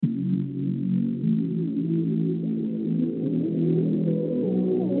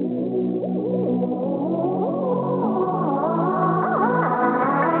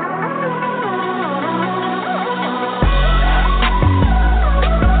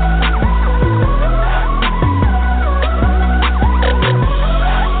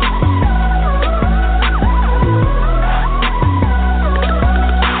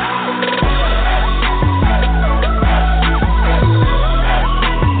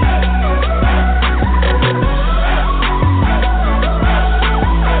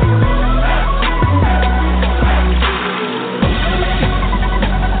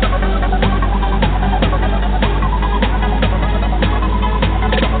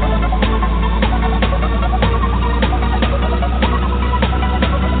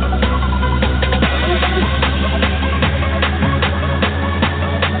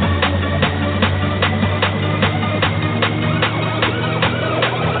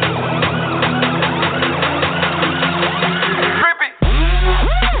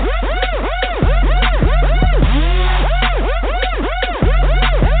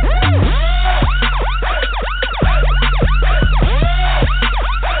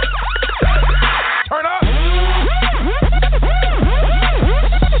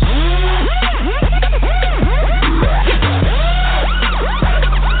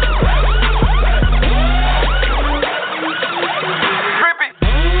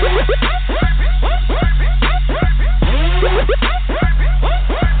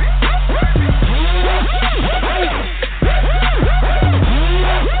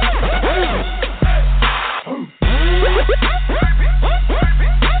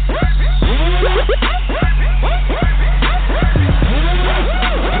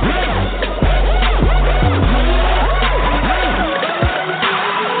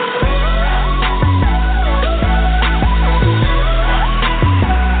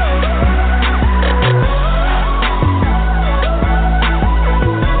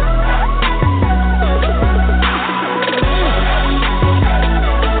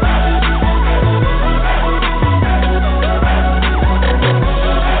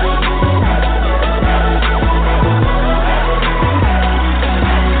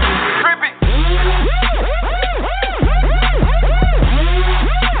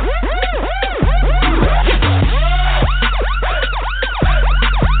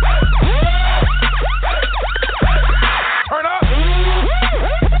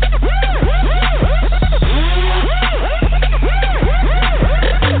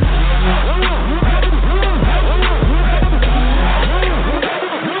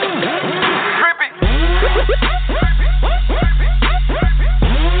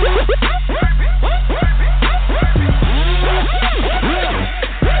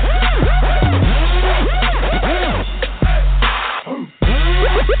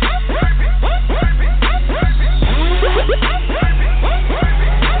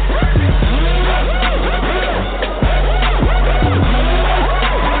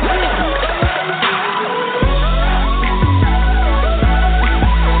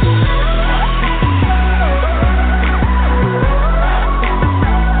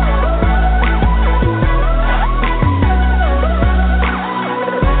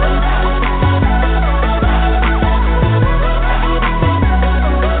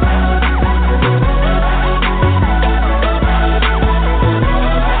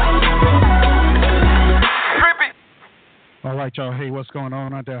what's going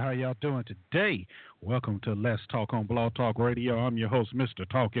on out there? How y'all doing today? Welcome to Let's Talk on Blog Talk Radio. I'm your host, Mr.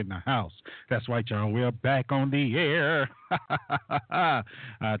 Talk in the House. That's right, y'all. We're back on the air. I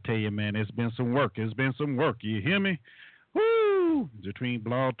tell you, man, it's been some work. It's been some work. You hear me? Woo! Between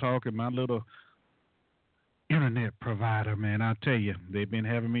Blog Talk and my little internet provider, man, I tell you, they've been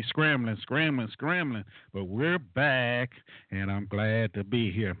having me scrambling. But we're back, and I'm glad to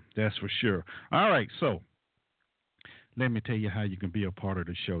be here. That's for sure. All right, so let me tell you how you can be a part of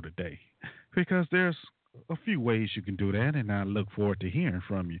the show today, because there's a few ways you can do that, and I look forward to hearing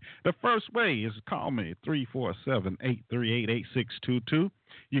from you. The first way is to call me at 347-838-8622.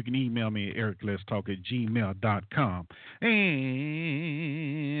 You can email me at ericletstalk@gmail.com.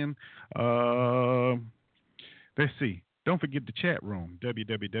 And let's see. Don't forget the chat room,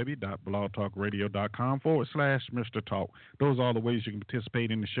 www.blogtalkradio.com/Mr. Talk. Those are all the ways you can participate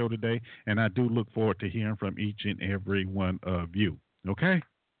in the show today, and I do look forward to hearing from each and every one of you. Okay?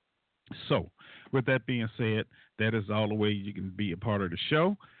 So, with that being said, that is all the ways you can be a part of the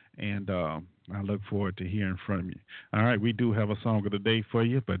show, and I look forward to hearing from you. All right, we do have a song of the day for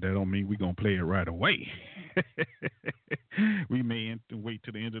you, but that don't mean we're going to play it right away. We may wait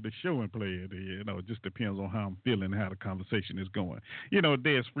till the end of the show and play it. You know, it just depends on how I'm feeling and how the conversation is going. You know,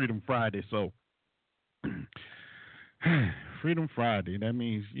 today is Freedom Friday, so Freedom Friday, that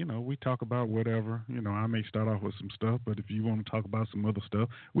means, you know, we talk about whatever. You know, I may start off with some stuff, but if you want to talk about some other stuff,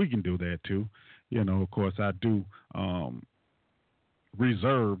 we can do that too. You know, of course, I do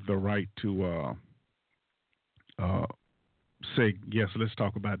reserve the right to say, yes, let's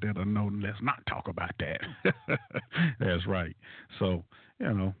talk about that, or no, let's not talk about that. That's right. So,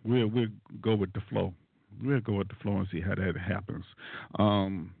 you know, we'll go with the flow. We'll go with the flow and see how that happens.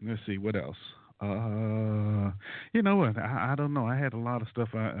 Let's see, what else? You know what? I don't know. I had a lot of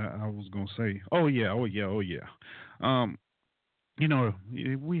stuff I was going to say. Oh, yeah. You know,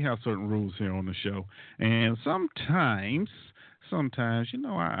 we have certain rules here on the show, and sometimes, you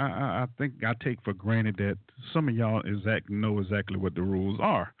know, I think I take for granted that some of y'all know exactly what the rules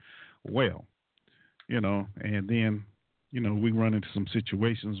are. Well, you know, and then, you know, we run into some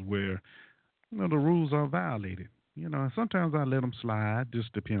situations where, you know, the rules are violated. You know, sometimes I let them slide,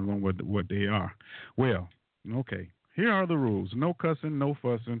 just depends on what they are. Well, okay, here are the rules. No cussing, no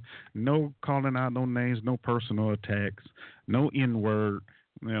fussing, no calling out no names, no personal attacks, no N-word,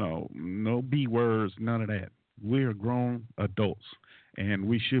 you know, no B-words, none of that. We're grown adults, and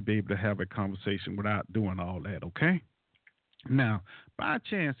we should be able to have a conversation without doing all that, okay? Now, by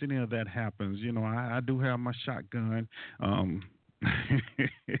chance any of that happens, you know, I do have my shotgun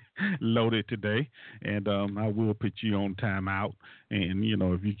loaded today, and I will put you on timeout, and, you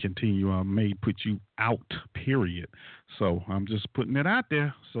know, if you continue, I may put you out, period. So I'm just putting it out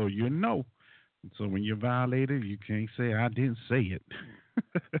there so you know. So when you're violated, you can't say I didn't say it.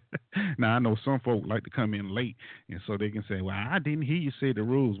 Now, I know some folk like to come in late, and so they can say, well, I didn't hear you say the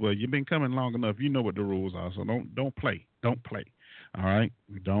rules. Well, you've been coming long enough. You know what the rules are, so don't play. Don't play. All right?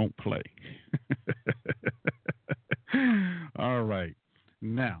 Don't play. All right.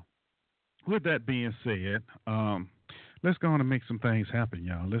 Now, with that being said, let's go on and make some things happen,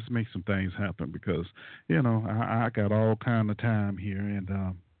 y'all. Let's make some things happen because, you know, I got all kind of time here, and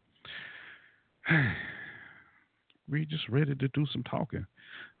we just ready to do some talking,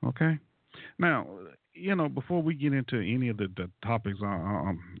 okay? Now, you know, before we get into any of the topics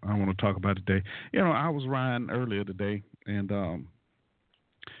I want to talk about today, you know, I was riding earlier today, and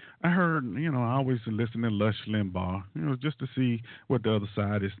I heard, you know, I always listen to Lush Limbaugh, you know, just to see what the other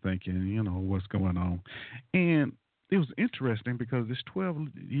side is thinking, you know, what's going on. And it was interesting because this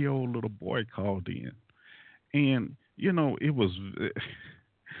 12-year-old little boy called in, and, you know, it was...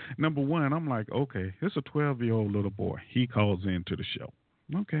 Number one, I'm like, okay, it's a 12-year-old little boy. He calls into the show.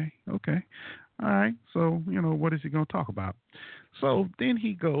 Okay. All right. So, you know, what is he going to talk about? So then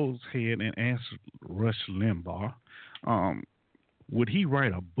he goes ahead and asks Rush Limbaugh, would he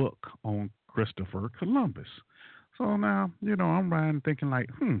write a book on Christopher Columbus? So now, you know, I'm riding thinking like,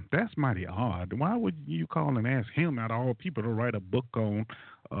 that's mighty odd. Why would you call and ask him out of all people to write a book on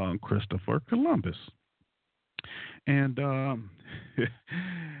Christopher Columbus? And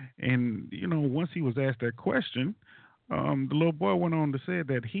and, you know, once he was asked that question, the little boy went on to say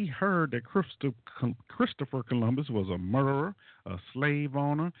that he heard that Christopher Columbus was a murderer, a slave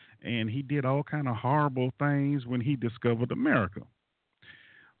owner, and he did all kind of horrible things when he discovered America.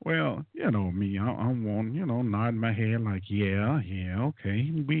 Well, you know me, I'm one, you know, nodding my head like, yeah,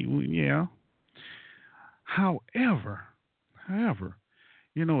 okay, yeah. However,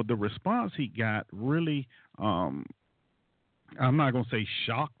 you know, the response he got really, I'm not going to say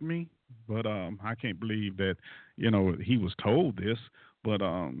shocked me, but I can't believe that he was told this. But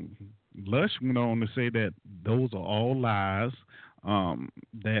Lush went on to say that those are all lies.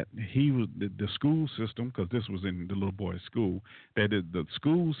 That he was the school system, because this was in the little boy's school, that the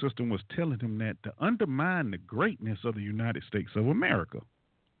school system was telling him that to undermine the greatness of the United States of America.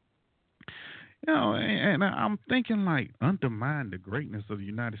 And I'm thinking, like, undermine the greatness of the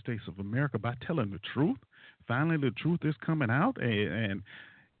United States of America by telling the truth. Finally, the truth is coming out, and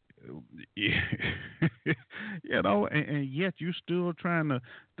and yet you're still trying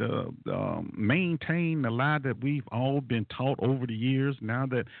to maintain the lie that we've all been taught over the years. Now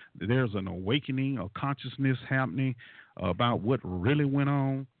that there's an awakening of consciousness happening about what really went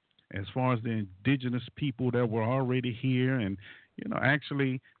on, as far as the indigenous people that were already here, and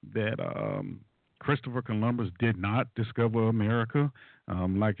actually that Christopher Columbus did not discover America,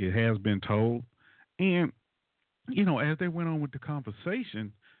 like it has been told. And as they went on with the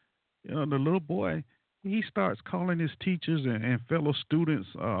conversation, the little boy, he starts calling his teachers and fellow students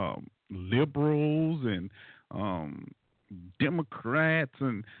liberals and Democrats,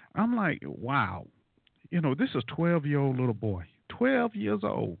 and I'm like, wow, this is a 12-year-old little boy, 12 years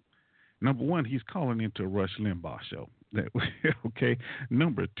old. Number one, he's calling into a Rush Limbaugh show. Okay.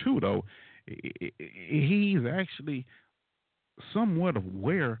 Number two, though, he's actually somewhat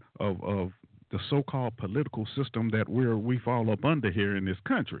aware of the so-called political system that we fall up under here in this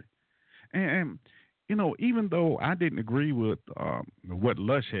country. And even though I didn't agree with what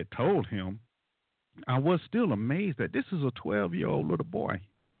Lush had told him, I was still amazed that this is a 12-year-old little boy,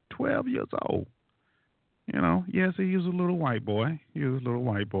 12 years old. Yes, he is a little white boy. He is a little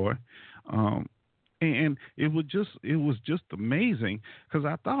white boy. And it was just amazing, because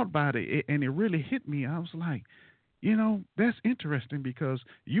I thought about it, and it really hit me. I was like, that's interesting, because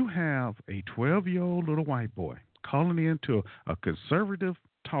you have a 12-year-old little white boy calling into a conservative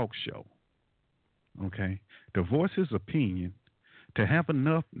talk show, okay, to voice his opinion, to have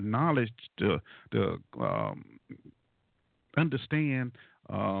enough knowledge to understand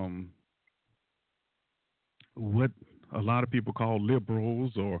what a lot of people call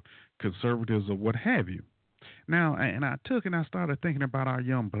liberals or conservatives or what have you. Now, and I started thinking about our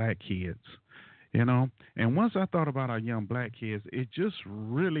young black kids, and once I thought about our young black kids, it just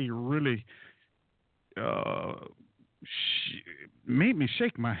really, really made me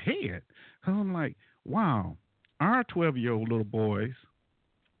shake my head, because I'm like, wow, our 12-year-old little boys,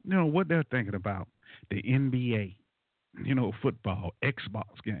 what they're thinking about, the NBA, football,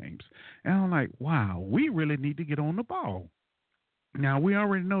 Xbox games. And I'm like, wow, we really need to get on the ball. Now, we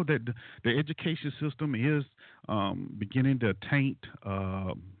already know that the education system is beginning to taint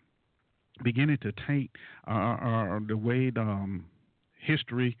the way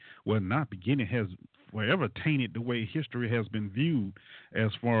history, well, not beginning, has forever tainted the way history has been viewed,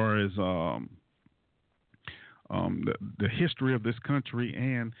 as far as the history of this country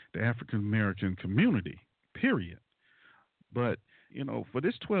and the African American community, period. But, for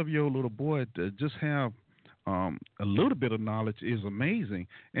this 12-year-old little boy to just have a little bit of knowledge is amazing.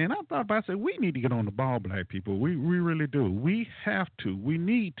 And I thought about, I said, we need to get on the ball, black people. We really do. We have to. We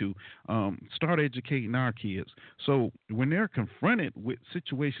need to start educating our kids. So when they're confronted with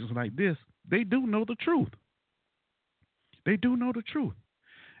situations like this, they do know the truth. They do know the truth.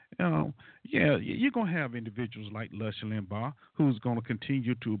 Yeah, you're going to have individuals like Lush Limbaugh who's going to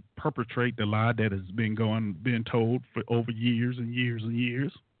continue to perpetrate the lie that has been told for over years and years and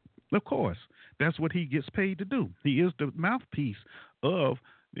years. Of course, that's what he gets paid to do. He is the mouthpiece of,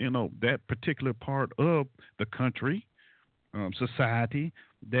 that particular part of the country, society,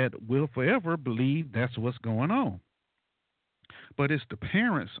 that will forever believe that's what's going on. But it's the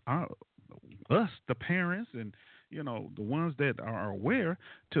parents, us, the parents, and the ones that are aware,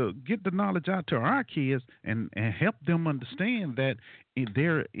 to get the knowledge out to our kids and help them understand that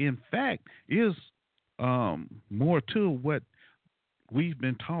there, in fact, is more to what we've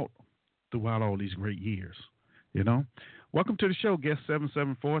been taught throughout all these great years. Welcome to the show, guest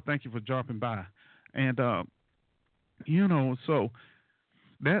 774. Thank you for dropping by. And so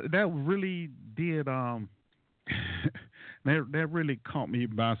that really did that really caught me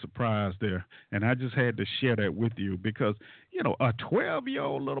by surprise there, and I just had to share that with you, because a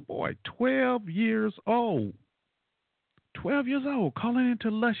 12-year-old little boy, 12 years old, calling into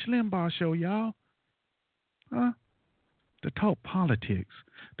Lush Limbaugh show, y'all, to talk politics,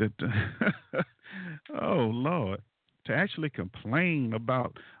 oh Lord, to actually complain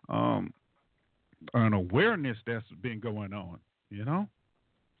about an awareness that's been going on.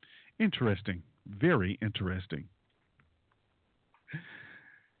 Interesting, very interesting.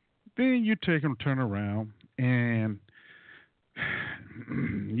 Then you turn around, and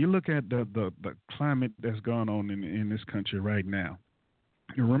you look at the climate that's going on in this country right now.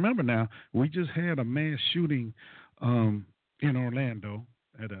 You remember now, we just had a mass shooting in Orlando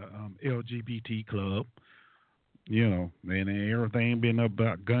at a LGBT club. And everything been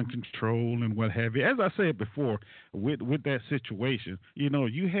about gun control and what have you. As I said before, with that situation,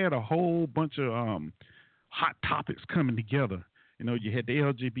 you had a whole bunch of hot topics coming together. You had the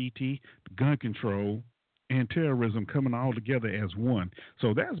LGBT, gun control, and terrorism coming all together as one.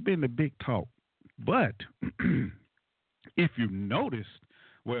 So that's been the big talk. But if you noticed,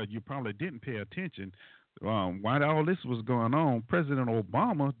 well, you probably didn't pay attention. While all this was going on, President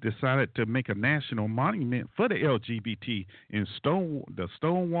Obama decided to make a national monument for the LGBT in the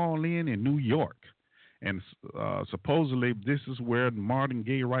Stonewall Inn in New York. And supposedly this is where the modern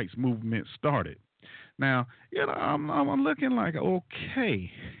gay rights movement started. Now, I'm looking like, okay,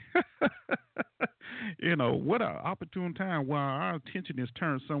 what an opportune time while our attention is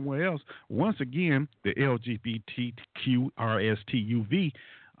turned somewhere else. Once again, the LGBTQRSTUV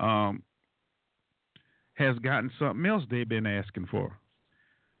has gotten something else they've been asking for.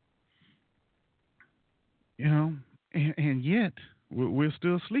 And yet we're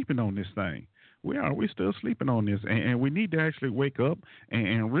still sleeping on this thing. We're still sleeping on this, and we need to actually wake up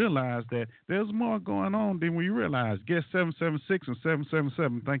and realize that there's more going on than we realize. Guest 776 and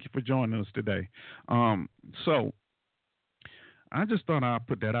 777, thank you for joining us today. So I just thought I'd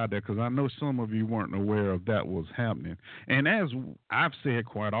put that out there because I know some of you weren't aware of that was happening. And as I've said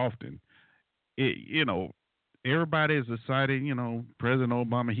quite often, everybody is excited. President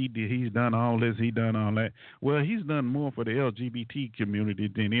Obama, he's done all this, he done all that. Well, he's done more for the LGBT community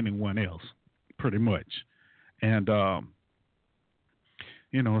than anyone else, pretty much. And so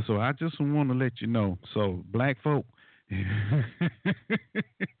I just want to let you know. So black folk,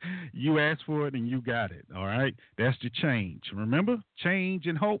 you asked for it and you got it. All right, that's the change. Remember, change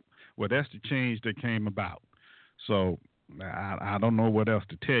and hope. Well, that's the change that came about. So I don't know what else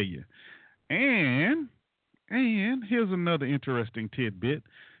to tell you. And here's another interesting tidbit.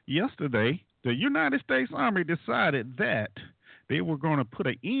 Yesterday, the United States Army decided that they were going to put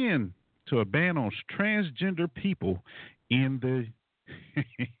an end to a ban on transgender people in the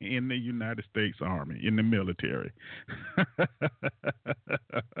United States Army, in the military.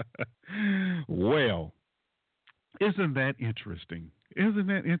 Well, isn't that interesting?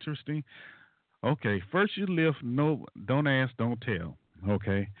 Okay, first you live, no, don't ask, don't tell.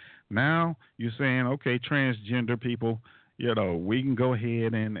 Okay, now you're saying, okay, transgender people, we can go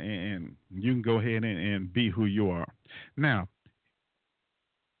ahead and you can go ahead and be who you are. Now,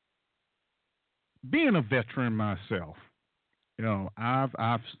 being a veteran myself, I've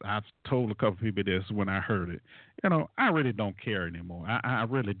told a couple people this when I heard it. I really don't care anymore. I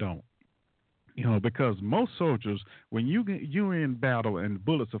really don't. Because most soldiers, when you're in battle and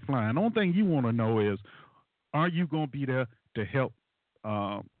bullets are flying, the only thing you want to know is, are you going to be there to help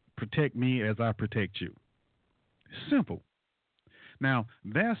protect me as I protect you? Simple. Now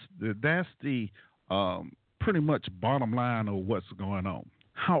that's the pretty much bottom line of what's going on.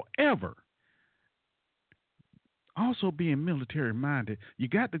 However, also being military minded, you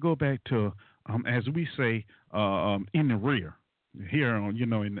got to go back to, as we say, in the rear. Here on, in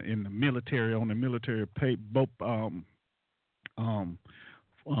the military, on the military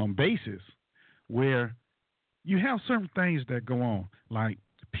bases, where you have certain things that go on, like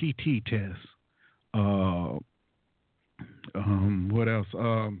PT tests, what else?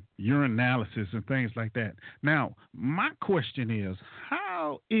 Urinalysis and things like that. Now, my question is,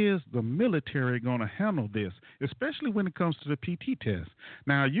 how is the military going to handle this, especially when it comes to the PT test?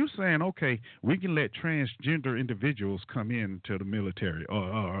 Now, you're saying, okay, we can let transgender individuals come into the military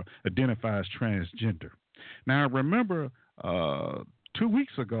or identify as transgender. Now, remember 2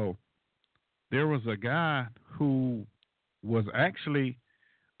 weeks ago, there was a guy who was actually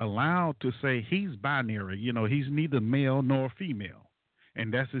allowed to say he's binary. He's neither male nor female,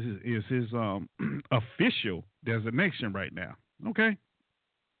 and that's his official designation right now. Okay,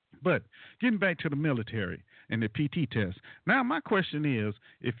 but getting back to the military and the PT test. Now, my question is,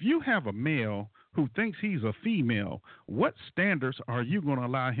 if you have a male who thinks he's a female, what standards are you going to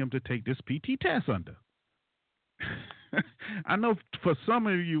allow him to take this PT test under? I know for some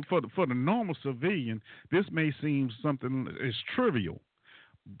of you, for the normal civilian, this may seem something as trivial.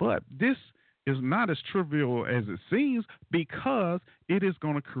 But this is not as trivial as it seems, because it is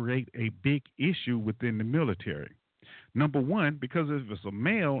going to create a big issue within the military. Number one, because if it's a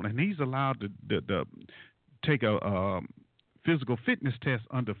male and he's allowed to take a physical fitness test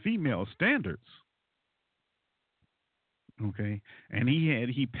under female standards, okay, and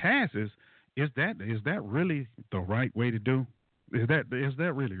he passes, is that really the right way to do? Is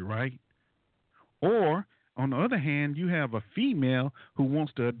that really right? Or on the other hand, you have a female who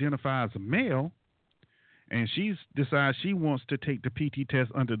wants to identify as a male, and she decides she wants to take the PT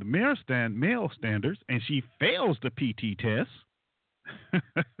test under the male standards, and she fails the PT test.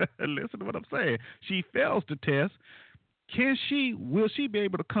 Listen to what I'm saying. She fails the test. Will she be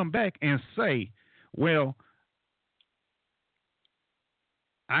able to come back and say, well,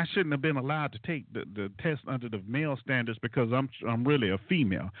 I shouldn't have been allowed to take the test under the male standards because I'm really a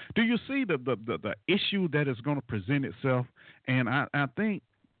female. Do you see the issue that is going to present itself? And I think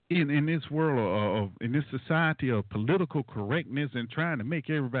in this world in this society of political correctness and trying to make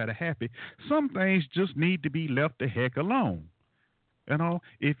everybody happy, some things just need to be left the heck alone. You know,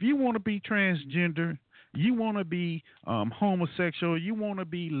 if you want to be transgender, you want to be homosexual, you want to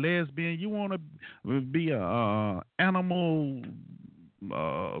be lesbian, you want to be a animal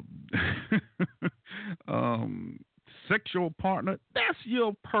uh, sexual partner, that's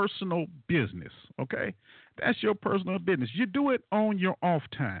your personal business, okay? That's your personal business. You do it on your off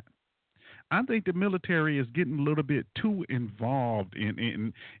time. I think the military is getting a little bit too involved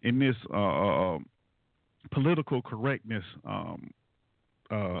in this political correctness uh,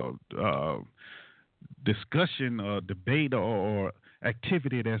 uh, discussion, debate, or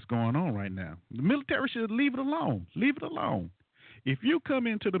activity that's going on right now. The military should leave it alone. Leave it alone. If you come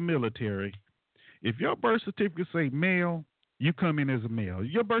into the military, if your birth certificate say male, you come in as a male.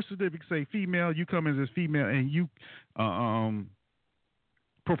 Your birth certificate say female, you come in as female, and you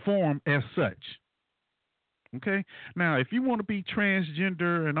perform as such. Okay. Now, if you want to be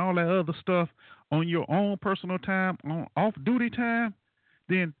transgender and all that other stuff on your own personal time, on off duty time,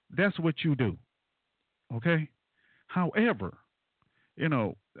 then that's what you do. Okay. However, you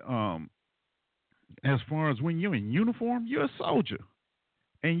know, as far as when you're in uniform, you're a soldier,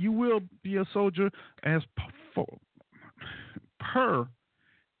 and you will be a soldier as per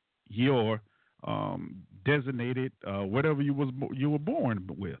your designated whatever you were born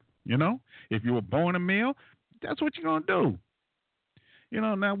with. You know, if you were born a male, that's what you're gonna do. You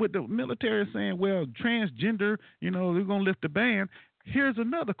know, now with the military saying, well, transgender, you know, they're gonna lift the ban. Here's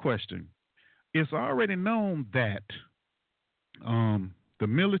another question. It's already known that the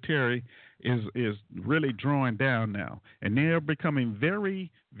military is really drawing down now, and they're becoming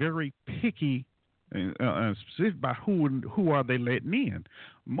very, very picky, specific about who are they letting in.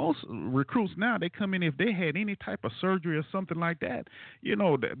 Most recruits now, they come in if they had any type of surgery or something like that. You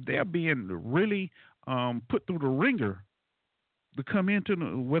know, they're being really put through the ringer to come into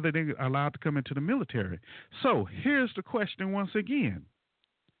whether they're allowed to come into the military. So here's the question once again: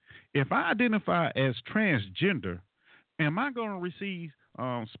 if I identify as transgender, am I going to receive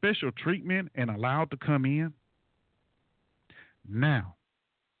special treatment and allowed to come in? Now,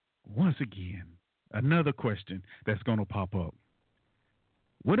 once again, another question that's going to pop up.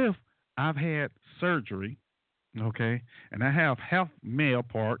 What if I've had surgery, okay, and I have half male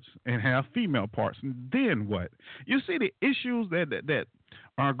parts and half female parts? And then what? You see the issues that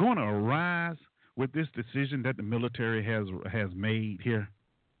are going to arise with this decision that the military has made here?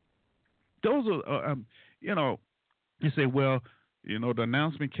 Those are, you know, you say, well, you know, the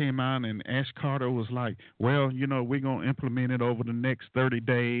announcement came out and Ash Carter was like, well, you know, we're going to implement it over the next 30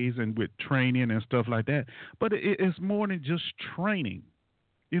 days and with training and stuff like that. But it's more than just training.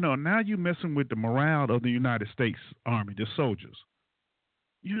 You know, now you're messing with the morale of the United States Army, the soldiers.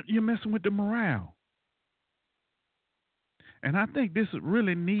 You're messing with the morale. And I think this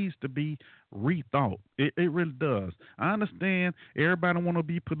really needs to be rethought. It really does. I understand everybody want to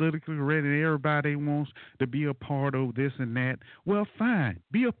be politically ready. Everybody wants to be a part of this and that. Well, fine.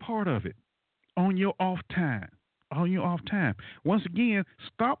 Be a part of it on your off time. On your off time. Once again,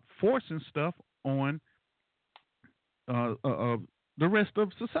 stop forcing stuff on the rest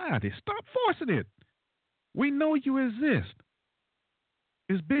of society. Stop forcing it. We know you exist.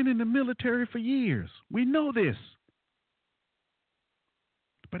 It's been in the military for years. We know this.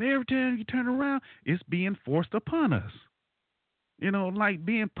 But every time you turn around, it's being forced upon us. You know, like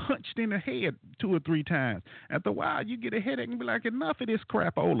being punched in the head 2 or 3 times. After a while, you get a headache and be like, enough of this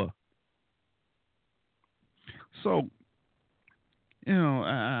crapola. So, you know,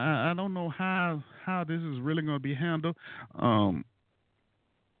 I don't know how this is really going to be handled.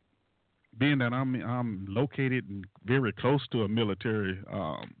 Being that I'm located and very close to a military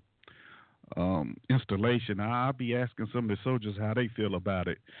installation, I'll be asking some of the soldiers how they feel about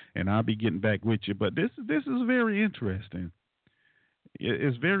it, and I'll be getting back with you. But this is very interesting.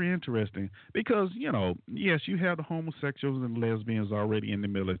 It's very interesting because, you know, yes, you have the homosexuals and lesbians already in the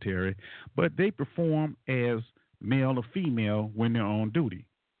military, but they perform as male or female when they're on duty.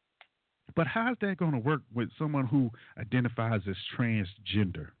 But how's that going to work with someone who identifies as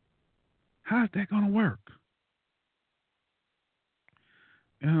transgender? How's that going to work?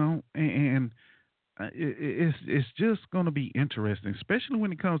 And it's just going to be interesting, especially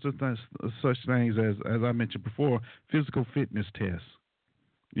when it comes to such things as I mentioned before, physical fitness tests.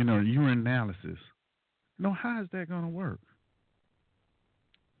 Urine analysis. How is that going to work?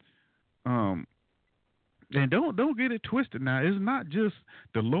 Um, and don't get it twisted. Now, it's not just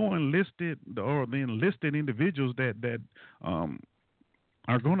the low enlisted or the enlisted individuals that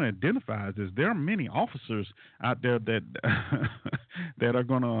are going to identify as this. There are many officers out there that that are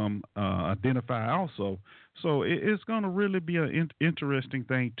going to identify also. So it's going to really be an interesting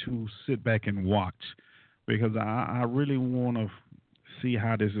thing to sit back and watch, because I really want to see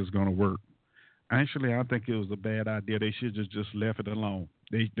how this is going to work. Actually, I think it was a bad idea. They should just left it alone.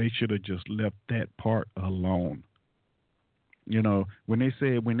 They should have just left that part alone. When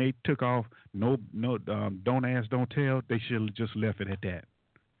they took off, don't ask, don't tell. They should have just left it at that.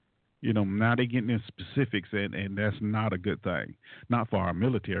 Now they're getting into specifics, and that's not a good thing, not for our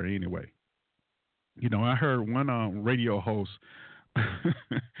military anyway. I heard one radio host,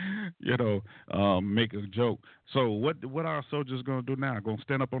 make a joke. So what our soldiers gonna do now? Gonna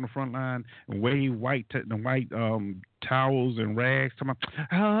stand up on the front line and wave white towels and rags? Talking about,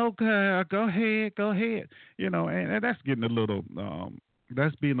 oh, okay, go ahead. And that's getting a little,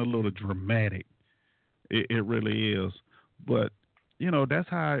 that's being a little dramatic. It really is, but that's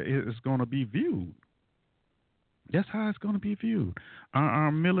how it's going to be viewed. That's how it's going to be viewed.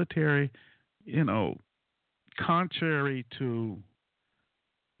 Our military, contrary to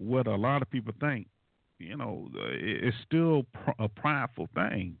what a lot of people think, it's still a prideful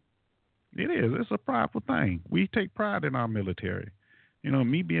thing. It is. It's a prideful thing. We take pride in our military.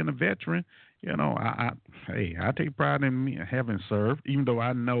 Me being a veteran, I take pride in me having served, even though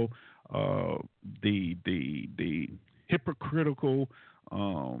I know the hypocritical,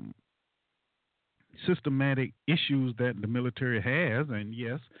 systematic issues that the military has, and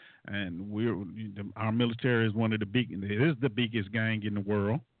yes, and our military is one of the it is the biggest gang in the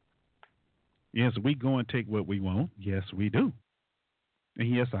world. Yes, we go and take what we want. Yes, we do, and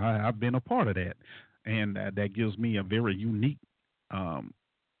yes, I've been a part of that, and that gives me a very unique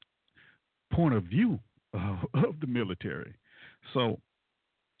point of view of the military. So,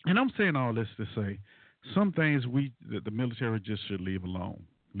 and I'm saying all this to say, some things the military just should leave alone.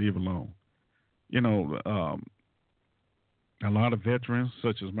 Leave alone. A lot of veterans,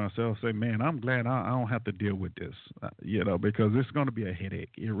 such as myself, say, "Man, I'm glad I don't have to deal with this." Because it's going to be a headache.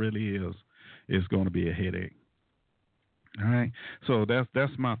 It really is. It's going to be a headache. All right. So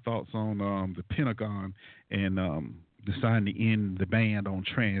that's my thoughts on the Pentagon and deciding to end the ban on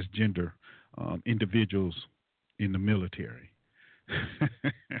transgender individuals in the military.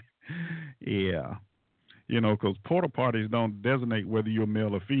 Yeah. Because porta parties don't designate whether you're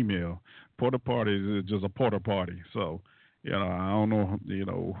male or female. Porta parties is just a porta party. So, I don't know,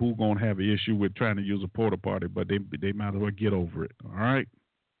 who's going to have an issue with trying to use a porta party, but they might as well get over it. All right.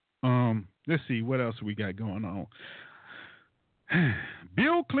 Let's see what else we got going on.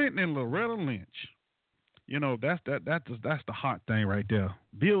 Bill Clinton and Loretta Lynch. That's the hot thing right there.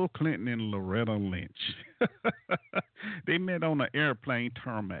 Bill Clinton and Loretta Lynch. They met on the airplane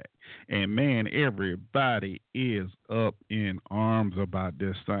tarmac, and man, everybody is up in arms about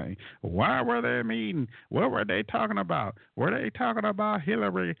this thing. Why were they meeting? What were they talking about? Were they talking about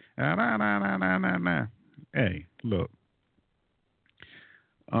Hillary? Nah. Hey, look.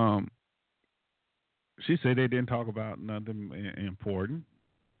 She said they didn't talk about nothing important.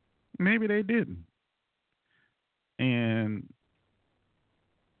 Maybe they didn't. And,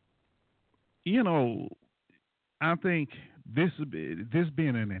 I think this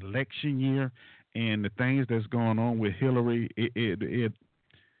being an election year and the things that's going on with Hillary, it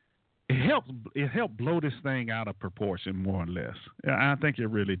helped blow this thing out of proportion, more or less. I think it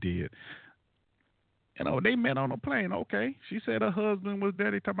really did. They met on a plane. Okay, she said her husband was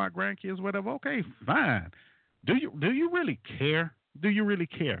there. They talking about grandkids, whatever. Okay, fine. Do you really care? Do you really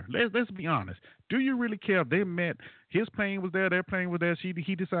care? Let's be honest. Do you really care if they met? His plane was there, their plane was there.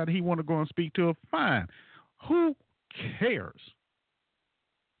 He decided he wanted to go and speak to her. Fine. Who cares?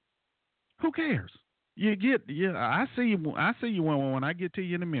 Who cares? I see you. I see you when I get to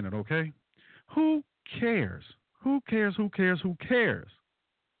you in a minute. Okay. Who cares? Who cares? Who cares? Who cares?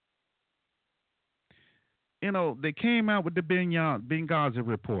 They came out with the Benghazi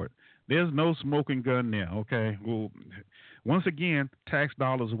report. There's no smoking gun there. Okay. Well, once again, tax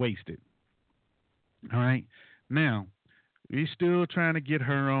dollars wasted. All right. Now, we're still trying to get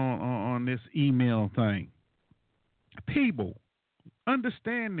her on this email thing. People,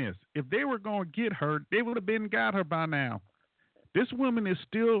 Understand this. If they were going to get her, they would have been got her by now. This woman is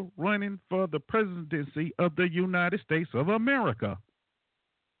still running for the presidency of the United States of America.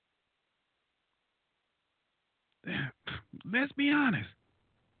 Let's be honest.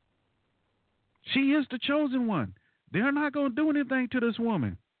 She is the chosen one. They're not going to do anything to this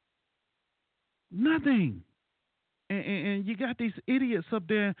woman. Nothing. And you got these idiots up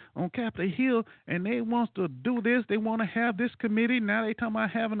there on Capitol Hill, and they want to do this. They want to have this committee. Now they talking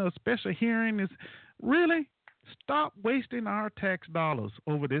about having a special hearing. It's, really? Stop wasting our tax dollars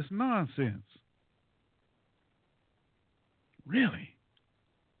over this nonsense. Really?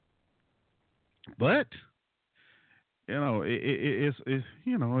 But it's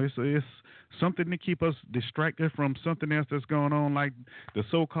something to keep us distracted from something else that's going on, like the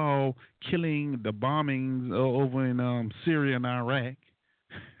so-called killing, the bombings over in Syria and Iraq.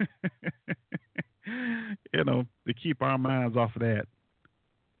 To keep our minds off of that,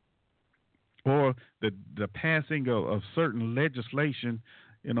 or the passing of certain legislation,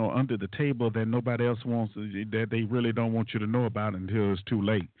 under the table that nobody else wants, that they really don't want you to know about until it's too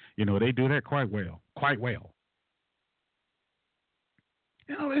late. They do that quite well.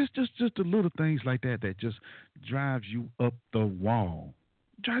 It's just the little things like that just drives you up the wall,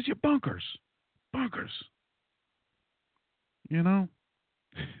 drives you bunkers. I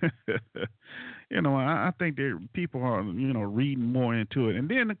think that people are, reading more into it. And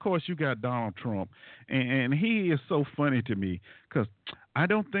then, of course, you got Donald Trump, and he is so funny to me because I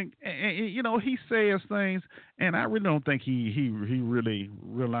don't think, he says things, and I really don't think he really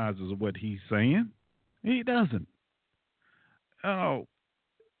realizes what he's saying. He doesn't. Oh,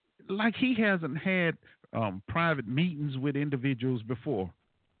 like he hasn't had private meetings with individuals before.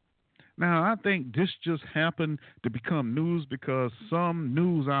 Now, I think this just happened to become news because some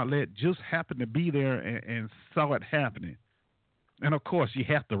news outlet just happened to be there and saw it happening. And, of course, you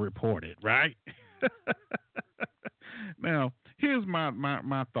have to report it, right? Now, here's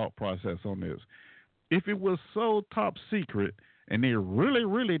my thought process on this. If it was so top secret and they really,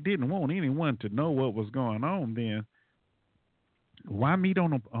 really didn't want anyone to know what was going on, then why meet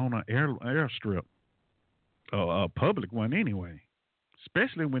on an airstrip, a public one anyway?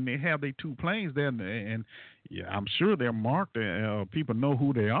 Especially when they have their two planes there, and yeah, I'm sure they're marked. People know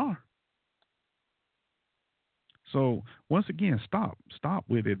who they are. So once again, stop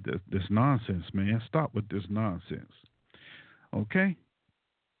with it. This nonsense, man. Stop with this nonsense. Okay,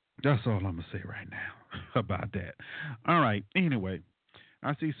 that's all I'm gonna say right now about that. All right. Anyway,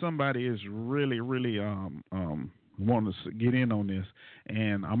 I see somebody is really, really want to get in on this,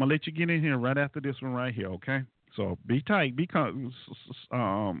 and I'm gonna let you get in here right after this one right here. Okay. So be tight, be patient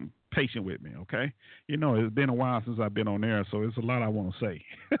with me, okay? It's been a while since I've been on air, so it's a lot I want to say.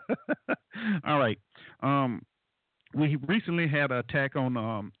 All right. We recently had an attack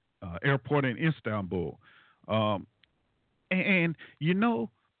on airport in Istanbul, and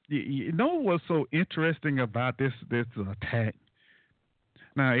what's so interesting about this attack?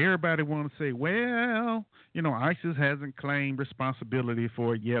 Now everybody want to say, well, ISIS hasn't claimed responsibility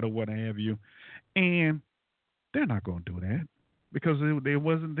for it yet, or what have you, and they're not going to do that because it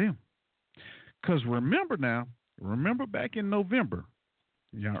wasn't them. Because remember back in November,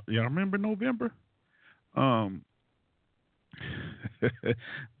 y'all remember November? Let's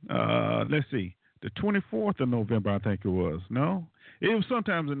see, the 24th of November, I think it was. No, it was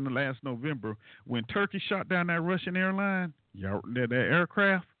sometimes in the last November when Turkey shot down that Russian airline, that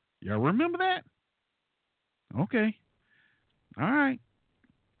aircraft. Y'all remember that? Okay, all right.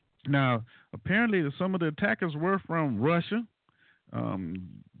 Now, apparently, some of the attackers were from Russia, Uzbekistan,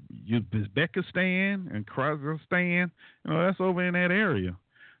 and Kazakhstan. That's over in that area.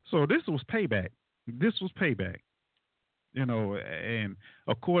 So this was payback. And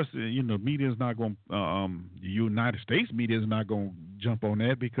of course, media is not going. The United States media is not going to jump on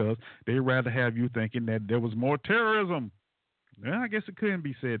that because they'd rather have you thinking that there was more terrorism. Well, I guess it couldn't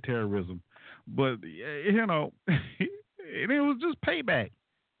be said terrorism, but it was just payback.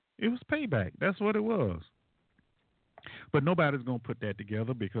 It was payback. That's what it was. But nobody's going to put that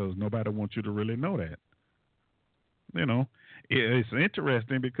together because nobody wants you to really know that. It's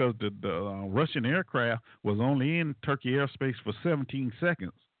interesting because the Russian aircraft was only in Turkey airspace for 17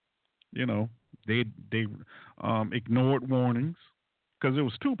 seconds. They ignored warnings because it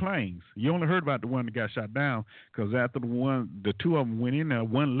was two planes. You only heard about the one that got shot down because after the two of them went in there,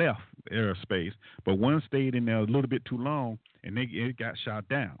 one left airspace, but one stayed in there a little bit too long and it got shot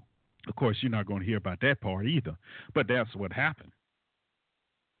down. Of course, you're not going to hear about that part either, but that's what happened.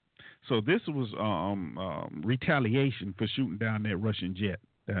 So this was retaliation for shooting down that Russian jet.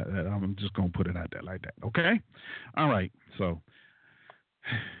 I'm just going to put it out there like that, okay? All right, so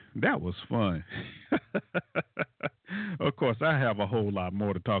That was fun. Of course, I have a whole lot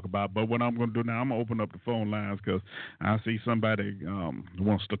more to talk about, but what I'm going to do now, I'm going to open up the phone lines because I see somebody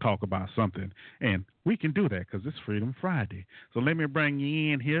wants to talk about something, and we can do that because it's Freedom Friday. So let me bring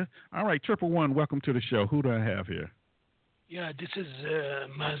you in here. All right, Triple One, welcome to the show. Who do I have here? Yeah, this is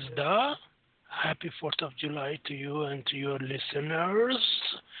Mazda. Happy 4th of July to you and to your listeners.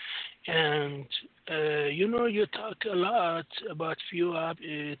 And you talk a lot about few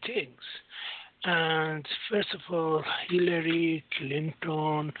things. And first of all, Hillary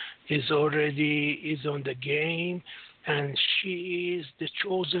Clinton is on the game, and she is the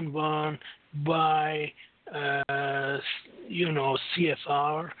chosen one by CFR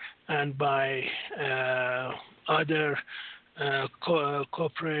and by other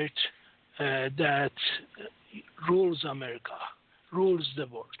corporate that rules America, rules the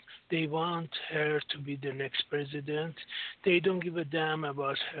world. They want her to be the next president. They don't give a damn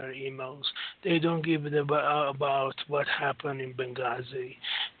about her emails. They don't give a about what happened in Benghazi.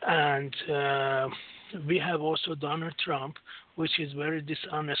 And we have also Donald Trump, which is very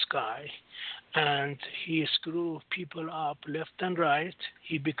dishonest guy. And he screw people up left and right.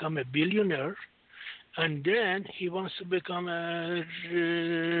 He become a billionaire, and then he wants to become a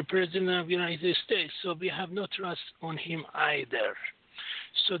president of the United States. So we have no trust on him either.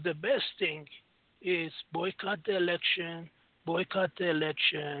 So the best thing is boycott the election, boycott the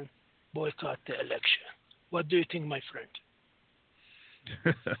election, boycott the election. What do you think, my friend?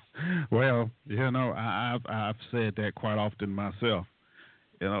 Well, I've said that quite often myself.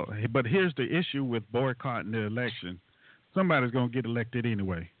 But here's the issue with boycotting the election: somebody's going to get elected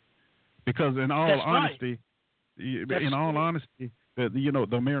anyway. Because in all That's honesty, right.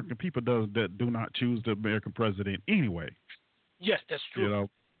 the American people do not choose the American president anyway. Yes, that's true.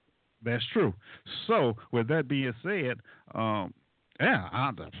 That's true. So with that being said, I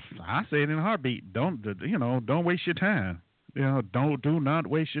say it in a heartbeat. Don't waste your time. Do not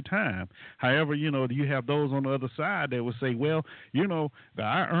waste your time. However, you have those on the other side that will say, well,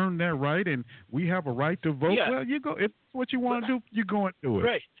 I earned that right, and we have a right to vote. Yeah. Well, you go. If it's what you want to do, you go and do it.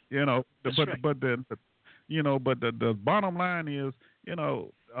 Right. But the bottom line is,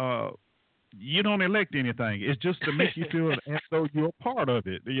 you don't elect anything. It's just to make you feel as though you're a part of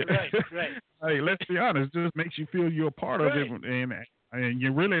it. Right. Hey, let's be honest. It just makes you feel you're a part of it, and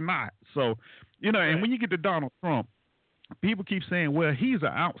you're really not. So, and when you get to Donald Trump, people keep saying, well, he's an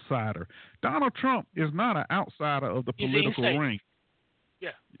outsider. Donald Trump is not an outsider of the political ring.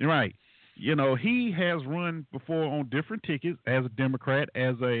 Yeah. Right. He has run before on different tickets as a Democrat,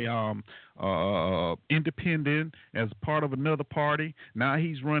 as a independent, as part of another party. Now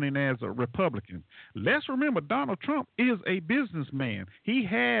he's running as a Republican. Let's remember, Donald Trump is a businessman. He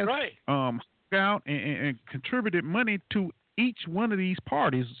has out and contributed money to each one of these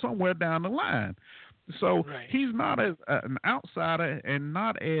parties somewhere down the line. So he's not an outsider and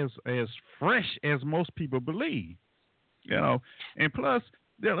not as fresh as most people believe. And plus,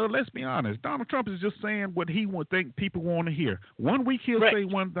 let's be honest. Donald Trump is just saying what he would think people want to hear. One week he'll say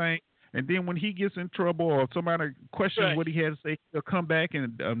one thing, and then when he gets in trouble or somebody questions what he had to say, he'll come back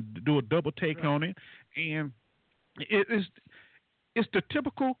and do a double take on it. And it's the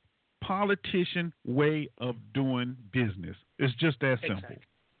typical politician way of doing business. It's just that simple.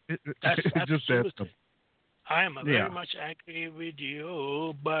 That's it's just that simple. I am very much agree with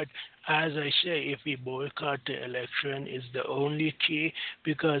you, but as I say, if we boycott the election is the only key,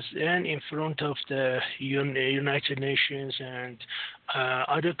 because then in front of the United Nations and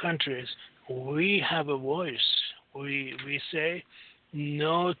other countries, we have a voice. We say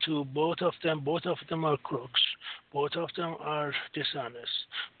no to both of them. Both of them are crooks. Both of them are dishonest.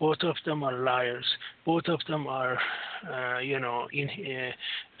 Both of them are liars. Both of them are,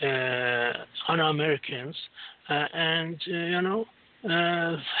 un-Americans. Hell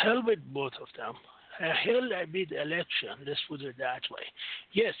with both of them. Hell with the election. Let's put it that way.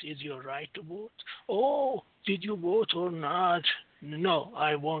 Yes, it's your right to vote. Oh, did you vote or not? No,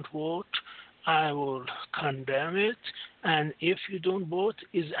 I won't vote. I will condemn it. And if you don't vote,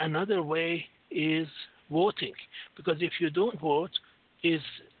 is another way is voting, because if you don't vote, is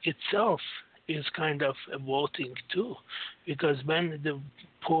itself is kind of a voting too, because when the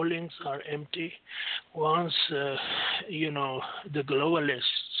pollings are empty, once the globalists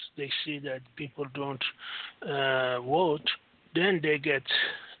they see that people don't vote, then they get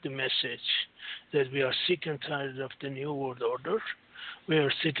the message that we are sick and tired of the new world order. We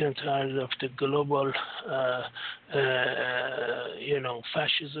are sick and tired of the global,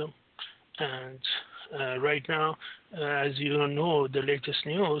 fascism, and Right now, as you know, the latest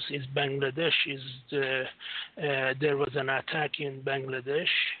news is Bangladesh there was an attack in Bangladesh,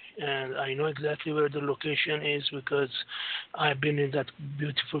 and I know exactly where the location is because I've been in that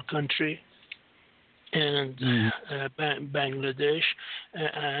beautiful country and Bangladesh,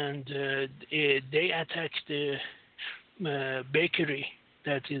 and they attacked the bakery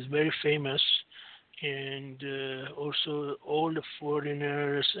that is very famous, and also all the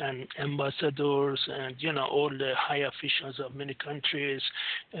foreigners and ambassadors and all the high officials of many countries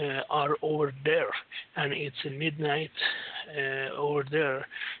are over there, and it's midnight over there,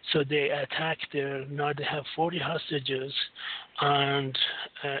 so they attack there. Now they have 40 hostages, and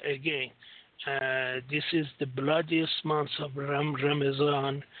again, this is the bloodiest month of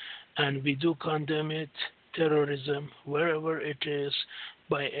Ramadan, and we do condemn it, terrorism, wherever it is,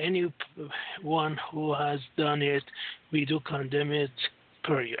 by anyone who has done it. We do condemn it,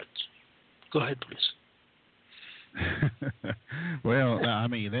 period. Go ahead, please. Well, I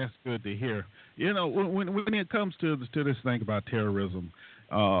mean, that's good to hear. When it comes to this thing about terrorism,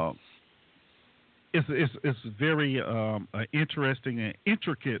 it's very interesting and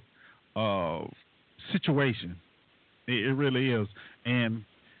intricate situation. It really is, and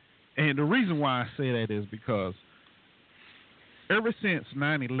the reason why I say that is because ever since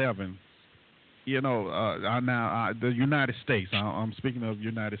 9/11, the United States, I'm speaking of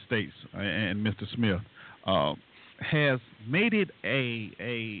United States and Mr. Smith, has made it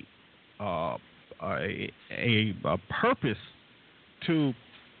a purpose to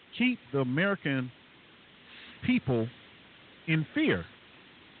keep the American people in fear.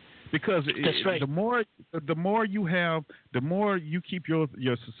 Because that's right. The more you have, the more you keep your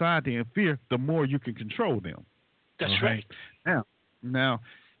society in fear, the more you can control them. That's okay? right. Now,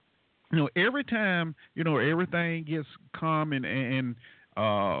 every time everything gets calm and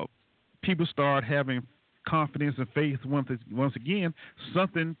people start having confidence and faith once again,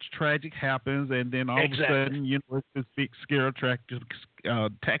 something tragic happens, and then all of a sudden, it's this big scare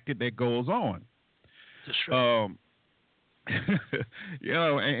tactic that goes on. That's right.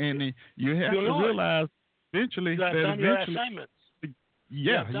 and you have to realize eventually you have done your assignments.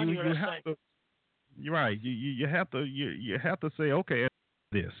 Yeah, you have to. You're right. You have to say, okay,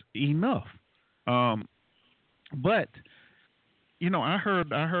 this enough. But I heard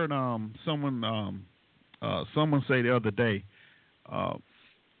someone say the other day,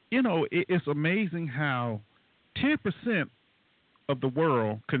 it's amazing how 10% of the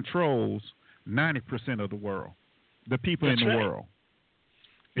world controls 90% of the world. The people in the world.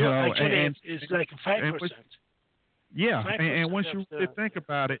 Actually, it's like 5%. Yeah, and once you really think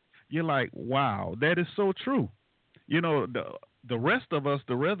about it, you're like, wow, that is so true. The rest of us,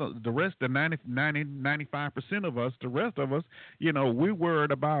 the 95% of us, the rest of us, we're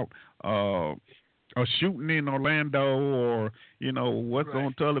worried about a shooting in Orlando or, what's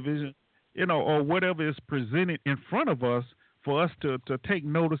on television, or whatever is presented in front of us for us to take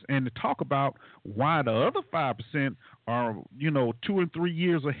notice and to talk about why the other 5% are, 2 and 3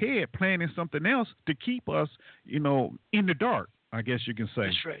 years ahead planning something else to keep us, in the dark, I guess you can say.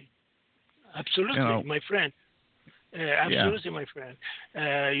 That's right. Absolutely, my friend. Absolutely, my friend.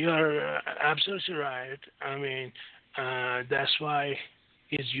 You're absolutely right. I mean, that's why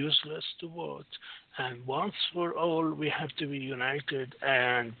it's useless to vote. And once for all, we have to be united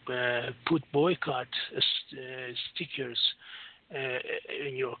and put boycott stickers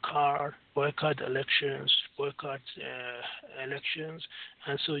in your car, boycott elections,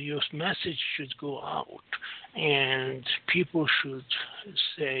 and so your message should go out, and people should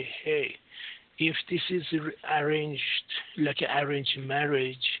say, hey, if this is arranged, like an arranged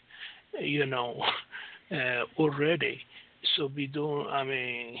marriage, already, so we don't,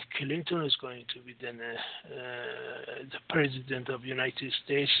 Clinton is going to be then the president of the United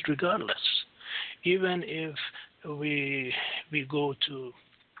States regardless. Even if we go to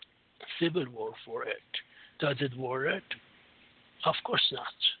civil war for it, does it worth it? Of course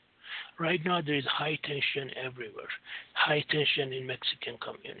not. Right now there is high tension everywhere. High tension in Mexican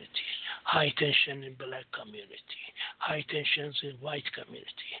community, high tension in black community, high tensions in white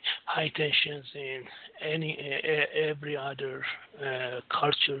community, high tensions in every other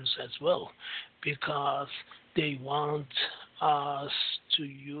cultures as well, because they want us to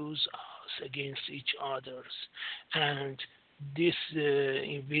use us against each others. And this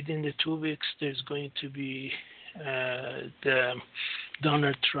within the 2 weeks there's going to be the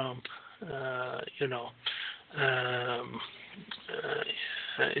Donald Trump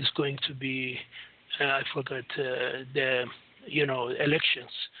is going to be I forgot the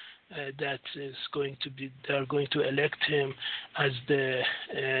elections that is going to be, they're going to elect him as the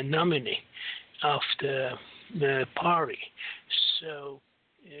nominee, of the party. So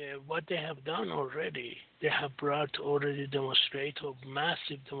what they have done already, they have brought already demonstrators,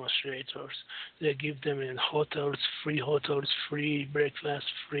 massive demonstrators. They give them in hotels, free breakfast,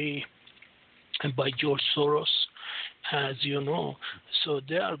 free, and by George Soros, as you know. So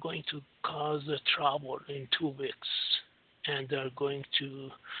they are going to cause the trouble in 2 weeks, and they are going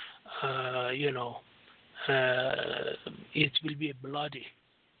to, it will be bloody.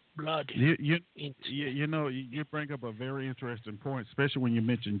 You know, you bring up a very interesting point, especially when you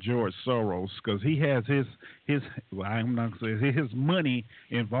mention George Soros, because he has his well, I'm not going to say his money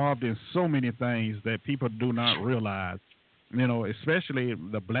involved in so many things that people do not realize. You know, especially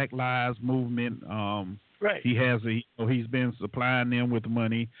the Black Lives Movement. Right. He's been supplying them with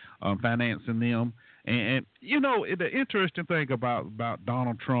money, financing them. And you know, the interesting thing about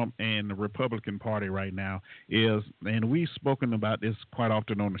Donald Trump and the Republican Party right now is, and we've spoken about this quite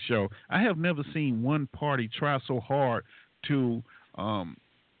often on the show, I have never seen one party try so hard to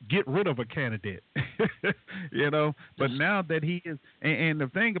get rid of a candidate. You know, but now that he is, and the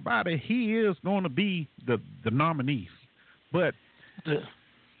thing about it, he is going to be the nominee. But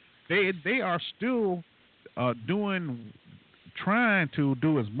they are still trying to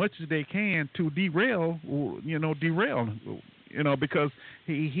do as much as they can to derail, because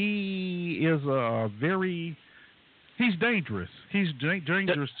he is he's dangerous. He's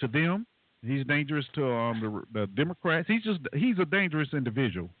dangerous to them. He's dangerous to the Democrats. He's a dangerous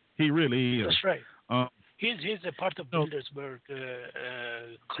individual. He really is. That's right. He's a part of Bilderberg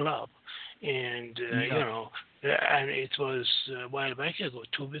Club, and and it was a while back ago,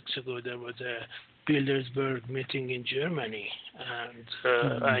 2 weeks ago, there was a Bilderberg meeting in Germany,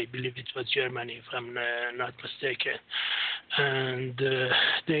 and I believe it was Germany, if I'm not mistaken. And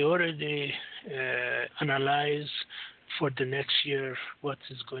they already analyze for the next year what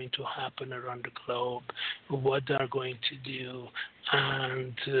is going to happen around the globe, what they're going to do,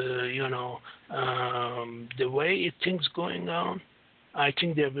 and the way things going on, I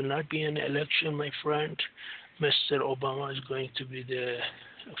think there will not be an election, my friend. Mr. Obama is going to be the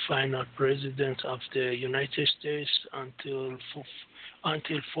final president of the United States until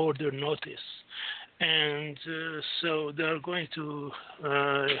further notice. And so they're going to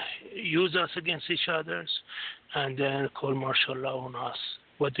use us against each other and then call martial law on us.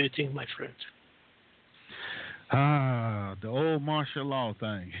 What do you think, my friend? The old martial law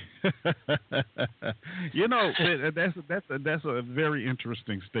thing. You know, that's a very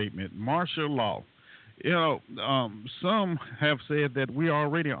interesting statement. Martial law. You know, some have said that we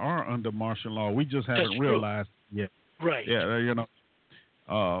already are under martial law. We just haven't realized yet. Right. Yeah,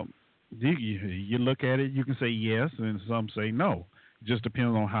 you look at it, you can say yes, and some say no. Just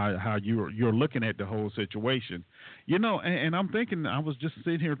depends on how you're looking at the whole situation. You know, and I'm thinking, I was just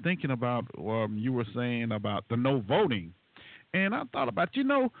sitting here thinking about you were saying about the no voting, and I thought about,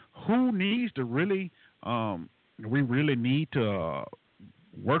 who needs to really we really need to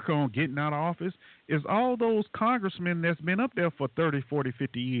work on getting out of office is all those congressmen that's been up there for 30, 40,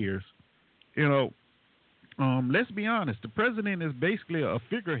 50 years. You know, let's be honest. The president is basically a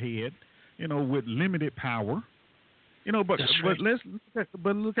figurehead, with limited power. But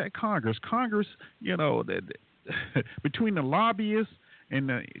look at Congress. Congress, between the lobbyists and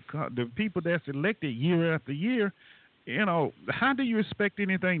the people that's elected year after year, how do you expect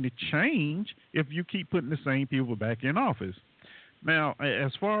anything to change if you keep putting the same people back in office? Now,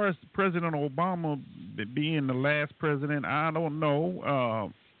 as far as President Obama being the last president, I don't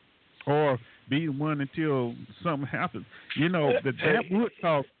know, or be one until something happens. That would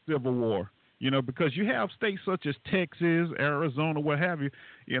cause civil war. Because you have states such as Texas, Arizona, what have you.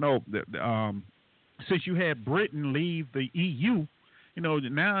 Since you had Britain leave the EU,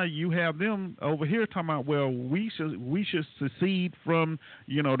 now you have them over here talking about, well, we should secede from,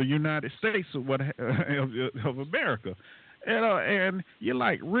 the United States of America. And you're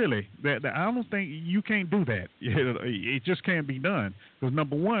like, really? That I don't think you can't do that. It just can't be done. Because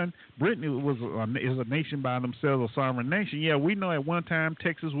number one, Britain is a nation by themselves, a sovereign nation. Yeah, we know at one time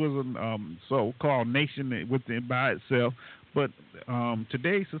Texas was a so-called nation by itself. But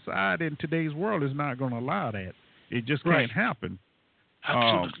today's society and today's world is not going to allow that. It just can't happen.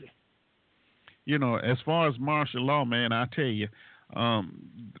 Absolutely. As far as martial law, man, I tell you,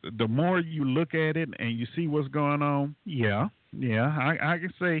 the more you look at it and you see what's going on, I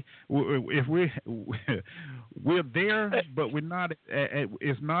can say if we're there, but we're not.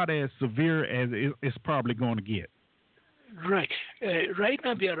 It's not as severe as it's probably going to get. Right. Right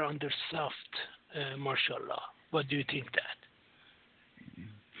now we are under soft martial law. What do you think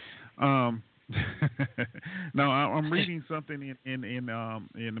that? No, I'm reading something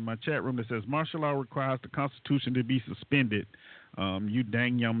in my chat room that says martial law requires the Constitution to be suspended. You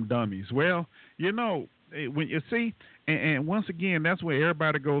dang young dummies. Well, when you see, and once again, that's where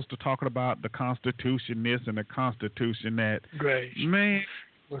everybody goes to talking about the Constitution this and the Constitution that. Right. Man,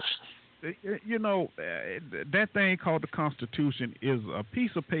 that thing called the Constitution is a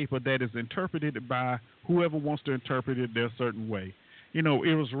piece of paper that is interpreted by whoever wants to interpret it their certain way. It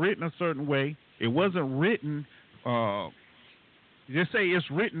was written a certain way. It wasn't written. Just say it's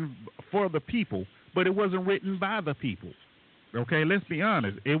written for the people, but it wasn't written by the people. Okay, let's be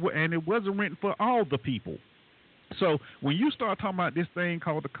honest. And it wasn't written for all the people. So when you start talking about this thing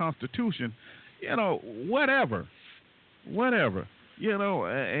called the Constitution, whatever, and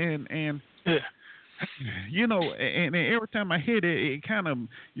and every time I hear it, it kind of,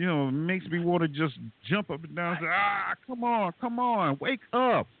 makes me want to just jump up and down and say, come on, wake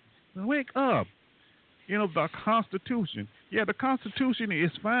up. The Constitution. Yeah, the Constitution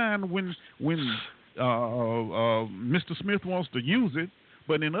is fine when Mr. Smith wants to use it,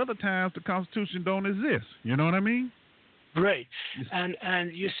 but in other times the Constitution don't exist. You know what I mean? Right.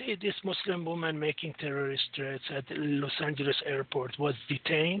 And you see this Muslim woman making terrorist threats at Los Angeles airport was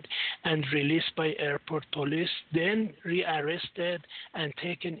detained and released by airport police, then rearrested and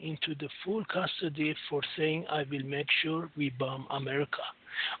taken into the full custody for saying, I will make sure we bomb America.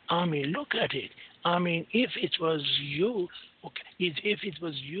 I mean, look at it. I mean, if it was you,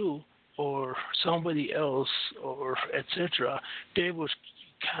 or somebody else or etc., they would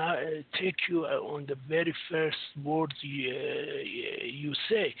take you on the very first word you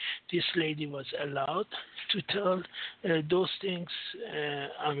say. This lady was allowed to tell those things,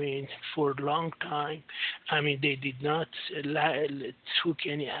 for a long time. They did not took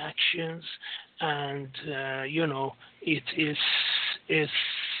any actions, and, it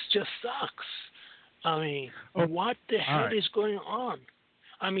just sucks. What the hell is going on?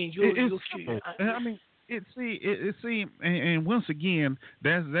 And once again,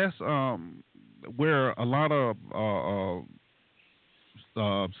 that's where a lot of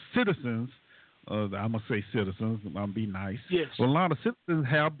citizens, I'm gonna say citizens, I'm gonna be nice. Yes. Well, a lot of citizens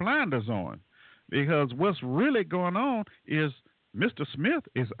have blinders on, because what's really going on is Mr. Smith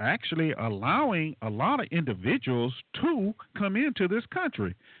is actually allowing a lot of individuals to come into this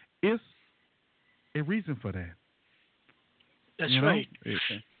country. It's a reason for that. That's right.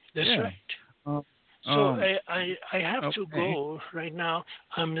 That's right. So I have to go right now.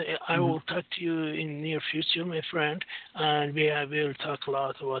 I will talk to you in near future, my friend, and we will talk a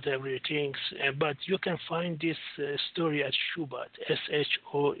lot about everything. But you can find this story at Shubat,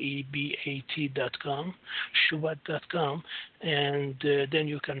 SHOEBAT.com, Shubat.com, and then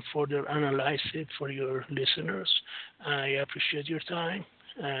you can further analyze it for your listeners. I appreciate your time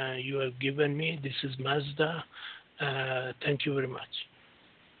you have given me. This is Mazda. Thank you very much.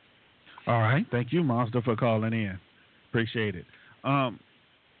 All right. Thank you, Mazda, for calling in. Appreciate it.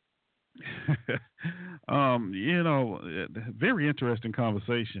 Very interesting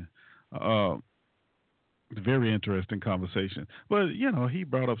conversation. Very interesting conversation. But, he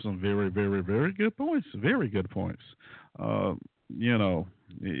brought up some very, very, very good points. Very good points.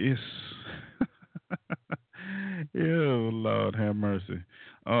 It's... Oh, Lord have mercy.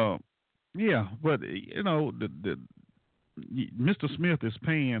 But, Mr. Smith is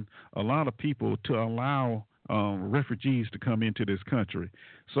paying a lot of people to allow refugees to come into this country.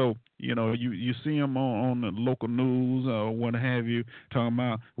 So, you see them on the local news or what have you, talking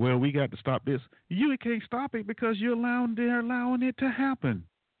about, well, we got to stop this. You can't stop it because they're allowing it to happen.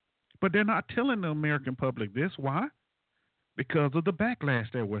 But they're not telling the American public this. Why? Because of the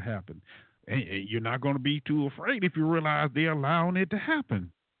backlash that would happen. And you're not going to be too afraid if you realize they're allowing it to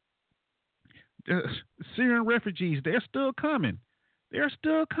happen. Syrian refugees, they're still coming. They're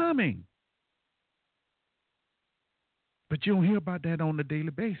still coming. But you don't hear about that on a daily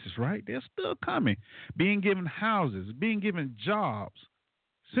basis, right? They're still coming. Being given houses, being given jobs,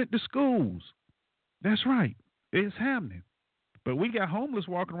 sent to schools. That's right. It's happening. But we got homeless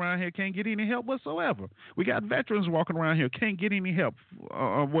walking around here, can't get any help whatsoever. We got veterans walking around here, can't get any help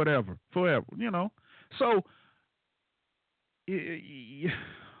or whatever, forever, So, let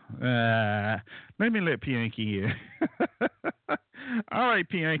me let Pianki in. All right,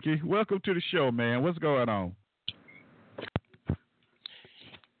 Pianki, welcome to the show, man. What's going on?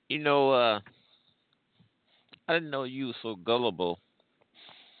 I didn't know you were so gullible.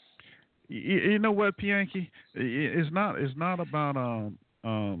 You know what, Pianki? It's not about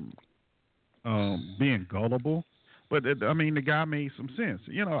being gullible, but the guy made some sense.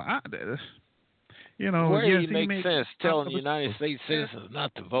 Where he makes sense telling the United States citizens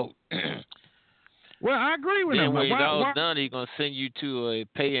not to vote. Well, I agree with Then him. when it's all Why? done, he's gonna send you to a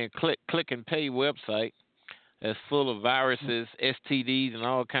pay and click and pay website that's full of viruses, STDs, and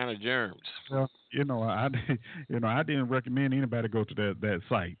all kind of germs. Well, I didn't recommend anybody go to that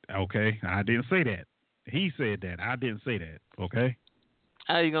site. Okay, I didn't say that. He said that. I didn't say that. Okay.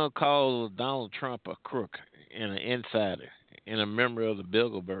 How you gonna call Donald Trump a crook and an insider and a member of the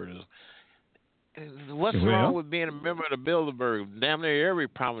Bilderbergers? What's wrong Well, with being a member of the Bilderberg? Damn near every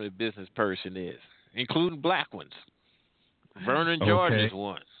prominent business person is, including black ones. Vernon George okay, is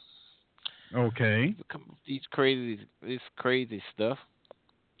one. okay. Come up with this crazy stuff.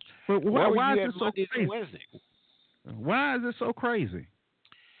 But Where were why you is at it so Mondays and crazy? Wednesdays? Why is it so crazy?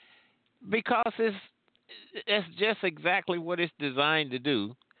 Because that's just exactly what it's designed to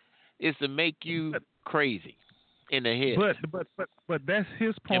do, is to make you But crazy in the head. but that's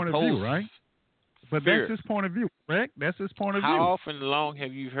his point of Impose view, right? But fear. that's his point of view, correct? That's his point of How view. often long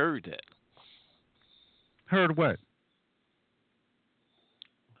have you heard that? Heard what?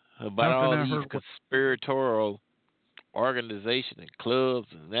 About Something all I these heard what? conspiratorial organizations and clubs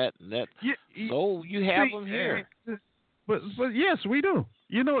and that and that. Yeah, So you have see, them here. But yes, we do.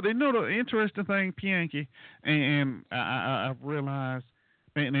 The interesting thing, Pianki, and I've realized,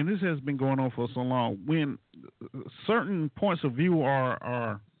 and this has been going on for so long. When certain points of view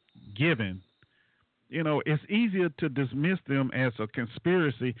are given, it's easier to dismiss them as a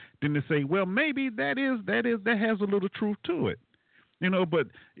conspiracy than to say, well, maybe that has a little truth to it. But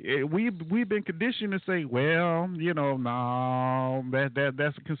we've been conditioned to say, well, no,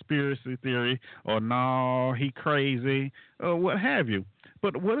 that's a conspiracy theory, or no, he crazy, or what have you.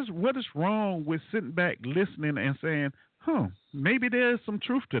 But what is wrong with sitting back, listening, and saying, maybe there's some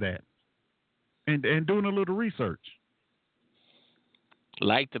truth to that, and doing a little research.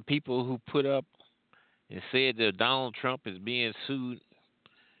 Like the people who put up and said that Donald Trump is being sued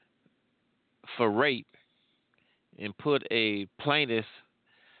for rape and put a plaintiff's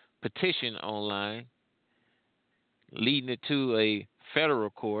petition online, leading it to a federal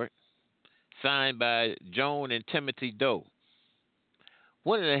court signed by Joan and Timothy Doe.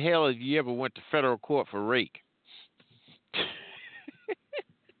 When in the hell have you ever went to federal court for rape?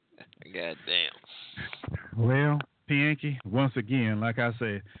 God damn. Well, Pianki, once again, like I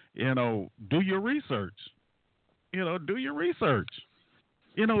said, do your research. Do your research.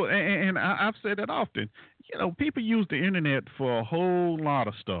 And I've said it often. People use the internet for a whole lot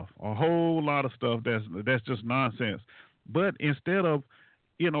of stuff, that's just nonsense. But instead of,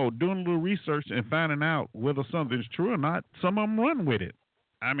 doing a little research and finding out whether something's true or not, some of them run with it.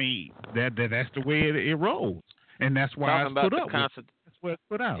 I mean, that's the way it rolls, and that's why Talking it's about put the up. That's what it's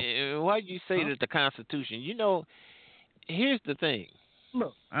put out. Why do you say that the Constitution? Here's the thing.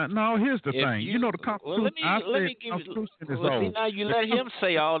 Look, no, here's the thing. The Constitution. Well, let me give you. See, now you let him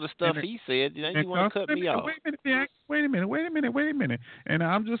say all the stuff he said. Then you want to cut me off. Wait a minute. And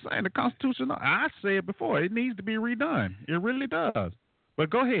I'm just saying the Constitution. I said before it needs to be redone. It really does. But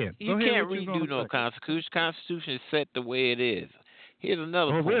go ahead. You can't redo no Constitution. Constitution is set the way it is. Here's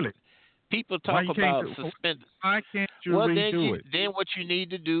another point. Really? People talk about suspended. Why can't you redo it? Then what you need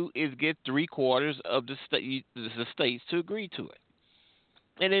to do is get 3/4 of the states to agree to it.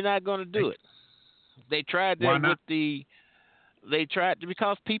 And they're not going to do it. They tried that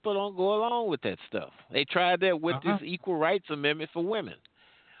because people don't go along with that stuff. They tried that with this Equal Rights Amendment for women.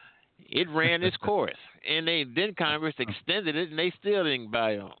 It ran its course, and then Congress extended it, and they still didn't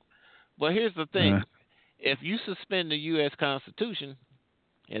buy on. But here's the thing: if you suspend the U.S. Constitution,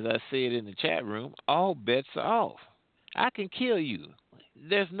 as I said in the chat room, all bets are off. I can kill you.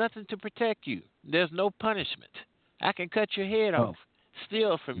 There's nothing to protect you. There's no punishment. I can cut your head off.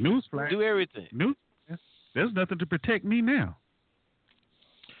 Steal from you. Do everything. There's nothing to protect me now.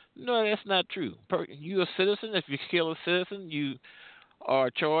 No, that's not true. You're a citizen. If you kill a citizen, you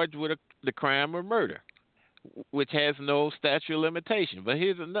are charged with the crime of murder, which has no statute of limitation. But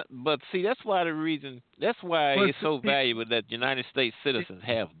see, that's why it's so valuable that United States citizens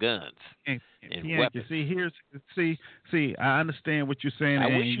have guns and weapons. See, I understand what you're saying. I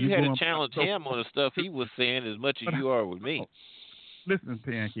wish you had to challenge him on the stuff he was saying as much as you are with me. Listen,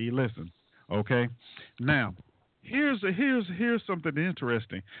 Pianki, listen. Okay. Now, here's something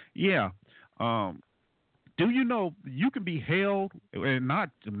interesting. Yeah. Do you know you can be held and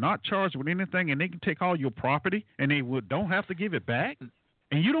not charged with anything, and they can take all your property, and they don't have to give it back,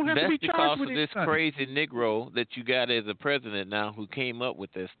 and you don't have to be charged with anything? That's because of this crazy Negro that you got as a president now, who came up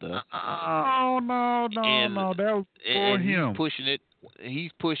with that stuff. Oh no, that was for him.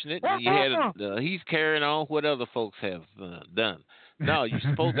 He's pushing it. He's carrying on what other folks have done. No, you're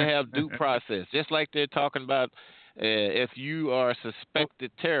supposed to have due process, just like they're talking about If you are a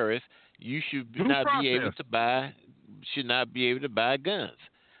suspected terrorist, you should not be able to buy guns.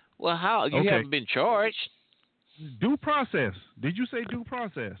 Well, how? You haven't been charged. Due process. Did you say due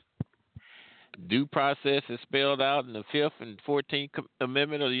process? Due process is spelled out in the 5th and 14th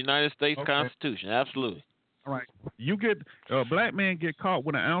Amendment of the United States Constitution. Absolutely. All right. You get a black man get caught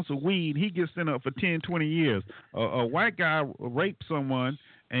with an ounce of weed, he gets sent up for 10, 20 years. A white guy raped someone,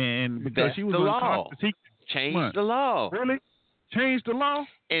 and because That's she was the law. unconscious, he changed the law. Really? Changed the law?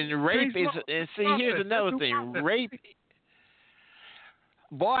 And rape is, and see, here's another thing. Rape,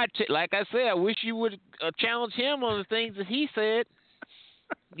 boy, like I said, I wish you would challenge him on the things that he said.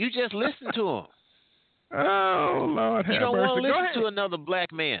 You just listen to him. Oh, Lord have mercy. You don't want to listen to another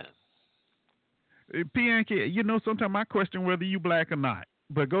black man. Pianki, you know, sometimes I question whether you black or not.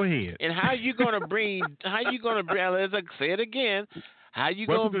 But go ahead. And how you gonna bring? As I say it again, how you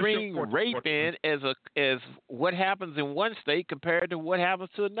gonna bring rape in as what happens in one state compared to what happens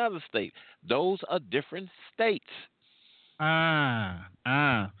to another state? Those are different states. But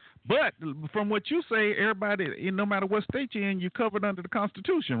from what you say, everybody, no matter what state you're in, you're covered under the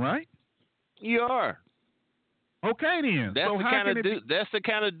Constitution, right? You are. Okay, then. That's that's the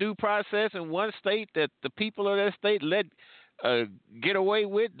kind of due process in one state that the people of that state let get away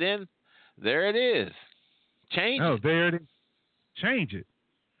with. Then there it is. Change it. Oh, there it is. Change it.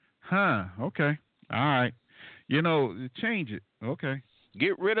 Huh. Okay. All right. You know, change it. Okay.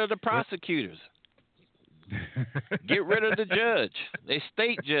 Get rid of the prosecutors. Get rid of the judge. They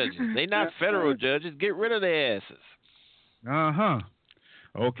state judges. They not federal judges. Get rid of their asses.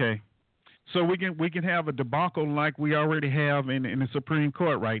 Okay. So we can have a debacle like we already have in the Supreme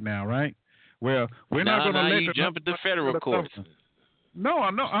Court right now, right? Well, we're not going to let you jump at the federal courts. No,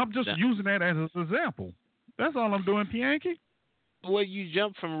 I'm just using that as an example. That's all I'm doing, Pianki. Well, you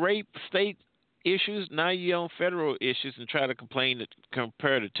jump from rape state issues, now you're on federal issues and try to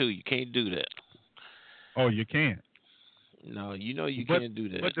compare the two. You can't do that. Oh, you can't. No, you know you can't do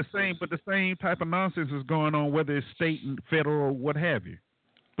that. But the same type of nonsense is going on, whether it's state and federal or what have you.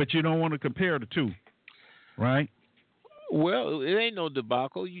 But you don't want to compare the two, right? Well, it ain't no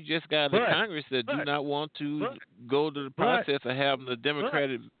debacle. You just got a Congress that do not want to go to the process of having the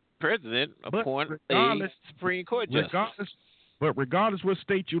Democratic president appoint a Supreme Court justice. Regardless what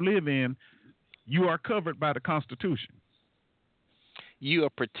state you live in, you are covered by the Constitution. You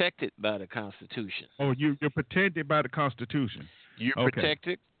are protected by the Constitution. Oh, you're protected by the Constitution. You're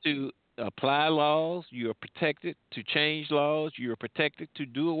protected to apply laws. You are protected to change laws. You are protected to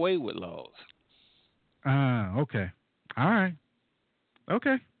do away with laws. Okay. All right.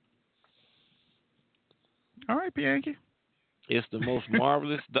 Okay. All right, Pianki. It's the most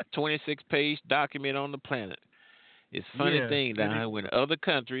marvelous 26-page document on the planet. It's a funny thing now when other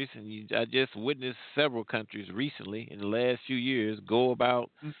countries, and I just witnessed several countries recently in the last few years go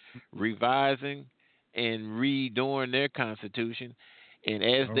about revising and redoing their constitution. And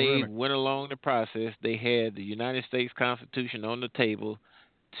as they went along the process, they had the United States Constitution on the table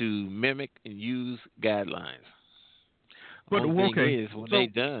to mimic and use guidelines. But thing is, when they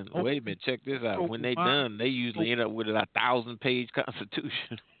done, wait a minute, check this out. When they done, they usually end up with a 1,000-page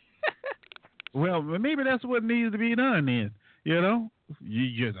constitution. Well, maybe that's what needs to be done then. You know,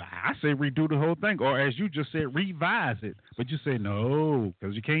 I say redo the whole thing, or as you just said, revise it. But you say no,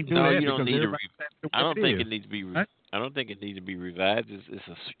 because you can't do that. No, you don't need to. I don't think it needs to be. I don't think it needs to be revised.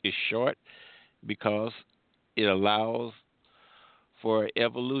 It's short because it allows for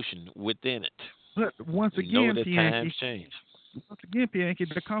evolution within it. But once again, times change. Once again,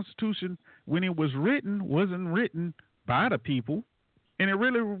 Pianki, the Constitution, when it was written, wasn't written by the people, and it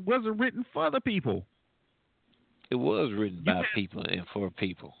really wasn't written for the people. It was written by people and for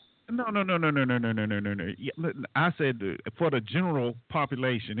people. No. I said for the general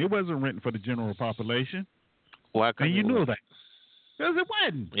population. It wasn't written for the general population. Why? And you knew that. Because it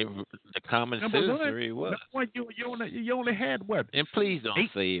wasn't. The common citizenry was. You only had what? And please don't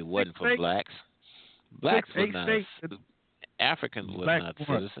say it wasn't for blacks. Blacks were not. Africans were not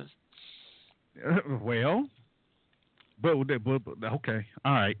citizens. Well, but okay,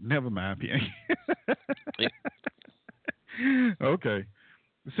 all right, never mind. Okay,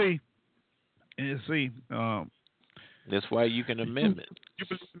 see. That's why you can amend it. You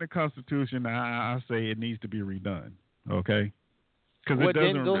believe in the Constitution. I say it needs to be redone. Okay. Well,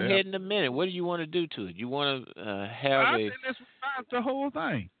 then go ahead and amend it. What do you want to do to it? You want to have I say let's revise the whole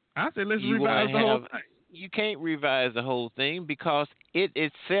thing. I say let's revise the whole thing. You can't revise the whole thing because it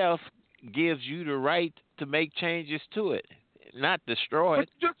itself gives you the right to make changes to it, not destroy it.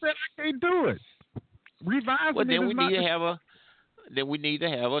 But you just said I can't do it. Revising then we need to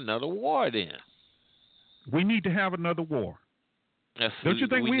have another war then. We need to have another war. Don't you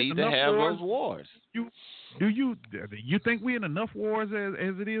think we need to have those wars? Do you think we're in enough wars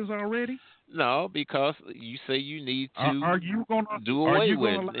as it is already? No, because you say you need to are you gonna, do away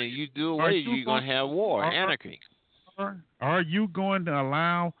with it. And you do away, you're going to have war, anarchy. Are you going to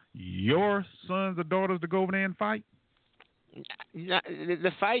allow your sons or daughters to go over there and fight?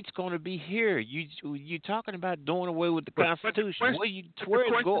 The fight's going to be here. You talking about doing away with the Constitution? Where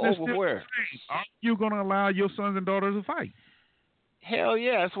to go over where? Are you going to allow your sons and daughters to fight? Hell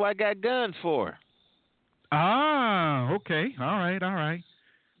yeah, that's what I got guns for. Ah, okay, all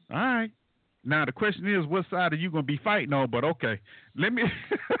right. Now the question is, what side are you going to be fighting on? But okay, let me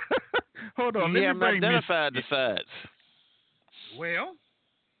hold on. You haven't identified the sides. Well,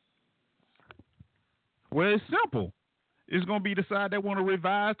 it's simple. It's going to be the side that want to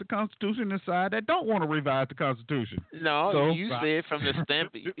revise the Constitution and the side that don't want to revise the Constitution. No, you said from the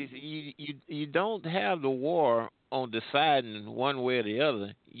standpoint, you don't have the war on deciding one way or the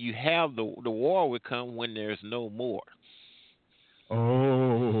other. You have the war would come when there's no more.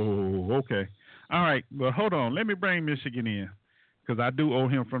 Oh, okay. All right. Well, hold on. Let me bring Michigan in because I do owe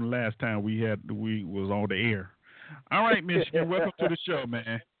him from the last time we was on the air. All right, Michigan, welcome to the show,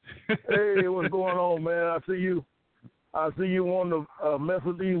 man. Hey, what's going on, man? I see you want to mess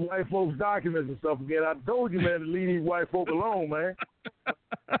with these white folks' documents and stuff again. I told you, man, to leave these white folk alone, man.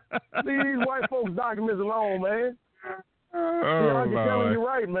 Leave these white folks' documents alone, man. Oh, I'm telling you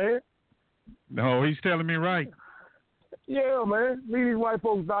right, man. No, he's telling me right. Yeah, man. Leave these white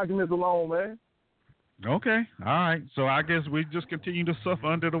folks' documents alone, man. Okay. All right. So I guess we just continue to suffer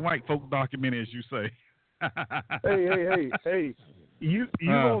under the white folk document, as you say. Hey. You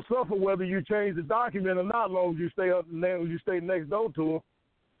gonna suffer whether you change the document or not, as long as you stay next door to them.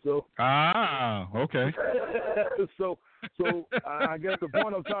 So. Okay. so I guess the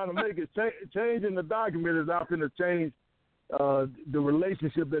point I'm trying to make is changing the document is not going to change the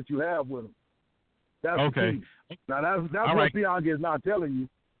relationship that you have with them. That's okay. The key. Now that's what right. Bianca is not telling you.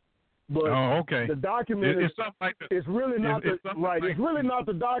 But okay. the document it's really not it's really not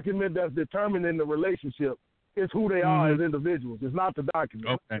the document that's determining the relationship. It's who they are as individuals. It's not the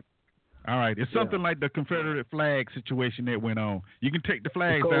document. Okay. All right. It's something like the Confederate flag situation that went on. You can take the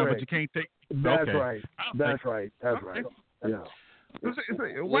flags down, but you can't take. That's okay. right. That's right. Yeah.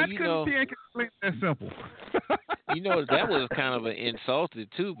 Why couldn't Bianca explain that simple? That was kind of an insulted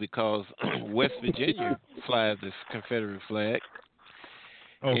too, because West Virginia flies this Confederate flag.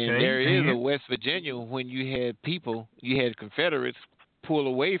 Okay. And there is a West Virginia when you had Confederates pull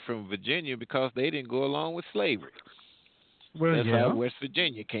away from Virginia because they didn't go along with slavery. Well, that's how West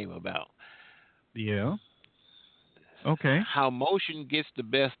Virginia came about. Yeah. Okay. How motion gets the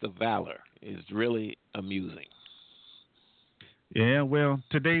best of valor is really amusing. Yeah, well,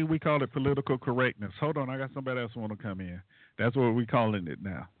 today we call it political correctness. Hold on, I got somebody else want to come in. That's what we're calling it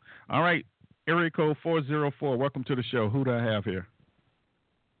now. All right, area code 404. Welcome to the show. Who do I have here?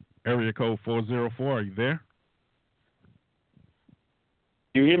 Area code 404. Are you there?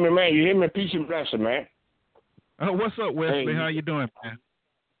 You hear me, man? You hear me? Peace and blessing, man. What's up, Wesley? Hey. How you doing, man?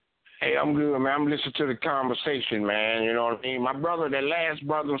 Hey, I'm good, man. I'm listening to the conversation, man. You know what I mean? My brother, that last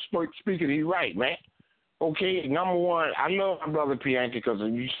brother speaking, he's right, man. Okay, number one, I love my brother Pianki because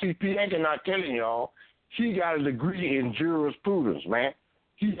you see Pianki not telling y'all, he got a degree in jurisprudence, man.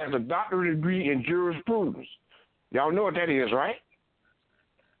 He has a doctorate degree in jurisprudence. Y'all know what that is, right?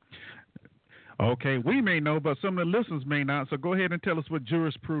 Okay, we may know, but some of the listeners may not. So go ahead and tell us what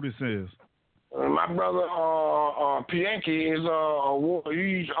jurisprudence is. My brother Pianki is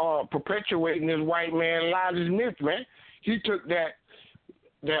he's perpetuating this white man lies myth, man. He took that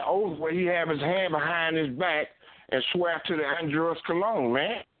oath where he have his hand behind his back and swear to the Andros Cologne,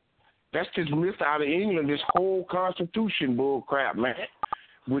 man. That's this myth out of England, this whole Constitution bull crap, man.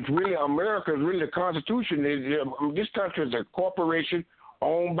 Which really, America is really the Constitution. This country is a corporation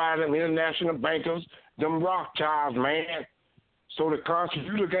owned by them international bankers, them Rothschilds, man. So the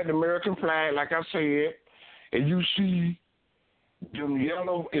Constitution, you look at the American flag, like I said, and you see them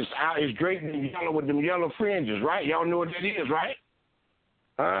yellow, it's draped in yellow with them yellow fringes, right? Y'all know what that is, right?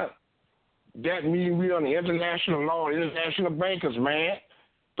 That means we on the international law, international bankers, man.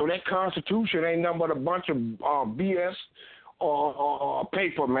 So that Constitution ain't nothing but a bunch of BS or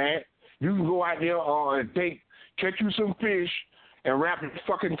paper, man. You can go out there and catch you some fish and wrap the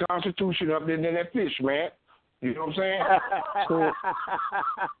fucking Constitution up in that fish, man. You know what I'm saying?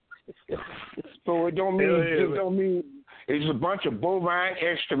 So it don't mean it's a bunch of bovine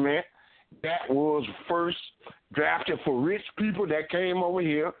excrement that was first drafted for rich people that came over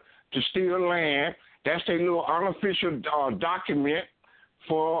here to steal land. That's their little unofficial document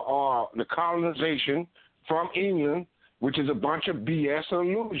for the colonization from England, which is a bunch of BS and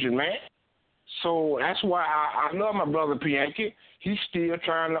illusion, man. So that's why I love my brother Pianki. He's still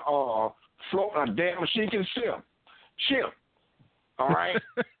trying to float a damn sinking ship. All right?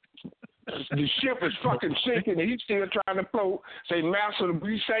 The ship is fucking sinking, and he's still trying to float. Say, Master,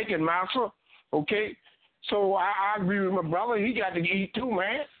 be sinking, Master. Okay? So I agree with my brother. He got to eat too,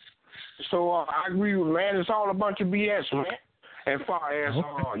 man. So I agree with, man, it's all a bunch of BS, man. As far as,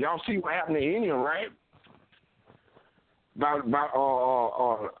 y'all see what happened to England, right? About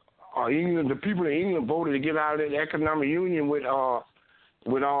England, the people in England voted to get out of the economic union with all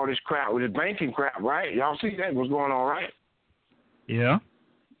this crap, with the banking crap, right? Y'all see that? What's going on, right? Yeah.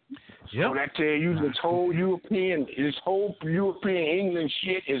 So that tell you this whole European England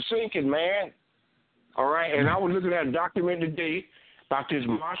shit is sinking, man. All right? And I was looking at a document today about this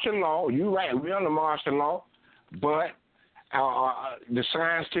martial law. You're right, we're under martial law. But the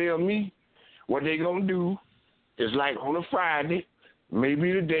signs tell me what they're going to do is like on a Friday,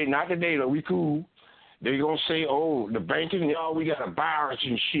 maybe today, not today, though, we cool. They're going to say, the banking, y'all, we got a virus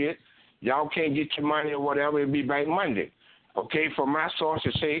and shit. Y'all can't get your money or whatever. It'll be back Monday. Okay, from my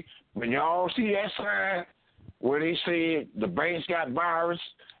sources say, when y'all see that sign where they say the banks got virus,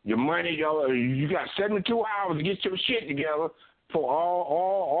 your money, y'all, you got 72 hours to get your shit together for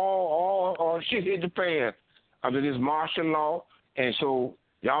all shit hit the fan under this martial law. And so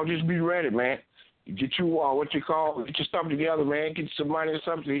y'all just be ready, man. Get you get your stuff together, man. Get some money or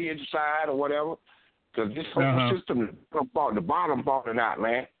something to hit the side or whatever. Because this whole system, the bottom falling out,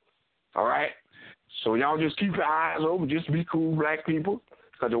 man. All right? So y'all just keep your eyes open. Just be cool, black people.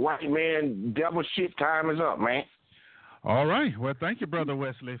 Because the white man devil shit time is up, man. All right. Well, thank you, Brother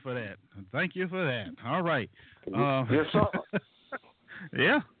Wesley, for that. Thank you for that. All right. Yes, sir.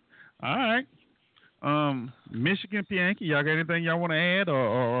 Yeah. All right. Michigan Pianki, y'all got anything y'all want to add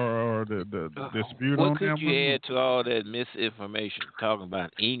or the dispute on that? What could you add to all that misinformation talking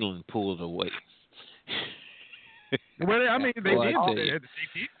about England pulled away? Well, I mean,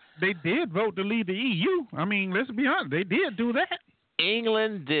 they did vote to leave the EU. I mean, let's be honest, they did do that.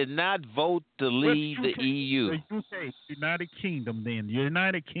 England did not vote to leave the EU. The UK, United Kingdom, then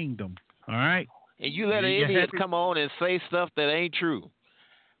United Kingdom. All right. And you let an idiot come on and say stuff that ain't true.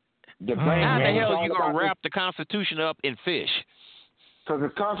 How the hell are you gonna wrap the Constitution up in fish? Because the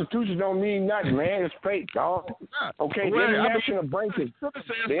Constitution don't mean nothing, man. It's fake, dog. Okay, the international bankers.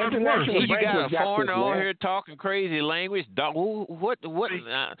 The international you bankers got a foreigner on here talking crazy language. Dog, what? Wait a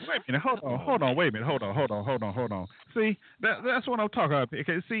minute. Hold on. Wait a minute. Hold on. See, that's what I'm talking about.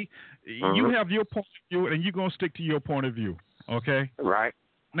 Okay, see, you have your point of view, and you're gonna stick to your point of view. Okay. Right.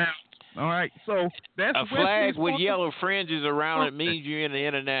 Now. All right, so that's a flag with yellow fringes around it means you're in the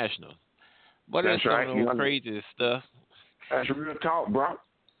international. But that's some of the crazy stuff. That's real talk, bro.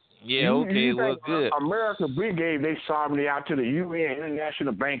 Yeah, okay, well, good. America gave their sovereignty out to the UN,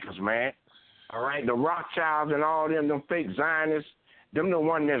 international bankers, man. All right, the Rothschilds and all them fake Zionists, them the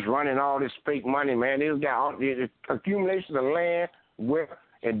one that's running all this fake money, man. They've got all the accumulation of land, wealth,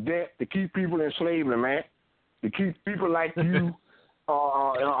 and debt to keep people in slavery, man. To keep people like you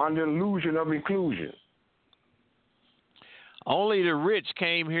under illusion of inclusion. Only the rich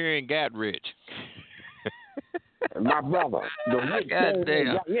came here and got rich. My brother, the rich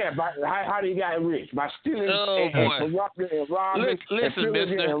but how they got rich? By stealing and corrupting and robbing.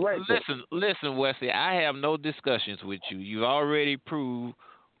 Listen, Wesley. I have no discussions with you. You already proved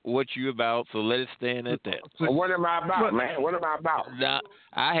what you're about, so let it stand at that. What am I about, man? What am I about? Now,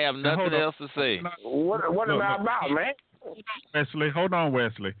 I have nothing else to say. What am I about, man? Wesley, hold on,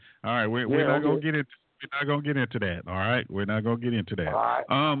 Wesley. All right, we're not gonna get into. We're not gonna get into that. All right, we're not gonna get into that. All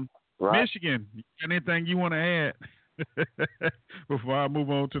right. Michigan, you got anything you want to add before I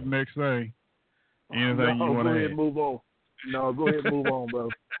move on to the next thing? Anything you want to add? Go ahead, move on. No, go ahead, move on, bro.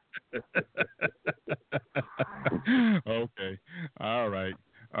 Okay. All right.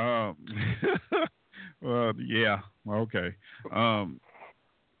 Well, yeah. Okay.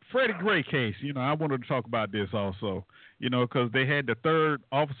 Freddie Gray case, I wanted to talk about this also, because they had the third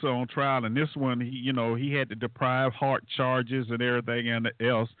officer on trial, and this one, he had to deprive Hart charges and everything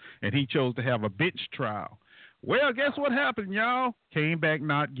else, and he chose to have a bench trial. Well, guess what happened, y'all? Came back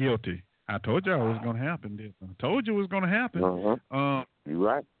not guilty. I told y'all it was going to happen, didn't I? I told you it was going to happen. You're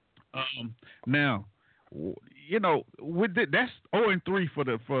right. Now, that's 0-3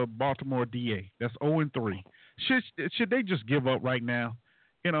 for Baltimore DA. That's 0-3. Should they just give up right now?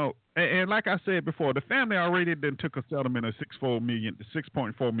 And like I said before, the family already then took a settlement of $6.4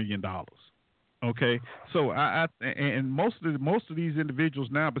 million. Okay, so and most of these individuals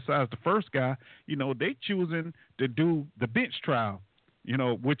now, besides the first guy, they choosing to do the bench trial.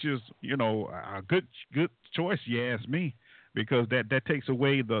 which is a good choice, you ask me, because that takes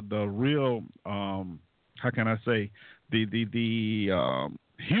away the real how can I say the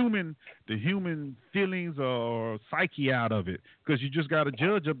human feelings or psyche out of it, because you just got a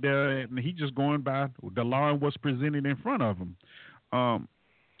judge up there and he just going by the law and what's presented in front of him.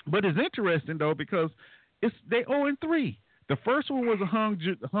 But it's interesting though, because they 0-3. The first one was a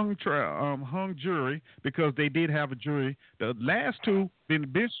hung jury, because they did have a jury. The last two been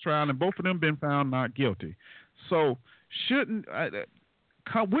bench trial, and both of them been found not guilty. So wouldn't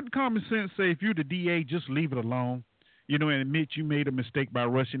common sense say, if you're the DA, just leave it alone, and admit you made a mistake by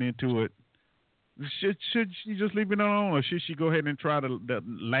rushing into it? Should she just leave it alone, or should she go ahead and try the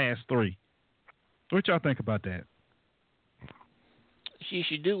last three? What y'all think about that? She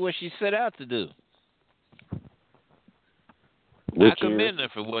should do what she set out to do. Which I commend her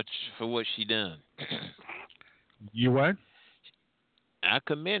for what she done. You what? I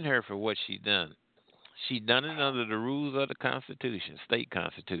commend her for what she done. She done it under the rules of the Constitution, state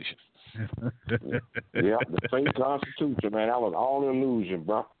Constitution. Yeah, the state Constitution, man. That was all an illusion,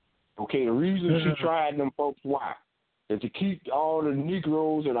 bro. Okay, the reason she tried them folks, why? Is to keep all the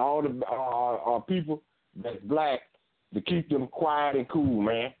Negroes and all the people that's black, to keep them quiet and cool,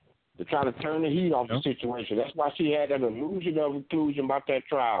 man. To try to turn the heat off the situation. That's why she had that illusion of inclusion about that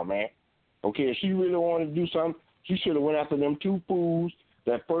trial, man. Okay, if she really wanted to do something, she should have went after them two fools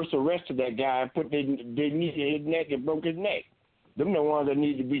that first arrested that guy and put their knee in his neck and broke his neck. Them the ones that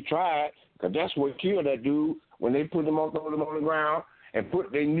need to be tried, because that's what killed that dude when they put him on the ground and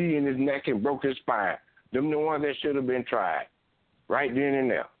put their knee in his neck and broke his spine. Them the ones that should have been tried right then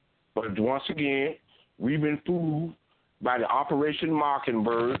and there. But once again, we've been fooled by the Operation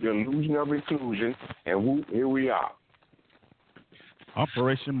Mockingbird, the illusion of inclusion, and whoop, here we are.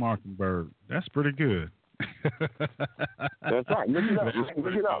 Operation Mockingbird. That's pretty good. That's right. Look it up.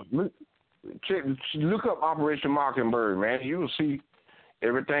 Look it up. Look up Operation Mockingbird, man. You'll see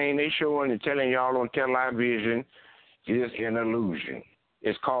everything they showing and telling y'all on television is an illusion.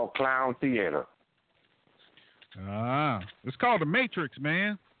 It's called clown theater. It's called The Matrix,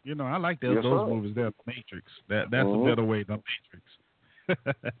 man. I like those movies. They're The Matrix. That's a better way than Matrix.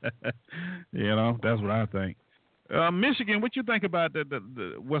 That's what I think. Michigan, what you think about the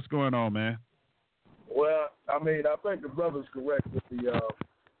what's going on, man? Well, I mean, I think the brother's correct with the.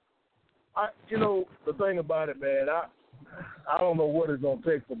 The thing about it, man, I don't know what it's gonna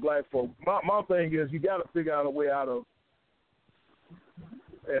take for black folk. My thing is, you got to figure out a way out of.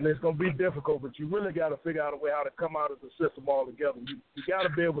 And it's going to be difficult, but you really got to figure out a way how to come out of the system altogether. You got to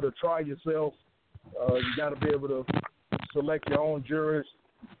be able to try yourself. You got to be able to select your own jurors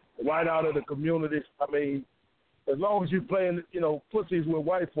right out of the communities. I mean, as long as you're playing, pussies with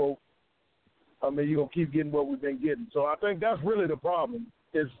white folk, I mean, you're going to keep getting what we've been getting. So I think that's really the problem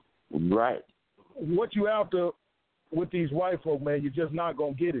is right. What you after with these white folk, man, you're just not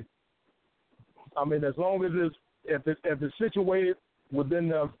going to get it. I mean, as long as if it's situated within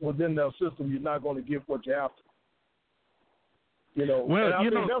their system, you're not going to get what you have to. Well, I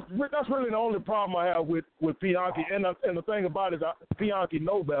think that's really the only problem I have with Bianchi. And the thing about it is, Bianchi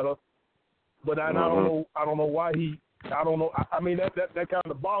know better, but I don't know why he. I don't know. I mean, that kind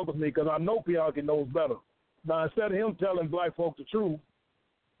of bothers me, because I know Bianchi knows better. Now, instead of him telling black folks the truth,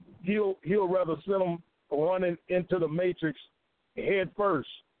 he'll rather send them running into the matrix head first,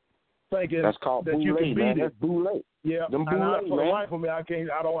 thinking that's called that you can beat it. That's boule. Yeah, for the life of me, I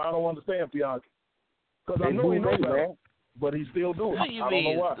don't understand Bianchi, because I know he knows better, but he still do it. What do you I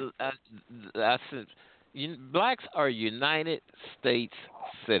mean? don't know why. I said, blacks are United States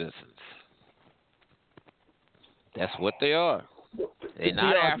citizens. That's what they are. They're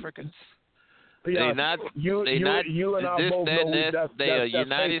not Africans. They're not. You and I both know they are that's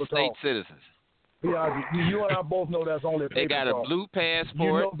United States citizens. You and I both know that's only a paper They got a talk. blue passport.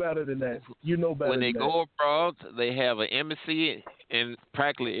 You know better than that. You know better when than they go abroad, they have an embassy in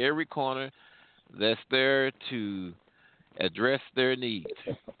practically every corner that's there to address their needs.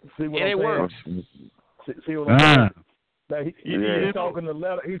 See what and I'm it works. See what I'm saying? Now he's talking the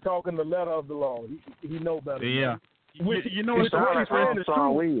letter. He's talking the letter of the law. He know better. Yeah. What he's saying is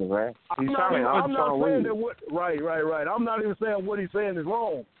true. Man. I'm not saying that right. I'm not even saying what he's saying is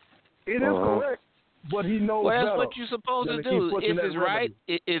wrong. It is correct, but he knows better. Well, that's what you're supposed to do. If it's right,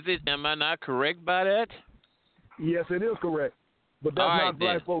 am I not correct by that? Yes, it is correct. But that's not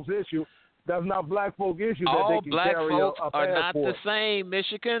black folks' issue. That's not black folks' issue that all they can black carry folks a are not passport. the same,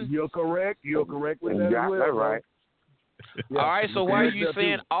 Michigan. You're correct. You're correct with that as well. That's right. Yeah. All right, so why are you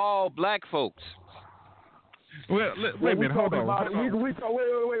saying all black folks? Well, wait a minute. Hold on.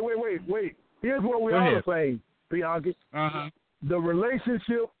 Wait. Here's what we are saying, Bianchi. the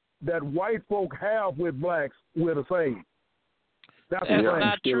relationship that white folk have with blacks, we're the same. That's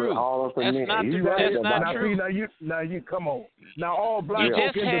not true. That's not true. Now you come on. Now all black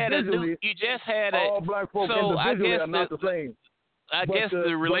folk individually. All black folk individually are not the same. I guess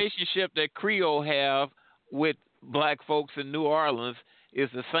the relationship that Creole have with black folks in New Orleans is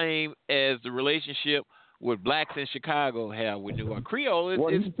the same as the relationship with blacks in Chicago have with New Orleans. Creole is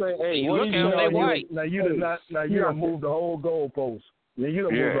you look at them, they white. Now you done moved the whole goalpost. Now you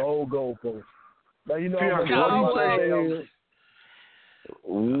done moved the whole goalpost. Now you know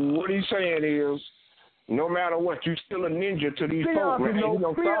what he's saying is, no matter what, you still a ninja to these folks, man.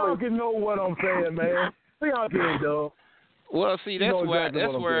 Bianca know what I'm saying, man. Bianca, dog. Well, see, that's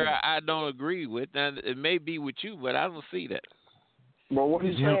where I don't agree with. Now, it may be with you, but I don't see that. But what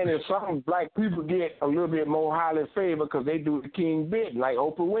he's saying is some black people get a little bit more highly favored because they do the king bit, like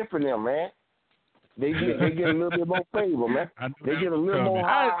Oprah Winfrey them, man. They get a little bit more favor, man. They get a little more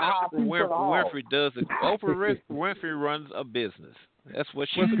high Winfrey does it. Oprah Winfrey runs a business. That's what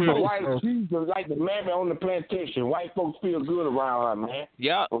she's she's like the mammy on the plantation. White folks feel good around her, man.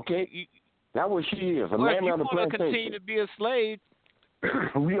 Yeah. Okay? That's what she is, a mammy on the plantation. If you want to continue to be a slave,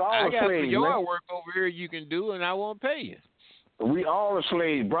 we all I got slaves, some yard work over here you can do, and I won't pay you. We all are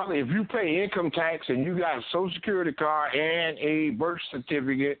slaves, brother. If you pay income tax and you got a Social Security card and a birth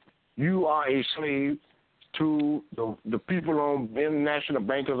certificate, you are a slave to the people on international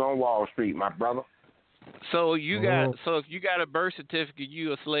bankers on Wall Street, my brother. So if you got a birth certificate,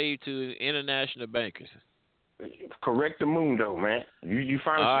 you a slave to international bankers. Correct the mundo, man. You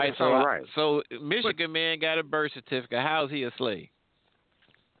find all right, something right. So Michigan man got a birth certificate. How is he a slave?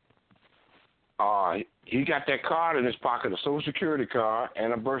 He got that card in his pocket, a Social Security card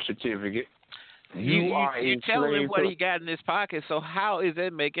and a birth certificate. You telling him what he got in his pocket, so how is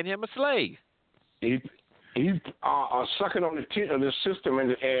that making him a slave? He's sucking on the tit of the system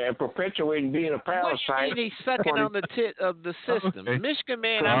and perpetuating being a parasite. What do you mean he's sucking on the tit of the system? Okay. Michigan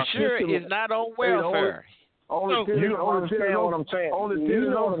man, I'm sure, is not on welfare. You don't understand what I'm saying. You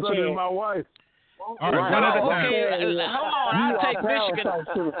know what I'm saying, my wife. All right, hold on.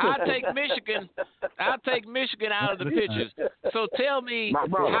 I'll take Michigan out of the pictures. So tell me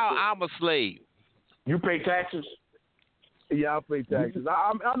how I'm a slave. You pay taxes? Yeah, I pay taxes.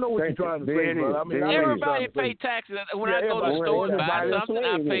 I know what you're trying to say, brother. I mean, everybody pay taxes. When I go to the store and buy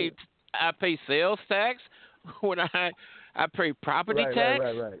something, I pay sales tax. When I pay property tax.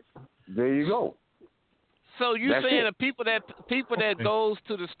 Right. There you go. So you're saying the people that goes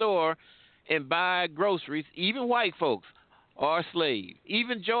to the store and buy groceries, even white folks, are slaves.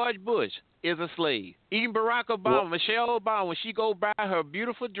 Even George Bush is a slave. Even Barack Obama, Michelle Obama, when she go buy her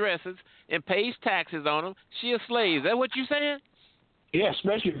beautiful dresses and pays taxes on them, she a slave. Is that what you saying? Yeah,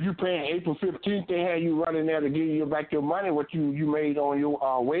 especially if you paying April 15th, they have you running there to give you back your money, what you made on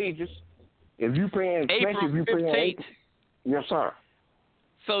your wages. If you paying April 15th. Yes, sir.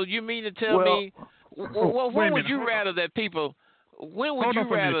 So you mean to tell me, when would you rather that people? When would you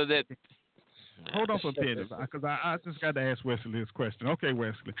rather that? Hold on for a minute, because I just got to ask Wesley this question. Okay,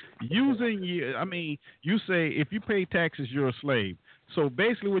 Wesley. You say if you pay taxes, you're a slave. So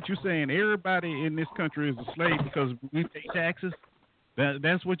basically what you're saying, everybody in this country is a slave because we pay taxes?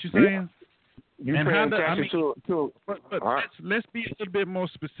 That's what you're saying? You and how taxes but let's be a little bit more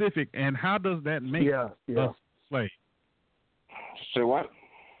specific. And how does that make us a slave? Say what?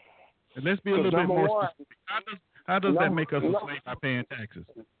 And let's be a little bit more specific. How does that make us a slave by paying taxes?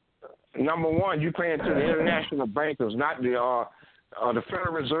 Number one, you're paying to the international bankers, not the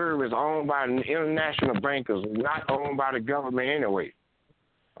Federal Reserve is owned by the international bankers, not owned by the government anyway.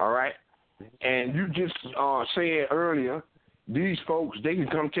 All right? And you just said earlier, these folks, they can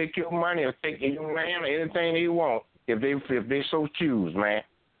come take your money or take your land or anything they want if they so choose, man.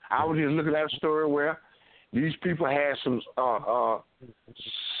 I was just looking at a story where these people had some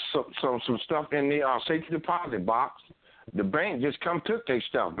stuff in their safety deposit box. The bank just come took their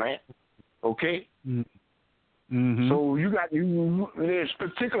stuff, man. Okay? Mm-hmm. So there's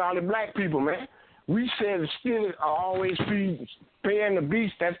particularly black people, man. We said still always paying the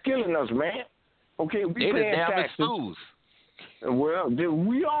beast that's killing us, man. Okay, we paying taxes. Fools. Well,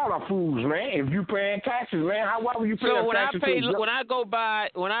 we all are fools, man. If you paying taxes, man, why would you pay taxes? So when I go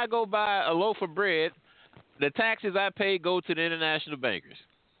buy a loaf of bread, the taxes I pay go to the international bankers.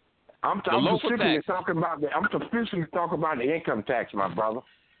 I'm specifically talking about the income tax, my brother.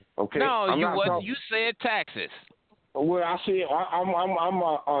 Okay. No, you said taxes. Well, I said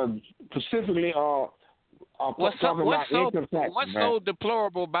I'm specifically talking about income tax. What's so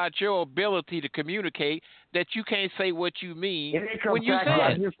deplorable about your ability to communicate that you can't say what you mean income when you tax, say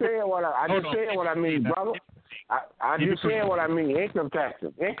I just said what I mean, brother. I just said what I mean. Income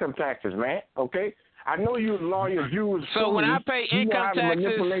taxes, man. Okay. I know you lawyers. So when I pay income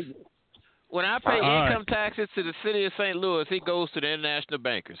taxes, to the city of St. Louis, it goes to the international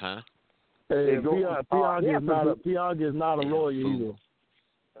bankers, huh? Hey, Pianki is not a lawyer either.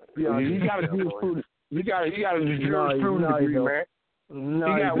 He got a jurisprudence. He got a jurisprudence degree, man.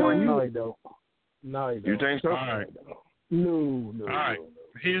 No, he don't. You think so? All right. No. All right.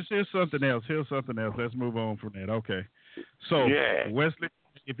 Here's something else. Let's move on from that. Okay. So Wesley,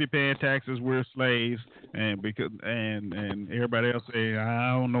 if you're paying taxes, we're slaves, and everybody else say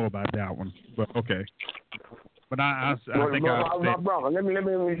I don't know about that one, but okay. But I think my brother. Let me.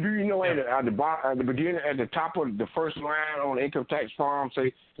 Do you know at the beginning, at the top of the first line on the income tax form,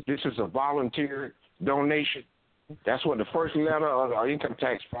 say this is a voluntary donation? That's what the first letter of the income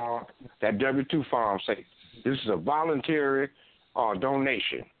tax form, that W-2 form, say. This is a voluntary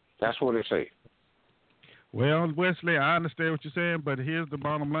donation. That's what it say. Well, Wesley, I understand what you're saying, but here's the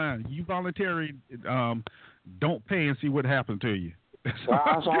bottom line: you voluntarily don't pay and see what happens to you. Well,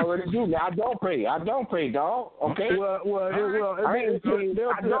 I already do. I don't pay, dog. Okay.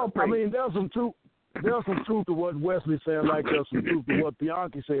 There's some truth. There's some truth to what Wesley said, like there's some truth to what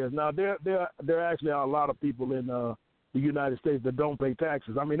Pianki says. Now, there actually are a lot of people in the United States that don't pay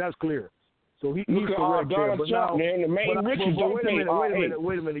taxes. I mean, that's clear. So he's correct there. But now, man, the main riches don't pay.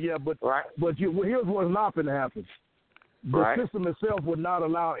 Wait a minute. Yeah, but right. Here's what's not going to happen. The system itself would not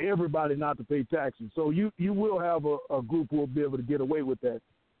allow everybody not to pay taxes. So you will have a group who will be able to get away with that.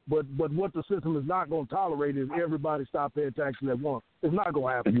 But what the system is not going to tolerate is everybody stop paying taxes at once. It's not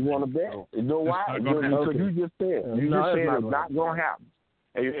going to happen. You want to bet? You know why? So you just said it's not going to happen.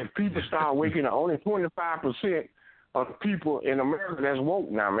 If people start waking up, only 25% of the people in America that's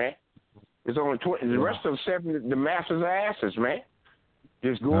woke now, man. It's only 20. The rest of the masses are asses, man.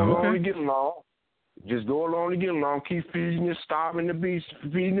 Just go along to get along. Keep feeding and starving the beast,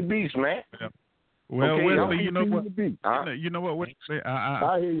 man. Yeah. Well, Wesley, you know what? You know what? Wesley,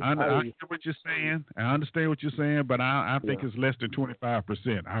 I hear what you're saying. I understand what you're saying, but I think it's less than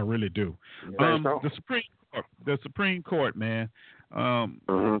 25%. I really do. The Supreme Court, man.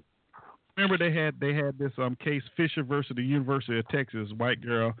 Remember they had this case, Fisher versus the University of Texas, white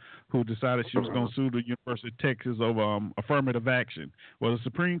girl who decided she was going to sue the University of Texas over affirmative action. Well, the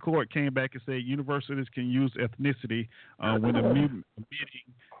Supreme Court came back and said universities can use ethnicity when admitting,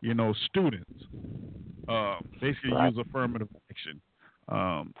 students. They should use affirmative action.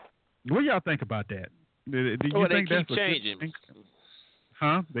 What do y'all think about that? Do you think that's changing?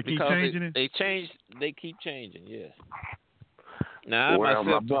 Huh? They keep changing it. They keep changing. Yes. Now,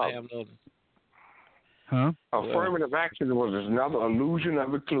 myself don't have no. Huh? Affirmative action was another illusion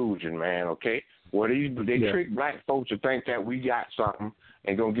of inclusion, man. Okay, they trick black folks to think that we got something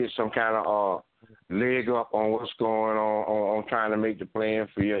and gonna get some kind of leg up on what's going on trying to make the playing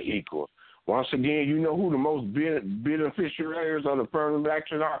field equal. Once again, you know who the most beneficiaries of the affirmative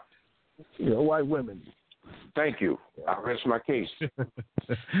action are? White women. Thank you. I rest my case.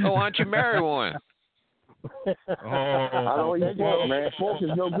 Why don't you marry one? I don't eat pork, man. Pork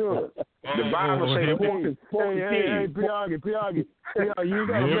is no good. The Bible says pork is Hey, Pianki, you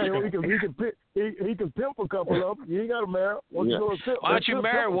got to marry. He can pimp a couple of them. You ain't got to marry. Why don't you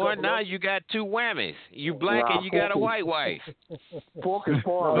marry one? Now you got two whammies. You black and you got a white wife. Pork is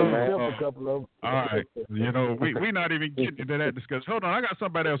foreign, man. Pimp a couple of them. All right. We're not even getting into that discussion. Hold on. I got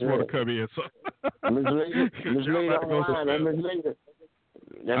somebody else want to come in. So. Miss Lady,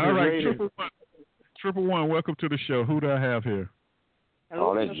 all right. 111, welcome to the show. Who do I have here?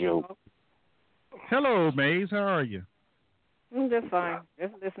 Hello, that's Joe. Hello, Maze. How are you? I'm just fine.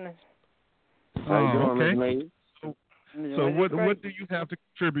 Just listening. How you doing, okay. Maze? So what do you have to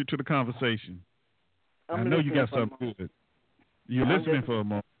contribute to the conversation? I know you got something good. You're listening for a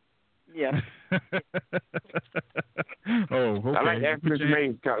moment. Yeah. Okay. I like to ask Miss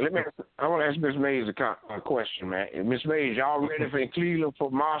Mays. I want to ask Miss Mays a question, man. Miss Mays, y'all ready for Cleveland for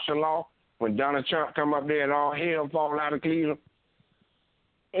martial law? When Donald Trump come up there and all hell fall out of Cleveland?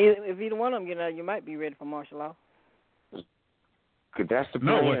 If either one of them get out, you might be ready for martial law. Cause that's the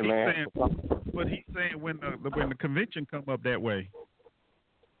plan, man. But he's saying when the convention come up that way,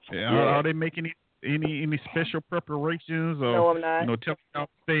 are they making any special preparations or no, I'm not. Tell y'all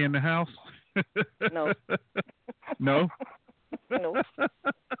to stay in the house? No. No. No.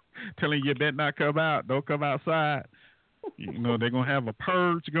 Telling you better not come out. Don't come outside. They're going to have a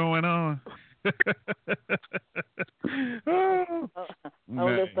purge going on. Don't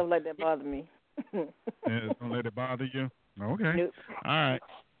let stuff like that bother me. Don't let it bother you? Okay. Nope. All right.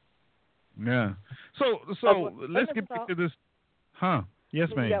 Yeah. So let's get back to this. Huh? Yes,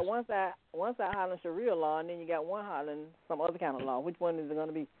 So ma'am. you got one side hollering Sharia law, and then you got one hollering some other kind of law. Which one is it going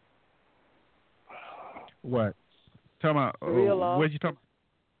to be? What? Talking about Sharia law. what you talking?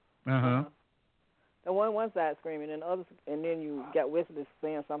 The one side screaming, and the other, and then you got Wesley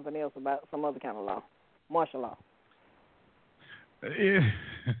saying something else about some other kind of law, martial law. Yeah.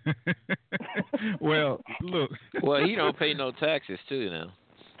 Well, look. Well, he don't pay no taxes too now.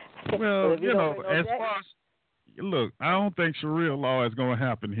 Well, you know, as far as look, I don't think Sharia law is going to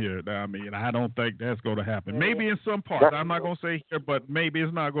happen here. I mean, I don't think that's going to happen. Maybe in some parts. I'm not going to say here, but maybe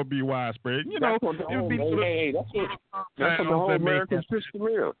it's not going to be widespread. That's what the whole American system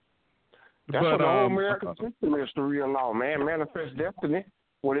is. That's what the whole American system is, Sharia law, man. Manifest destiny,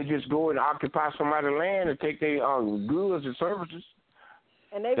 where they just go and occupy somebody's land and take their goods and services.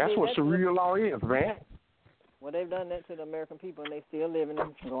 And that's what Sharia law is, man. Well, they've done that to the American people, and they still living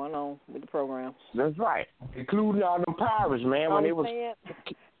and going on with the program. That's right, including all them pirates, man.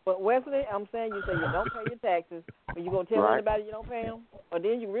 But Wesley, I'm saying you say you don't pay your taxes, but you gonna tell anybody you don't pay them, or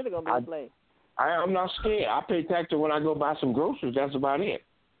then you really gonna be a slave. I'm not scared. I pay taxes when I go buy some groceries. That's about it.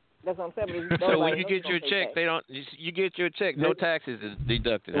 That's what I'm saying. So when you get your check, they don't. You get your check, no taxes is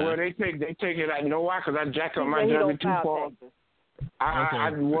deducted. Well, they take it. I know why? Because I jack up my W-2 form.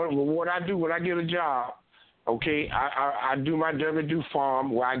 What I do when I get a job. Okay, I do my W-2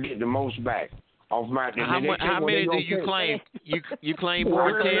 form where I get the most back off my. How many do you claim? You claim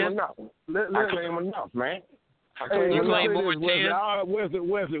more than 10? I claim enough, man. You claim more than 10?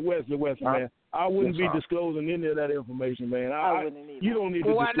 Wesley, man. I wouldn't be disclosing any of that information, man. I wouldn't either. You don't need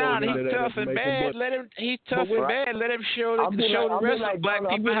to Why disclose not? any of that He's tough and bad. He's tough and bad. Let him show the rest of black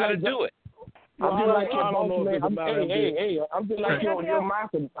people how to do it. I'm just like your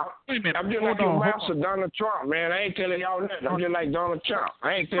master. I'm just like your master, Donald Trump, man. I ain't telling y'all nothing. I'm just like Donald Trump.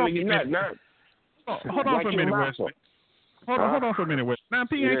 I ain't telling you nothing. Hold on for a minute, Wesley. Hold on for a minute, Wesley. Now,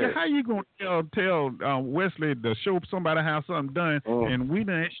 Pianki, how you gonna tell Wesley to show somebody how something done? And we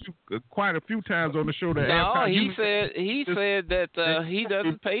done asked you quite a few times on the show to ask how he said that he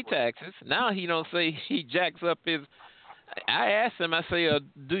doesn't pay taxes. Now he don't say he jacks up his. I asked him. I say,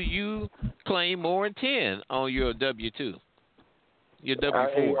 do you claim more than 10 on your W-2? Your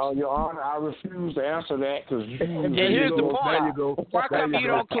W-4? Your Honor, I refuse to answer that because and here's the point. Why come you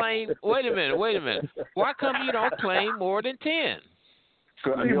don't claim? Wait a minute. Why come you don't claim more than 10?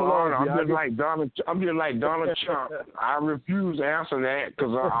 Your Honor, I'm just like Donald Trump. I refuse to answer that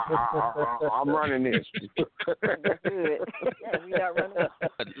because I'm running this. We not running.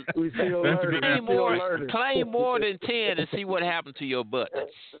 We still learning. Claim more than 10 and see what happened to your butt.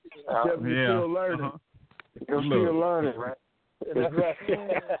 Still learning. You're still learning, right? That's right.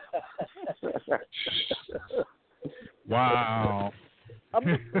 Wow.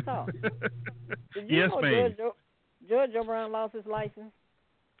 Yes, ma'am. Judge Joe Brown lost his license.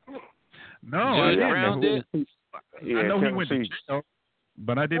 No, I didn't. Brown did. Yeah, I know he went to jail,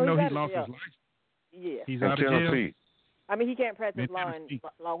 but I didn't know he lost his license. Yeah. He's out of jail. I mean, he can't practice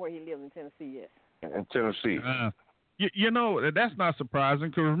law where he lives in Tennessee. Yes. In Tennessee. You know, that's not surprising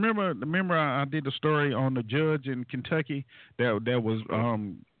because remember I did the story on the judge in Kentucky that was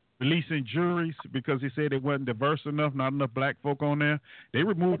releasing juries because he said it wasn't diverse enough, not enough black folk on there. They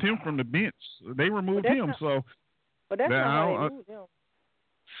removed him from the bench. They removed him. But that's not how they moved him.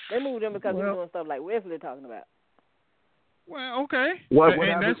 They moved him because he was doing stuff like Wesley talking about. Well, okay. What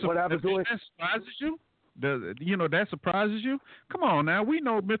happens to it? That surprises you? That surprises you? Come on now. We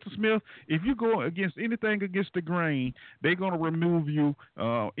know, Mr. Smith, if you go against anything against the grain, they're going to remove you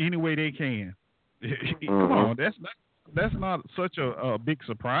any way they can. Come on. That's not such a big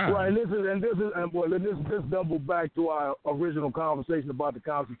surprise. Right. This doubles back to our original conversation about the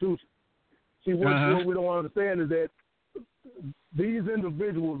Constitution. See, what we don't understand is that these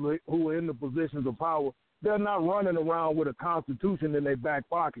individuals who are in the positions of power, they're not running around with a Constitution in their back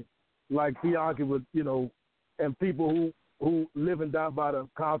pocket like Pianki would, and people who live and die by the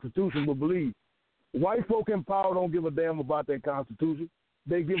Constitution would believe. White folk in power don't give a damn about their Constitution.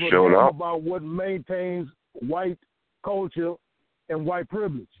 They give a damn about what maintains white culture and white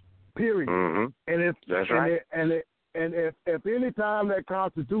privilege. Period. Mm-hmm. And if any time that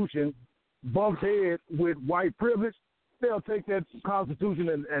Constitution bumps head with white privilege, they'll take that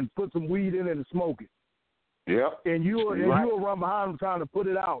Constitution and put some weed in it and smoke it. Yep. And you'll run behind them trying to put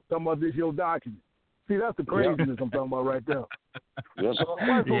it out, talking about this your document. See, that's the craziness I'm talking about right there. Yes.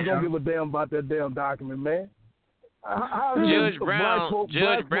 White folks don't give a damn about that damn document, man. Judge Brown.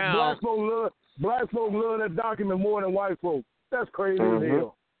 Black folk love that document more than white folk. That's crazy as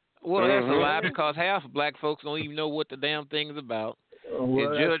hell. Well, that's a lie because half of black folks don't even know what the damn thing is about.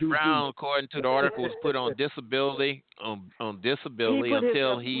 And Judge Brown, according to the article, was put on disability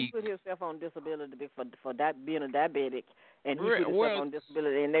until he put himself on disability for that being a diabetic, and he put himself on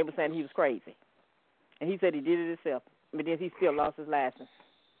disability, and they were saying he was crazy, and he said he did it himself, but then he still lost his license.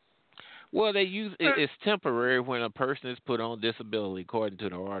 Well, they use it's temporary when a person is put on disability, according to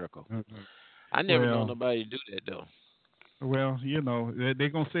the article. Mm-hmm. I never know nobody do that though. Well, they're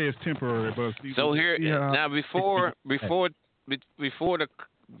gonna say it's temporary, but so here now before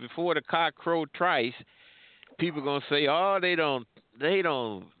the cock crow twice, people gonna say, oh, they don't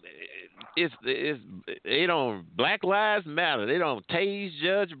Black Lives Matter. They don't tase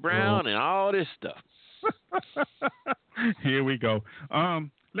Judge Brown and all this stuff. Here we go.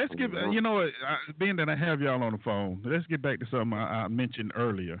 Let's get being that I have y'all on the phone, let's get back to something I mentioned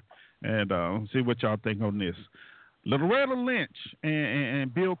earlier and see what y'all think on this. Loretta Lynch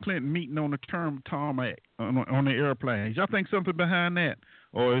and Bill Clinton meeting on the tarmac on the airplane. Y'all think something behind that,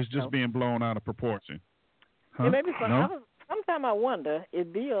 or is just being blown out of proportion? Huh? Yeah, maybe so. No? Sometimes I wonder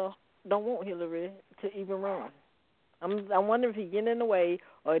if Bill don't want Hillary to even run. I wonder if he's getting in the way,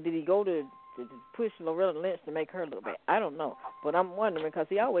 or did he go to push Loretta Lynch to make her look bad? I don't know, but I'm wondering because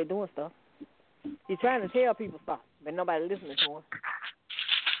he always doing stuff. He's trying to tell people stuff, but nobody listening to him.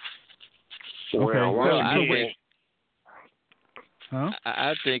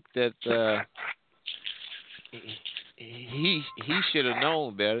 I think that he should have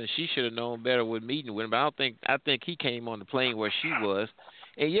known better, and she should have known better with meeting with him. But I think he came on the plane where she was,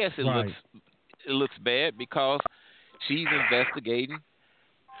 and yes, it looks bad because she's investigating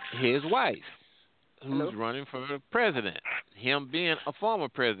his wife, who's running for president. Him being a former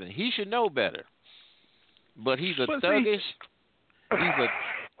president, he should know better. But he's a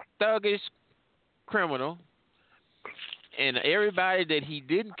thuggish criminal. And everybody that he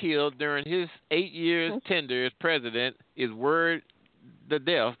didn't kill during his 8 years tender as president is worried to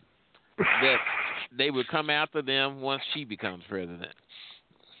death that they would come after them once she becomes president.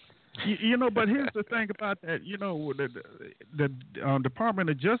 But here's the thing about that. The Department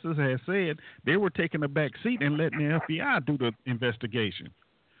of Justice has said they were taking a back seat and letting the FBI do the investigation.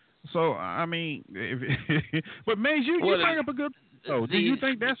 So, I mean, but Mays, you bring up a good point. Do you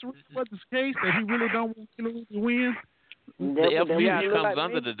think that's what's the case, that he really don't want Hillary to win? The FBI comes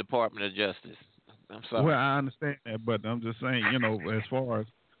under the Department of Justice. I'm sorry. Well, I understand that, but I'm just saying, as far as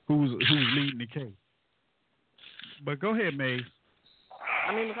who's leading the case. But go ahead, Mays.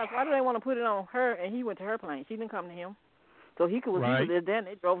 I mean, because why do they want to put it on her? And he went to her plane. She didn't come to him, so he was there. And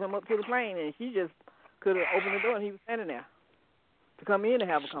they drove him up to the plane, and she just could have opened the door, and he was standing there to come in and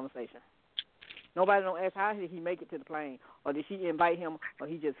have a conversation. Nobody don't ask how did he make it to the plane, or did she invite him, or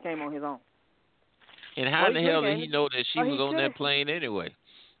he just came on his own. And how in the hell did he know that she was on that plane anyway?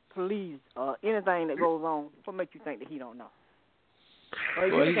 Please, anything that goes on, what makes you think that he don't know? Well,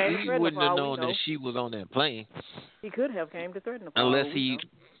 he wouldn't have known that she was on that plane. He could have came to threaten the plane.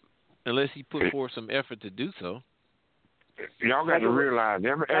 Unless he put forth some effort to do so. Y'all got to realize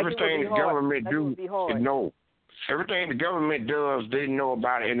everything the government do, they know. Everything the government does, they know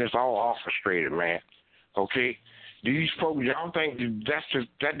about it, and it's all orchestrated, man. Okay? These folks, y'all think that's just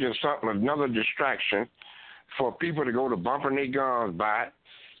something, another distraction for people to go to bumping their guns by it.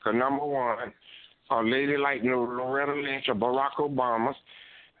 Because number one, a lady like Loretta Lynch or Barack Obama,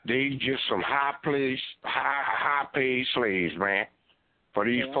 they just some high-paid slaves, man, for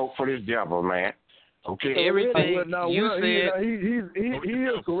these folk, for this devil, man. Okay. Everything you said. He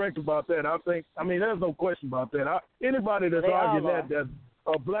is correct about that. I mean, there's no question about that. Anybody that's arguing that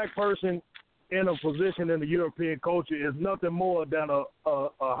a black person in a position in the European culture is nothing more than a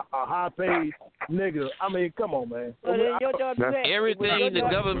high-paid nigga. I mean, come on, man. Everything the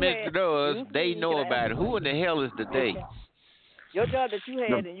government does, they know about it. Who in the hell is the they? Your job that you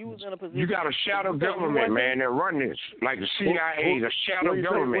had, and you was in a position. You got a shadow government, man, that run this, like the CIA, the shadow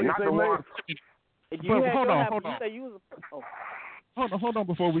government, not the one. Hold on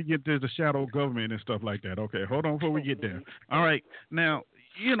before we get to the shadow government and stuff like that. Okay, hold on before we get there. All right, now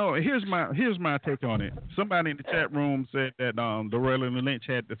here's my take on it. Somebody in the chat room said that Loretta Lynch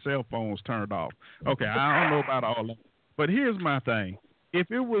had the cell phones turned off. Okay, I don't know about all that, but here's my thing. If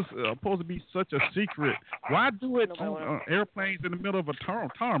it was supposed to be such a secret, why do it on airplanes in the middle of a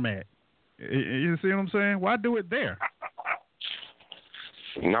tarmac? You see what I'm saying? Why do it there?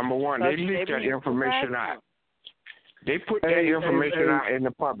 Number one, they leaked that information out. They put that information out in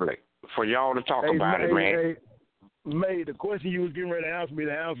the public for y'all to talk about it, man. May, the question you was getting ready to answer me,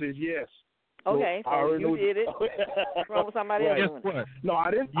 the answer is yes. Okay, so you did it. Wrong with somebody else doing it. No, I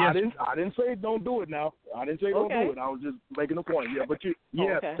didn't. Yes. I didn't say don't do it. Now, I didn't say don't do it. I was just making a point. Yeah, but to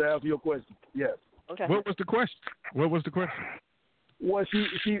answer your question, yes. Okay. What was the question? Well,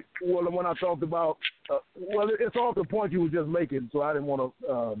 when I talked about, it's off the point you were just making, so I didn't want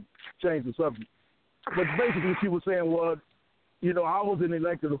to change the subject. But basically, she was saying, well, I was an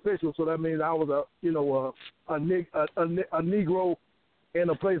elected official, so that means I was a Negro in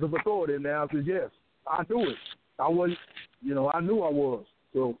a place of authority. And I said, yes, I knew it. I was, I knew I was.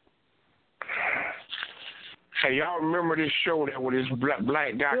 So. Hey, y'all remember this show that with this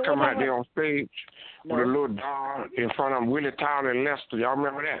black guy come out there on stage with a little doll in front of Willie Tyler and Lester? Y'all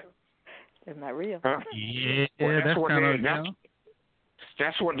remember that? It's not real. Huh? Yeah, well, that's kind of.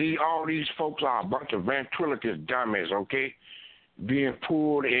 That's what all these folks are, a bunch of ventriloquist dummies, okay? Being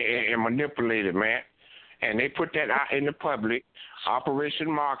pulled and manipulated, man. And they put that out in the public, Operation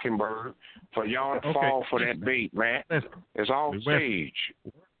Mockingbird, for y'all to fall for that bait, man. It's all stage.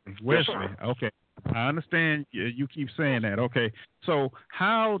 Wesley, okay. I understand you keep saying that. Okay. So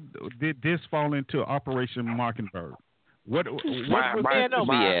how did this fall into Operation Mockingbird? What man, don't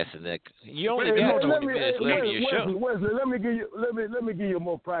be asking that. You only got 20 minutes left in your show. Wesley, let me give you a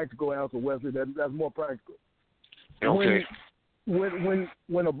more practical answer, Wesley. That's more practical. Okay.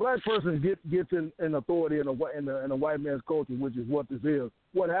 When a black person gets in authority in a white man's culture, which is what this is,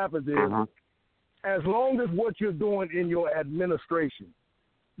 what happens is, as long as what you're doing in your administration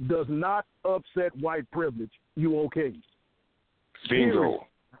does not upset white privilege, you okay. Bingo.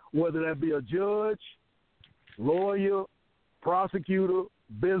 Whether that be a judge, lawyer, prosecutor,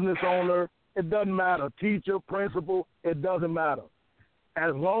 business owner, it doesn't matter. Teacher, principal, it doesn't matter.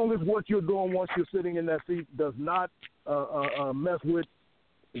 As long as what you're doing once you're sitting in that seat does not mess with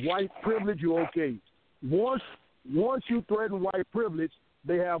white privilege, you're okay. Once you threaten white privilege,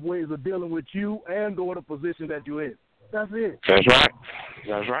 they have ways of dealing with you and or the position that you're in. That's it. That's right.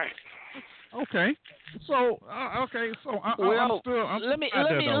 That's right. Okay. So let me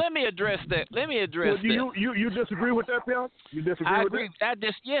address that. You disagree with that, Pion? You disagree with that?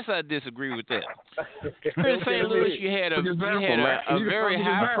 Yes, I disagree with that. Here in St. Louis, you had a very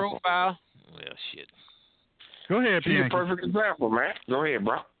high profile. Well, shit. Go ahead, She's Pianki. a perfect example, man. Go ahead,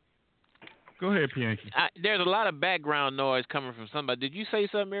 bro. Go ahead, Pianki. There's a lot of background noise coming from somebody. Did you say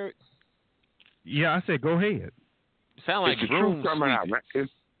something, Eric? Yeah, I said go ahead. Sound like it's the truth coming out, man.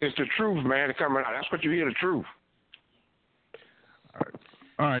 It's the truth, man, coming out. That's what you hear, the truth.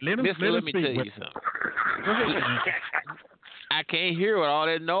 All right. Let me tell you something. I can't hear with all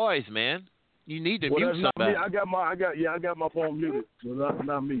that noise, man. You need to mute somebody. I got my phone muted. So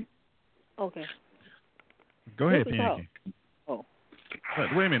not me. Okay. Go ahead, Pianki. Oh.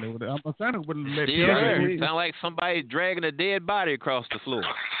 Wait a minute. I'm trying to let Pianki. Sound like somebody dragging a dead body across the floor.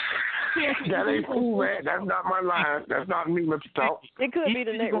 That ain't cool, man. That's not my line. That's not me, Mr. Talk. It could be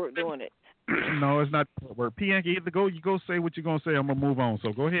the network doing it. No, it's not network. Pianki, you go say what you're going to say. I'm going to move on.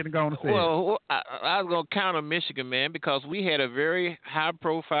 So go ahead and go on and say it. Well, I was going to counter Michigan, man, because we had a very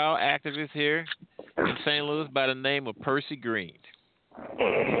high-profile activist here in St. Louis by the name of Percy Green.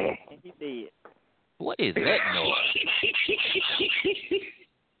 And he did. What is that noise?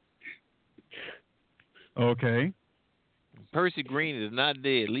 Okay. Percy Green is not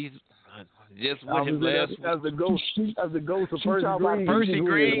dead. At least just with him last week. As the ghost of Percy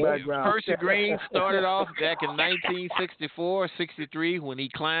Green. Percy Green started off back in 1964, 63 when he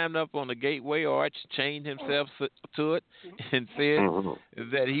climbed up on the Gateway Arch, chained himself to it, and said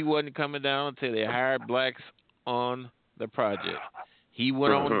that he wasn't coming down until they hired blacks on the project. He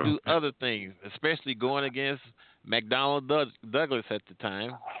went on to do other things, especially going against McDonnell Douglas at the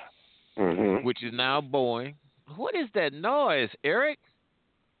time, which is now Boeing. What is that noise, Eric?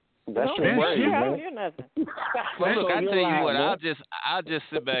 That's your way, I don't hear nothing. Well, look, I tell you what, I'll just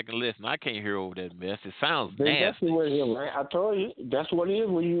sit back and listen. I can't hear over that mess. It sounds nasty. That's what it is, man. I told you, that's what it is.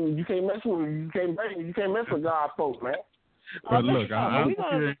 When you can't mess with you can't mess with God folks, man. But look, are you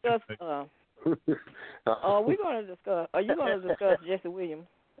going to discuss Jesse Williams?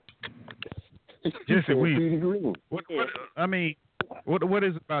 Jesse Williams. What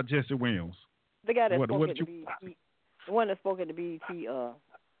is it about Jesse Williams? The guy that spoke at the BET, the one that spoke at the BET.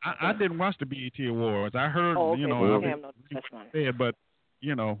 I didn't watch the BET Awards. I heard, said, but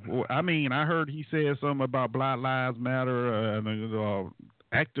I heard he said something about Black Lives Matter,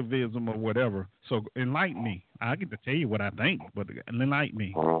 activism or whatever. So enlighten me. I get to tell you what I think, but enlighten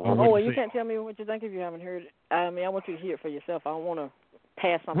me. You can't tell me what you think if you haven't heard it. I mean, I want you to hear it for yourself. I don't want to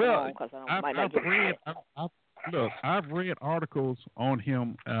pass something on because might not get it. I've read articles on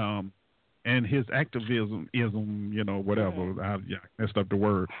him and his activism, whatever. I messed up the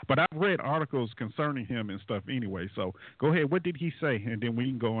word. But I've read articles concerning him and stuff anyway. So go ahead. What did he say? And then we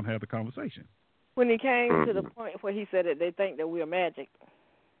can go and have the conversation. When he came to the point where he said that they think that we're magic.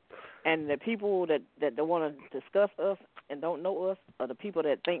 And the people that want to discuss us and don't know us, or the people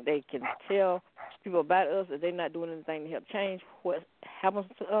that think they can tell people about us that they're not doing anything to help change what happens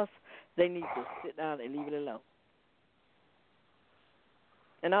to us, they need to sit down and leave it alone.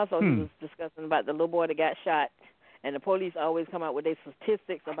 And also he was discussing about the little boy that got shot, and the police always come out with their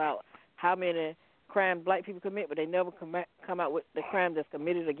statistics about how many crimes black people commit, but they never come out with the crime that's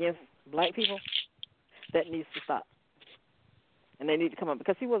committed against black people. That needs to stop. And they need to come up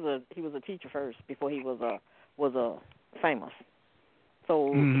because he was a teacher first before he was famous.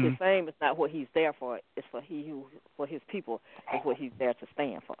 So his fame is not what he's there for; it's for his people. It's what he's there to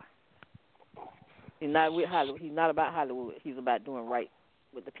stand for. He's not with Hollywood. He's not about Hollywood. He's about doing right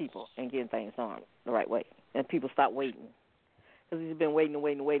with the people and getting things done the right way. And people stop waiting because he's been waiting,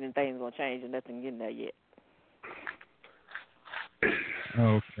 and things gonna change, and nothing getting there yet.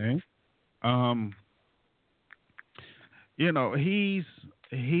 Okay. You know, he's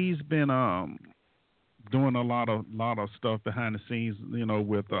been doing a lot of stuff behind the scenes, you know,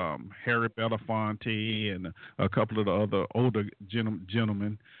 with Harry Belafonte and a couple of the other older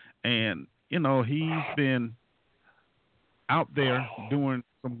gentlemen, and you know, he's been out there doing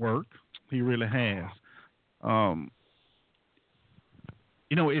some work. He really has.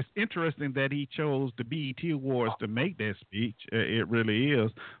 You know, it's interesting that he chose the BET Awards to make that speech. It really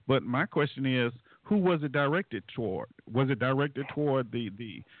is. But my question is, who was it directed toward? Was it directed toward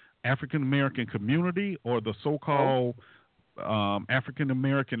the African American community or the so-called African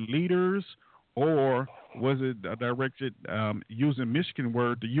American leaders, or was it directed, using Michigan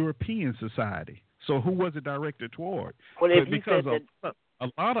word, the European society? So who was it directed toward? Well, because a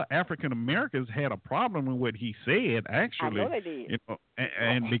lot of African Americans had a problem with what he said, actually. I know they did. You know,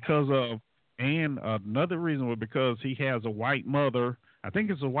 and because of, and another reason was because he has a white mother. I think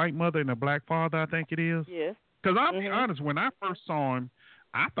it's a white mother and a black father, I think it is. Yes. Because I'll be honest, when I first saw him,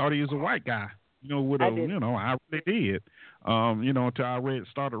 I thought he was a white guy. You know, I really did. You know, until I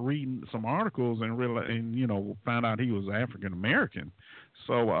started reading some articles and you know, found out he was African American.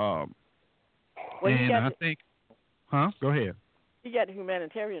 So, Go ahead. He got the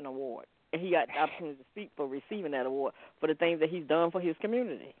humanitarian award, and he got the opportunity to speak for receiving that award for the things that he's done for his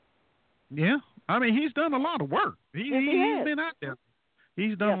community. Yeah, I mean, he's done a lot of work. He's been out there.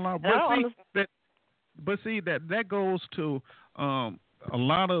 He's done a lot of work. But see, that goes to a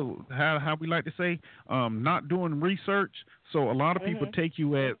lot of how we like to say, not doing research. So a lot of people take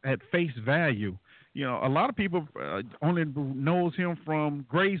you at face value. You know, a lot of people only knows him from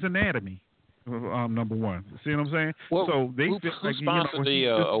Grey's Anatomy. Number one. See what I'm saying? Well, so they who sponsored the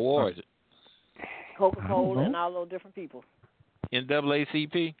awards? Coca-Cola and all those different people.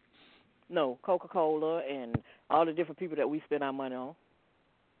 NAACP? No, Coca-Cola and all the different people that we spend our money on.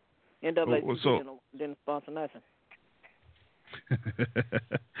 NAACP didn't sponsor nothing.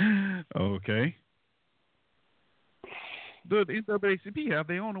 Okay. The NAACP have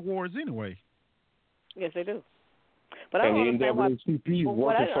their own awards anyway. Yes, they do. But I don't understand why. NAACP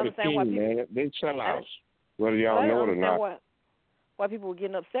working for the king, man. They sellouts, whether y'all know it or not. Why people were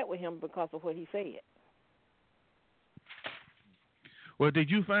getting upset with him because of what he said. Well, did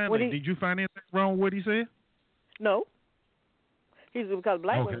you find anything wrong with what he said? No. Because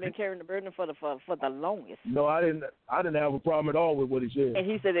black women have been carrying the burden for the longest. No, I didn't have a problem at all with what he said. And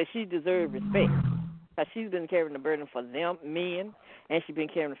he said that she deserved respect because she's been carrying the burden for them men, and she's been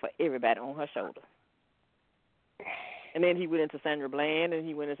carrying it for everybody on her shoulder. And then he went into Sandra Bland, and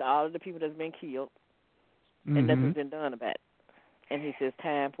he went into all of the people that's been killed, and nothing's been done about it. And he says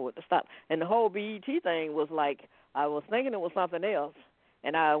time for it to stop. And the whole BET thing was like, I was thinking it was something else,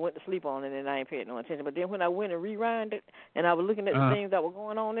 and I went to sleep on it, and I ain't paid no attention. But then when I went and rewound it, and I was looking at the things that were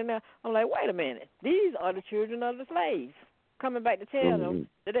going on in there, I'm like, wait a minute. These are the children of the slaves coming back to tell them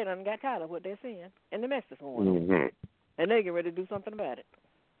that they done got tired of what they're seeing and the mess that's going on. And they get ready to do something about it.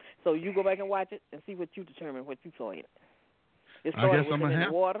 So you go back and watch it and see what you determine, what you saw in it. It started with them in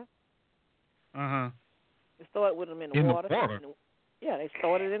the water. It started with them in the water. Yeah, they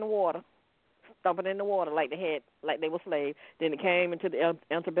started in the water, stomping in the water like they were slaves. Then it came into the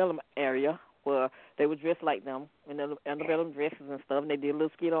antebellum area where they were dressed like them in the antebellum dresses and stuff, and they did a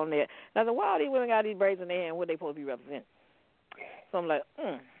little skit on that. And I said, wow, these women got these braids in their hair, and what they supposed to be representing? So I'm like,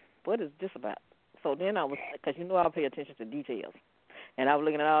 what is this about? So then I was, because you know I pay attention to details. And I was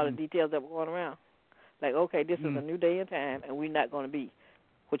looking at all the details that were going around. Like, okay, this is a new day and time, and we're not going to be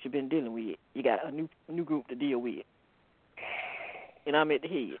what you've been dealing with. You got a new group to deal with. And I'm at the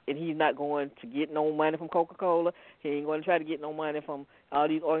head. And he's not going to get no money from Coca-Cola. He ain't going to try to get no money from all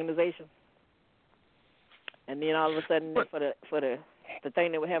these organizations. And then all of a sudden, for the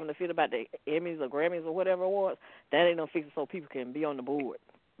thing that we're having to feel about the Emmys or Grammys or whatever it was, that ain't no fix it so people can be on the board.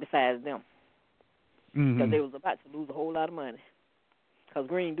 besides them. Because Mm-hmm. they was about to lose a whole lot of money. Because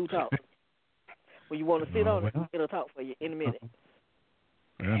green do talk. When you want to sit on it, it'll talk for you in a minute.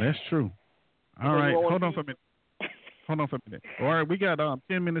 Well, that's true. All right, hold on for a minute. All right, we got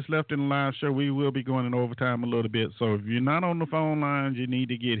 10 minutes left in the live show. We will be going in overtime a little bit. So if you're not on the phone lines, you need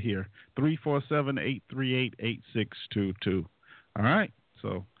to get here. 347-838-8622. All right.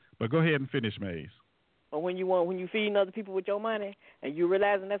 So, but go ahead and finish, Maze. But when you feeding other people with your money and you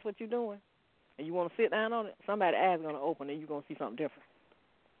realizing that's what you're doing, and you want to sit down on it, somebody's eyes going to open and you're going to see something different.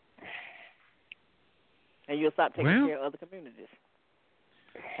 And you'll stop taking care of other communities.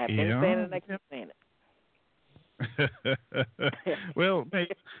 Have been saying it, and I keep saying it. Well,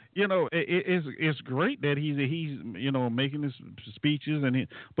 it's great that he's making his speeches,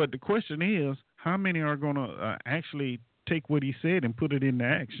 but the question is, how many are going to actually take what he said and put it into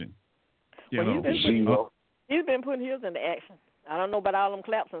action? He's been putting his into action. I don't know about all them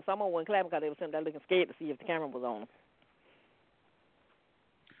claps, and some of them weren't clapping because they were sitting there looking scared to see if the camera was on them.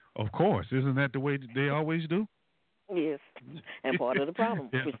 Of course. Isn't that the way they always do? Yes. And part of the problem,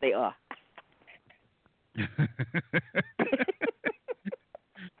 which they are.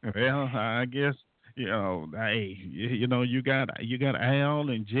 Well, I guess, you got Al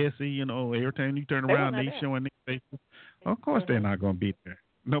and Jesse, every time you turn around, they showing their faces. Of course they're not going to be there.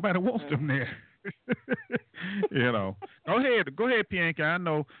 Nobody wants them there. Go ahead, Pianka. I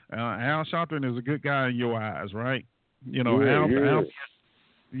know Al Sharpton is a good guy in your eyes, right? Al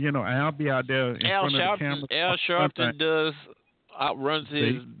be out there in front of the camera. Al Sharpton runs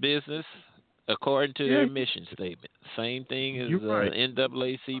his business according to their mission statement. Same thing as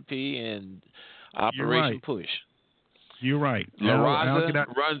NAACP and Operation Push. You're right. La Raza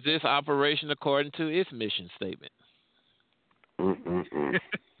runs this operation according to its mission statement.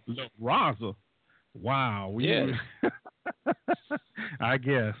 La Raza. Wow. Yes. I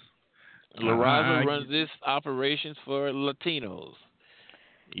guess. La Raza runs this operations for Latinos.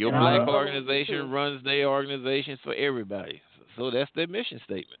 Your black organization runs their organizations for everybody. So that's their mission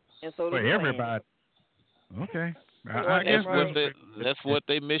statement. And so for everybody. Okay. I guess that's what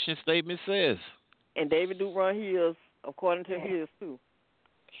their mission statement says. And David Duke run his according to his too.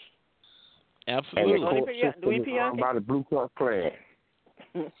 Absolutely. Do we run by the Blue Cross Klan.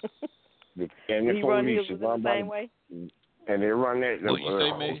 And the police is run the same way? And they run that. What you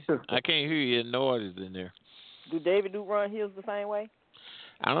say, man? I can't hear you. Noise is in there. Do David Duke run his the same way?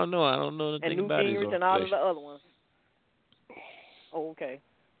 I don't know. I don't know anything about his and all of the other ones. Oh, okay.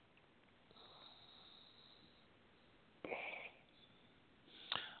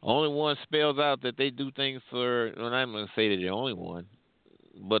 Only one spells out that they do things for. Well, I'm going to say they're the only one,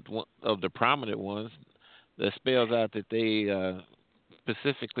 but one of the prominent ones that spells out that they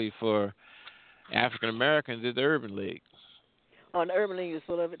specifically for African Americans is the Urban League. Oh, the Urban League is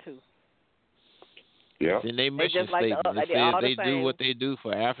full of it too. Yeah. In their mission statement, it says they do what they do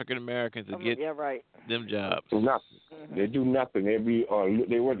for African Americans to get them jobs. Nothing. Mm-hmm. They do nothing. They're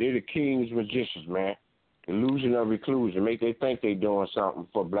the king's magicians, man. Illusion of reclusion. They think they're doing something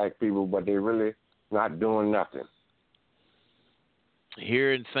for black people, but they're really not doing nothing.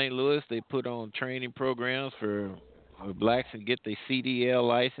 Here in St. Louis, they put on training programs for blacks and get their CDL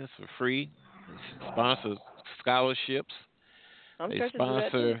license for free. They sponsor scholarships. They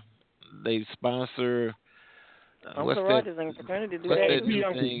sponsor. What's that? Thing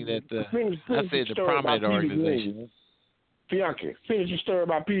that I said the prominent organization. Bianca, finish your story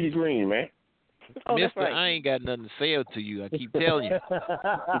about Petey Green, man. Oh, Mister, right. I ain't got nothing to say to you. I keep telling you.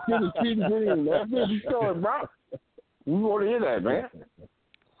 Finish Petey Green, man. Finish your story, bro. We want to hear that, man.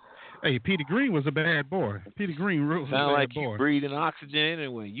 Hey, Petey Green was a bad boy. Petey Green was a bad boy. Sound like you breathing oxygen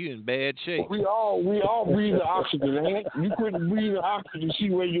anyway. You in bad shape. We all breathe the oxygen, man. You couldn't breathe the oxygen, see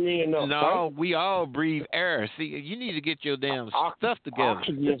where you end up. No, right? we all breathe air. See, you need to get your damn stuff together.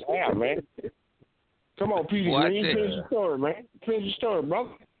 Oxygen is air, man. Come on, Petey Green. Finish your story, man. Finish your story,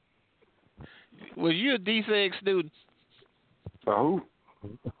 brother. Was you a DSEG student? Who?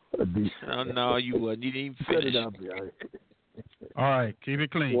 Oh, no, you wasn't. You didn't even finish. All right, keep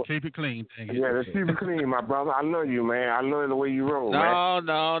it clean. Well, keep it clean. Yeah, let's keep it clean, my brother. I love you, man. I love the way you roll, man.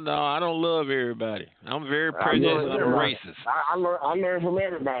 No. I don't love everybody. I'm very prejudiced and I'm racist. I learn from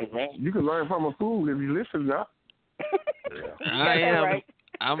everybody, man. You can learn from a fool if you listen enough. I am. Right.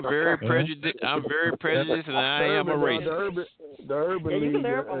 I'm very prejudiced. And I am a racist. The Urban League. You can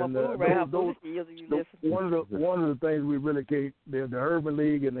learn from a fool, right? One of the things we really can't. The Urban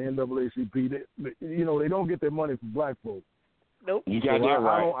League and the NAACP. They don't get their money from black folks. Nope. You got that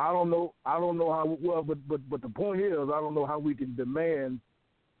right. I don't know how well, but the point is, I don't know how we can demand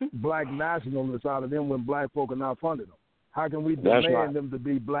black nationalists out of them when black folk are not funding them. How can we That's demand right. them to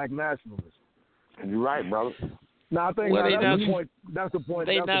be black nationalists? You're right, brother. Now I think Well, that's the point. That's the point.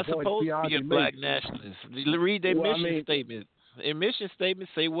 They're That's not the point supposed to be a Bianchi black makes. nationalist. Read their mission statement. Their mission statement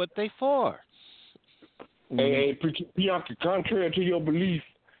say what they for. Hey, Bianchi, contrary to your belief,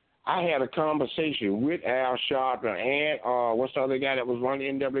 I had a conversation with Al Sharpton and what's the other guy that was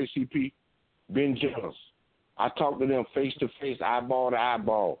running NAACP? Ben Jealous. I talked to them face to face, eyeball to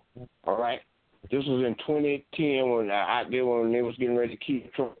eyeball. All right? This was in 2010 when they was getting ready to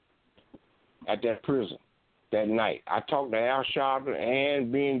keep Trump at that prison that night. I talked to Al Sharpton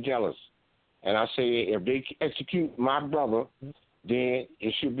and Ben Jealous. And I said, if they execute my brother, then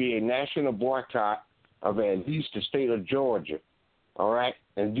it should be a national boycott of at least the state of Georgia. All right?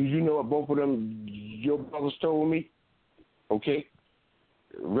 And do you know what both of them, your brothers told me? Okay?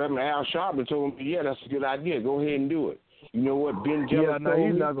 Reverend Al Sharpton told me, yeah, that's a good idea. Go ahead and do it. You know what Ben Jealous told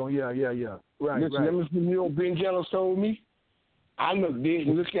he's me? not going to, yeah. Right, Listen, let me see, you know what Ben Jealous told me? I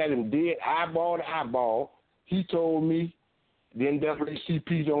looked at him dead, eyeball to eyeball. He told me the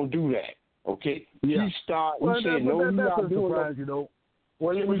NAACP don't do that. Okay? Yeah. He said, no, you're not doing that. You know.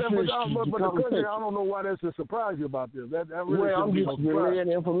 Well, let me finish but the question, I don't know why that's a surprise you about this. That really I'm just relaying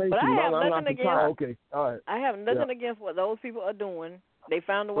the information. But I have I'm nothing not against. Okay, all right. I have nothing against what those people are doing. They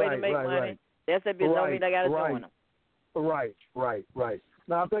found a way to make money. Right. That's their business. Don't mean I got to join them. Right.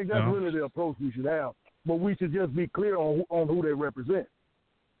 Now I think that's really the approach we should have. But we should just be clear on who they represent.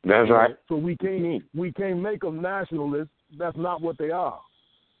 That's right. So we can't make them nationalists. That's not what they are.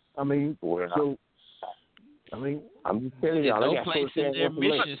 I mean, I'm just telling y'all. No place in their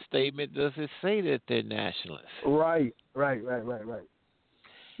mission statement does it say that they're nationalists. Right. Well,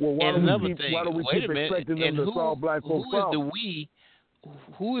 why do we keep expecting them to solve black folks' problems?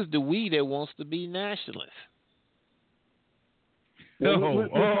 Who is the we that wants to be nationalists? We're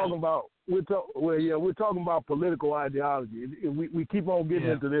talking about political ideology. We keep on getting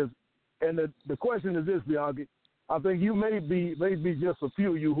into this, and the question is this, Bianchi. I think you may be just a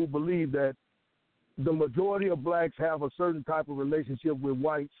few of you who believe that the majority of blacks have a certain type of relationship with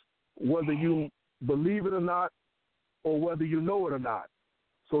whites, whether you believe it or not, or whether you know it or not.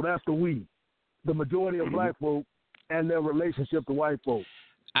 So that's the we, the majority of black folk and their relationship to white folk.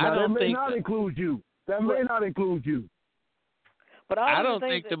 That may not include you. But I don't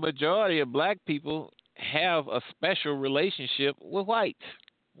think the majority of black people have a special relationship with whites.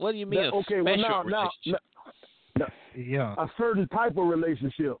 What do you mean special relationship? A certain type of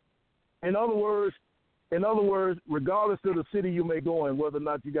relationship. In other words, regardless of the city you may go in, whether or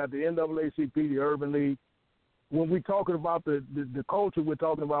not you got the NAACP, the Urban League, when we're talking about the culture, we're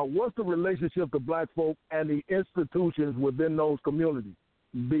talking about what's the relationship to black folk and the institutions within those communities,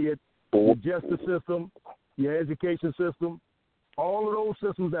 be it the justice system, your education system, all of those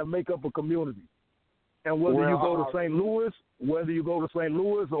systems that make up a community. And whether you go to St. Louis,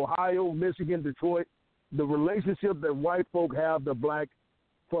 Ohio, Michigan, Detroit, the relationship that white folk have to black,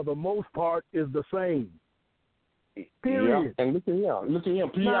 for the most part, is the same. Period. Yeah. And look at him. Now, the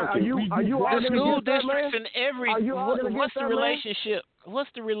school districts in every. What's the relationship? Man?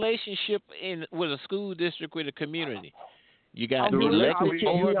 What's the relationship with a school district with a community? You got elected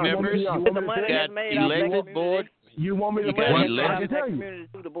board members. You got elected board. You want me to community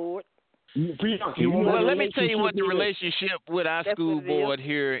to the board? Well, let me tell you what the relationship with our school board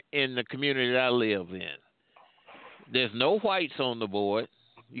here in the community that I live in. There's no whites on the board.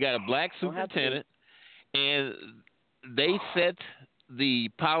 You got a black superintendent, and they set the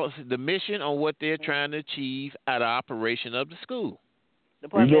policy, the mission on what they're trying to achieve out of operation of the school. You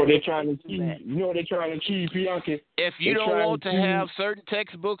know what they're trying to achieve, Bianchi? If you don't want to have certain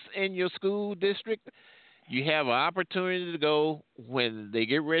textbooks in your school district, you have an opportunity to go when they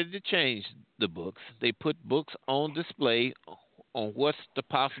get ready to change the books. They put books on display on what's the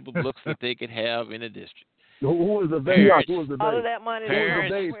possible books that they could have in a district. Who is the parents? Who is the all of that money.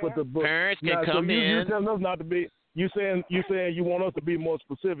 Parents can come in. You telling us not to be. You saying you want us to be more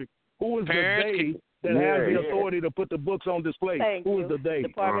specific. Who is the they that has the authority to put the books on display? Who is the they?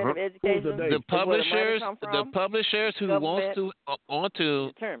 Department of Education. Who is the they? The publishers who want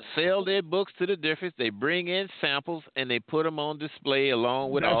to sell their books to the difference, they bring in samples and they put them on display along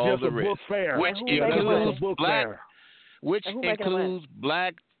with That's all just the a rest, book fair. which includes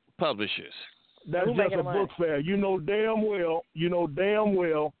black publishers. That's just a book fair. You know damn well you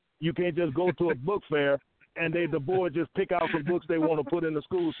can't just go to a book fair and the board just pick out some books they want to put in the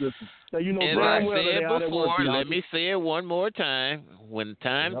school system. Now you know damn well that works. Let me say it one more time. When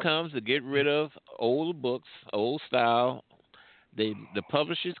time comes to get rid of old books, old style, the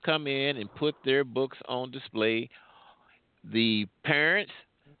publishers come in and put their books on display. The parents,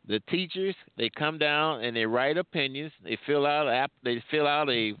 the teachers, they come down and they write opinions. They fill out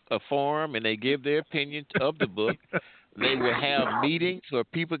a form and they give their opinion of the book. They will have meetings where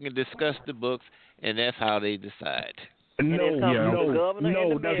people can discuss the books, and that's how they decide.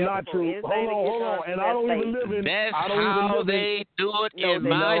 No, that's not true. Hold on. And I don't even live in. That's how they do it in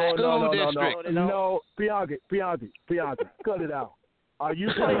my school district. No, Bianchi, cut it out. Are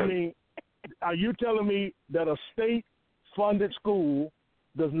you telling me that a state-funded school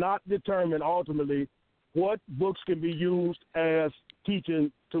does not determine ultimately what books can be used as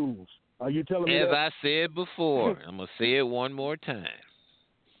teaching tools? Are you telling me that? As I said before, I'm going to say it one more time.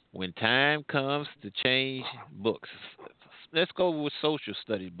 When time comes to change books, let's go with social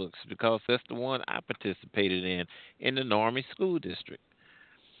studies books because that's the one I participated in the Normie School District.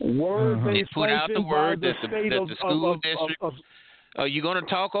 They put out the word that the school district. Are you going to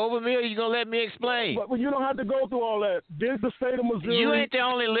talk over me or are you going to let me explain? But you don't have to go through all that. Did the state of Missouri... You ain't the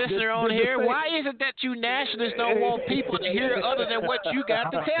only listener on here. Why is it that you nationalists don't want people to hear other than what you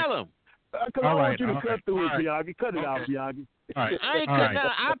got to tell them? Because I want you to cut through it, Bianchi. Cut it out, Bianchi. I ain't cutting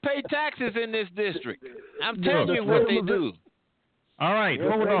out. I pay taxes in this district. I'm telling you what they do. All right,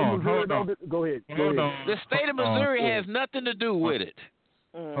 hold on. Go ahead. The state of Missouri has nothing to do with it.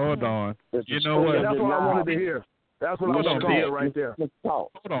 Hold on. You know what? That's what I wanted to hear. That's what I wanted to hear right there.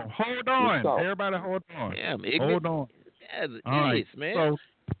 Hold on. Everybody hold on. Yeah, hold on. Yeah, all right, man.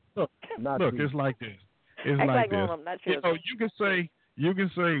 So, look, it's like this. It's like this. You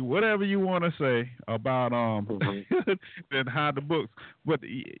can say whatever you want to say about and how the books, but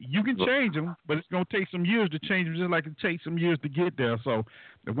you can change them. But it's gonna take some years to change them, just like it takes some years to get there. So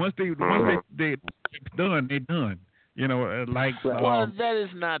once they're done, they're done. You know, like that is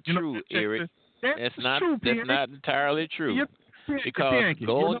not true, Eric. That's not entirely true. Because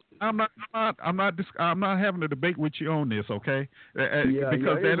I'm not having a debate with you on this, okay?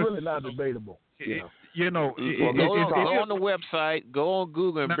 Because it's really not debatable. You know, go on the website, go on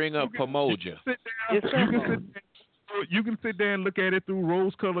Google, and bring up Pomoja. You can sit there and look at it through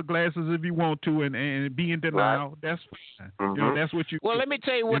rose-colored glasses if you want to, and be in denial. Right. That's fine. You know, that's what you. Well, let me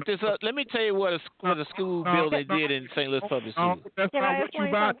tell you what let me tell you what a school building did in St. Louis Public Schools. That's not what you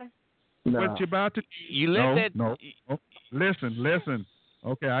about. What you about to? You let that. No. Listen.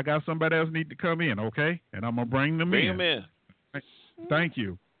 Okay, I got somebody else need to come in. Okay, and I'm gonna bring them in. Bring them in. Thank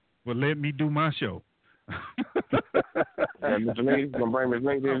you for letting me do my show. Mr. Lady, gonna bring Miss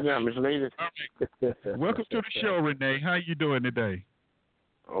Lady in now. Miss Lady. Welcome to the show, Renee. How you doing today?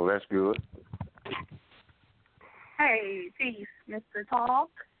 Oh, that's good. Hey, peace, Mr. Talk.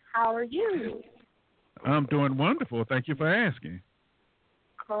 How are you? I'm doing wonderful. Thank you for asking.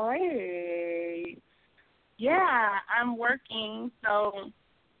 Great. Yeah, I'm working, so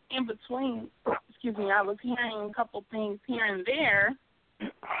in between, I was hearing a couple things here and there.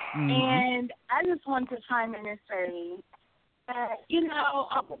 And I just wanted to chime in and say that, you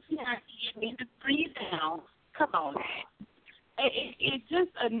need to breathe down. Come on. It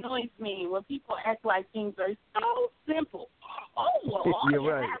just annoys me when people act like things are so simple. Oh, well, all you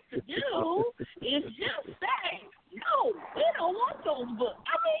have to do is just say, no, we don't want those books.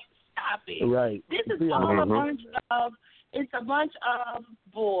 I mean, stop it. Right. This is all a bunch of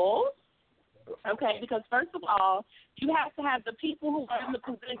bull. Okay, because first of all, you have to have the people who are in the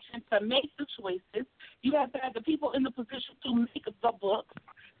position to make the choices. You have to have the people in the position to make the books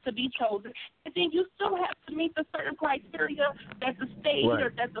to be chosen. And then you still have to meet the certain criteria that the state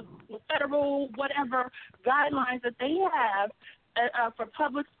or that the federal, whatever, guidelines that they have for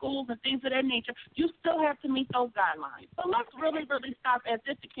public schools and things of that nature. You still have to meet those guidelines. So let's really, really stop as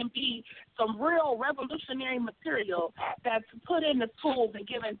if it can be some real revolutionary material that's put in the schools and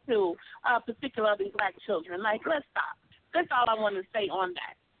given to particularly black children. Like, let's stop. That's all I want to say on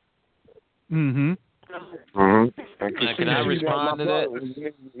that. Mm-hmm. Can I respond to that?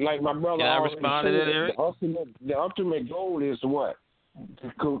 Like my brother. Can I respond to that, Eric? The ultimate goal is what?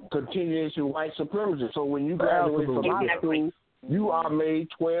 Continuation of white supremacy. So when you graduate from high school, you are made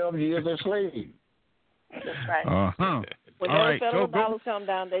 12 years a slave. That's right. Uh-huh. When those federal dollars come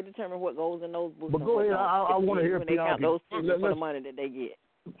down, they determine what goes in those books. But go ahead. I want to hear when they count those for the money that they get.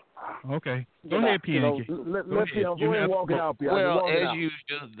 Okay. Go ahead, Pianki. Let's go ahead and walk it out, Pianki. Well, as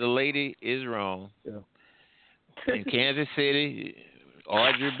usual, the lady is wrong. Yeah. In Kansas City,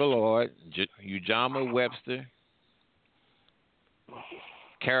 Audrey Ballard, Ujama Webster,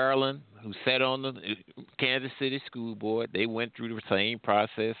 Carolyn, who sat on the Kansas City School Board, they went through the same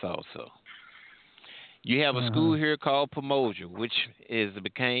process also. You have a school here called Pomoja, which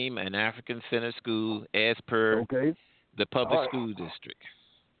became an African Center school as per the public school district.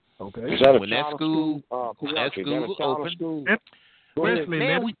 Okay. When that school opened, Wesley,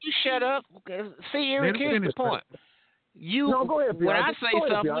 man, would you shut up? See, Eric, here's the point. Go ahead, Bianchi. When I say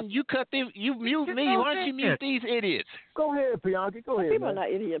something, you mute me. Why don't you mute these idiots? Go ahead, Bianchi. Go ahead. People are not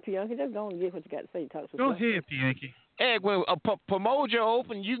idiots, Bianchi. Just go and get what you got to say. Talk to Go ahead, Bianchi. Hey, when Pomoja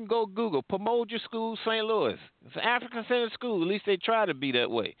open, you can go Google Pomoja School, St. Louis. It's an African-centered school. At least they try to be that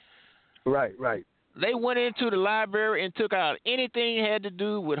way. Right. They went into the library and took out anything that had to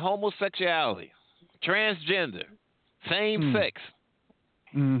do with homosexuality, transgender, same sex,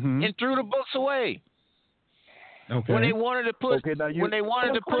 and threw the books away. Okay. When they wanted to put, when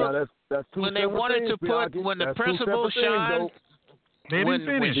the principal Sean,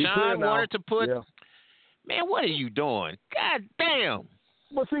 when Sean wanted to put, man, what are you doing? God damn.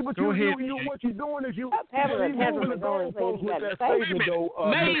 But see, what you're doing is you having moving the goalposts with that statement, though.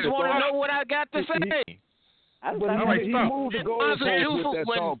 Mays want to know what I got to say.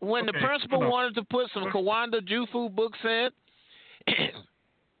 When the principal wanted to put some Kawanda Jufu books in,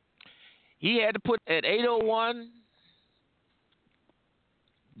 he had to put at 801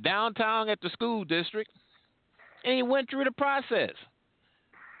 downtown at the school district, and he went through the process.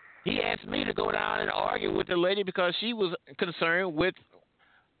 He asked me to go down and argue with the lady because she was concerned with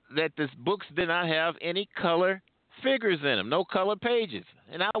that the books did not have any color figures in them, no color pages.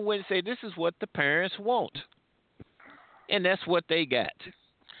 And I went and say, this is what the parents want. And that's what they got.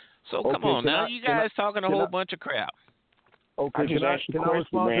 So come on now, you guys talking a whole bunch of crap. Okay, can I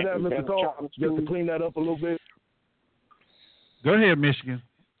respond to that, Mr. Cole? Just to clean that up a little bit. Go ahead, Michigan.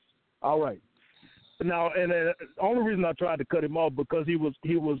 All right. Now, and the only reason I tried to cut him off because he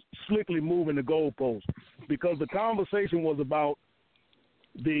was slickly moving the goalpost, because the conversation was about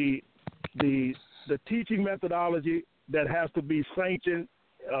the teaching methodology that has to be sanctioned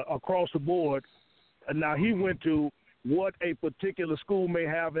across the board. And now he went to what a particular school may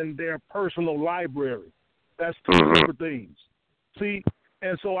have in their personal library. That's two separate things. See,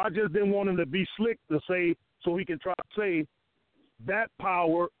 and so I just didn't want him to be slick to say, so he can try to say that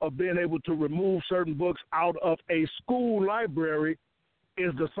power of being able to remove certain books out of a school library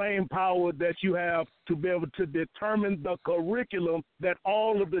is the same power that you have to be able to determine the curriculum that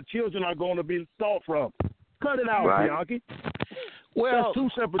all of the children are going to be taught from. Cut it out, Bianchi. Well, that's two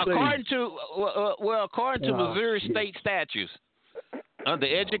separate according things. according to Missouri state statutes under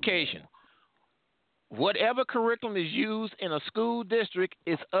education, whatever curriculum is used in a school district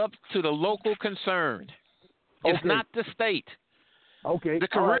is up to the local concerned. It's not the state. Okay. The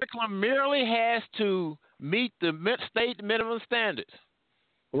curriculum merely has to meet the state minimum standards.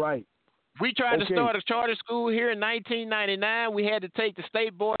 Right. We tried to start a charter school here in 1999. We had to take the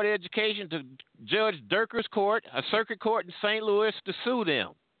State Board of Education to Judge Durker's court, a circuit court in St. Louis, to sue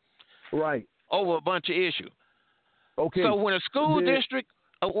them. Right. Over a bunch of issues. Okay. So when a school district,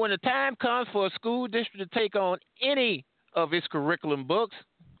 when the time comes for a school district to take on any of its curriculum books,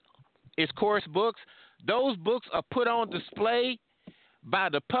 its course books, those books are put on display by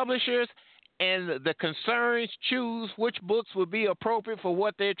the publishers, and the concerns choose which books would be appropriate for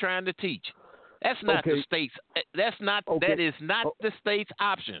what they're trying to teach. That's not the state's. That is not the state's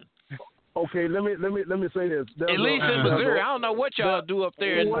option. Okay, let me say this. At least in Missouri, I don't know what y'all do up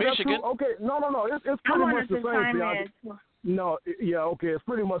there in Michigan. Okay, no, it's pretty much the same. No, it's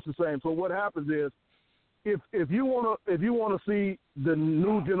pretty much the same. So what happens is, if you wanna see the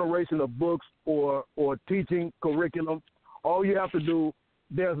new generation of books or teaching curriculum, all you have to do,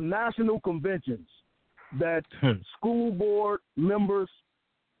 there's national conventions that school board members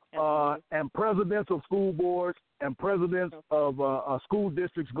and presidents of school boards and presidents of school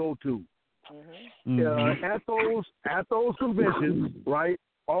districts go to. At those conventions, right,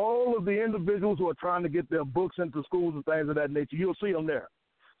 all of the individuals who are trying to get their books into schools and things of that nature, you'll see them there.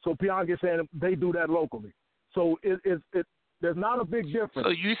 So Bianchi is saying they do that locally. So there's not a big difference. So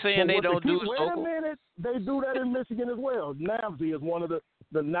you saying they don't do it local? Wait a minute. They do that in Michigan as well. NAVSE is one of the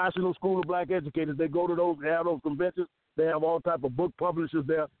National School of Black Educators. They go to those, they have those conventions. They have all type of book publishers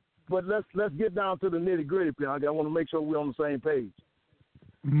there. But let's get down to the nitty gritty, Bianchi. I want to make sure we're on the same page.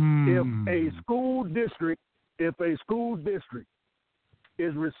 If a school district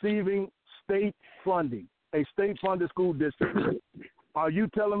is receiving state funding, a state-funded school district, are you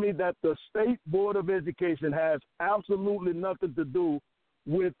telling me that the State Board of Education has absolutely nothing to do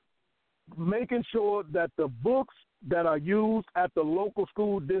with making sure that the books that are used at the local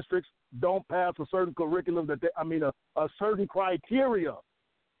school districts don't pass a certain curriculum a certain criteria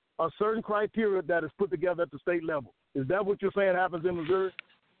that is put together at the state level? Is that what you're saying happens in Missouri?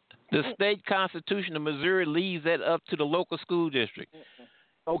 The state constitution of Missouri leaves that up to the local school district.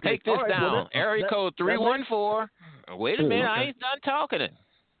 Okay. Take this down. Area code 314. Wait a minute. I ain't done talking it.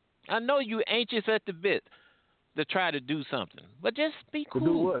 I know you anxious at the bit. to try to do something, but just be cool. To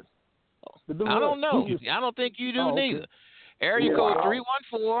do what? I don't know. I don't think you do neither. Area code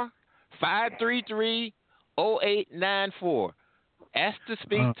 314-533-0894. Ask to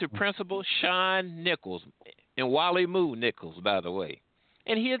speak to Principal Sean Nichols and Wally Moo Nichols, by the way.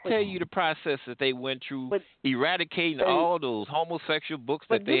 And he'll tell you the process that they went through, eradicating all those homosexual books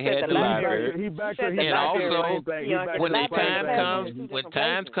that they had in the library. And also, when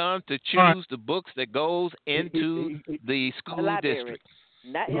time comes to choose the books that goes into the school district.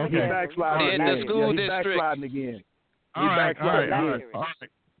 He's backsliding in the school district. He's backsliding again. All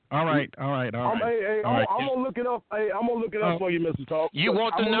right. I'm gonna look it up. I'm gonna look it up for you, Mr. Talk. You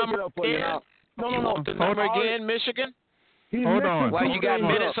want the number again? No. Want the number again, Michigan? Hold on. Why you got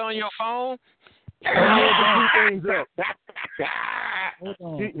minutes on your phone?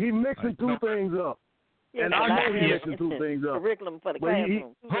 He's mixing two things up. And I know he's mixing two things up. Curriculum for the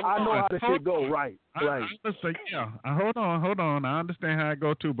classroom. I know how the shit go. Right. Hold on. I understand how it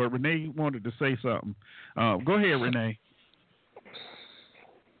go too, but Renee wanted to say something. Go ahead, Renee.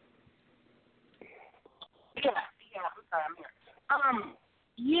 I'm sorry, I'm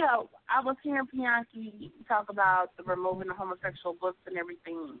here. I was hearing Bianchi talk about the removing the homosexual books and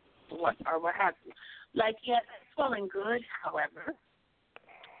everything, what have you. It's well and good, however.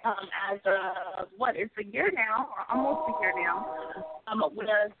 As it's a year now, or almost a year now,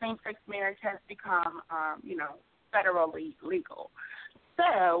 where same-sex marriage has become, federally legal.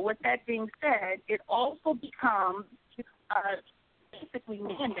 So, with that being said, it also becomes basically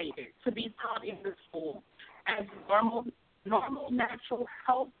mandated to be taught in the school as normal, natural,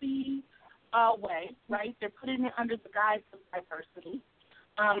 healthy way, right? They're putting it under the guise of diversity,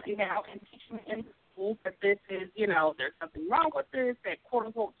 and teaching it in the school that this is, there's something wrong with this, that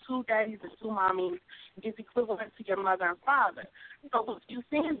quote-unquote 2 daddies and 2 mommies is equivalent to your mother and father. So what you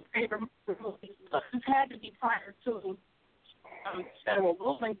see in favor of these books had to be prior to federal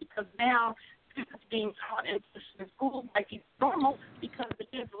ruling, because now it's being taught in schools like it's normal because it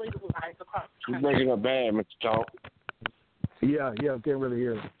is legalized across the country. You're breaking up bad, Mr. Talk. Yeah, can't really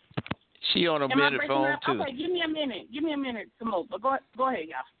hear it. She on a minute phone too. Okay, give me a minute to move. But go ahead,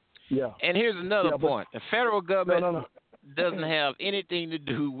 y'all. Yeah. And here's another point: the federal government doesn't have anything to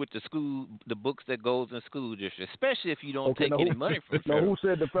do with the books that goes in school districts, especially if you don't take any money from the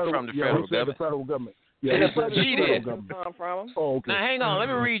federal government. Yeah, it's cheated. Oh, okay. Now hang on, let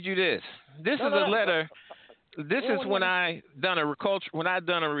me read you this. This is a letter. This is when I done a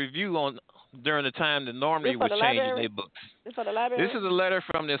review on during the time that normally was changing their books. This for the library? This is a letter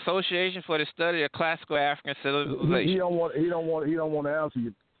from the Association for the Study of Classical African Civilization. He don't want to answer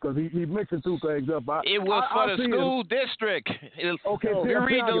you because he's mixing two things up. It was for the school district. Okay, you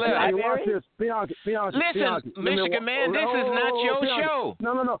read the letter. Watch this. Listen, Michigan man, this is not your show.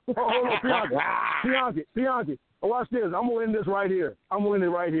 No. Hold on, Bianchi. Watch this. I'm gonna end this right here.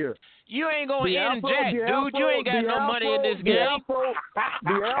 You ain't gonna end jack, dude. You ain't got no money in this game.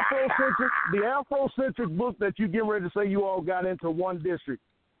 The Afrocentric book that you getting ready to say you all got into one district.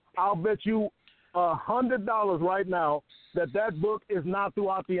 I'll bet you $100 right now that book is not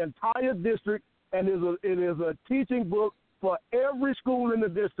throughout the entire district, and it is a teaching book for every school in the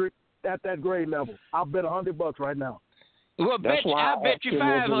district at that grade level. I'll bet $100 right now. Well, I bet you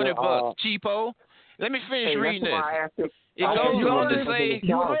 $500, cheapo. Let me finish reading this. It goes on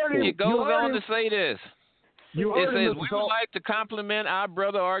to say this. It says, we would like to compliment our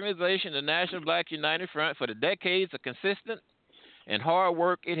brother organization, the National Black United Front, for the decades of consistent and hard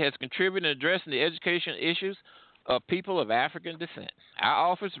work it has contributed in addressing the education issues of people of African descent. Our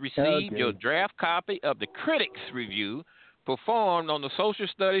office received your draft copy of the Critics Review performed on the social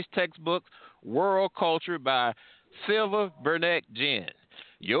studies textbook World Culture by Silva Burnett Jen.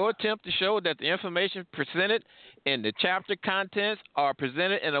 Your attempt to show that the information presented in the chapter contents are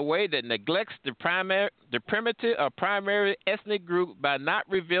presented in a way that neglects the primitive or primary ethnic group by not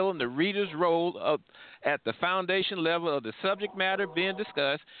revealing the reader's role at the foundation level of the subject matter being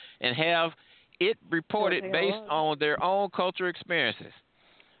discussed and have it reported based on their own cultural experiences.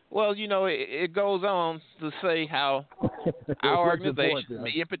 Well, it goes on to say how our organization,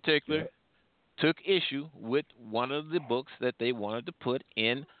 me in particular, took issue with one of the books that they wanted to put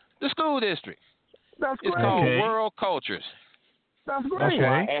in the school district. It's called World Cultures. That's great.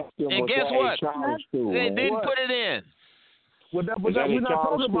 Okay. And guess what? They didn't put it in. We're not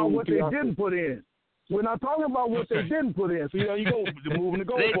talking about what they didn't put in. We're not talking about what they didn't put in. So you go moving the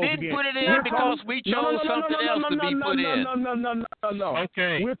goalposts again. They didn't put it in because we chose something else to be put in. No.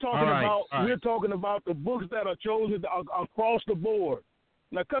 Okay. We're talking about the books that are chosen across the board.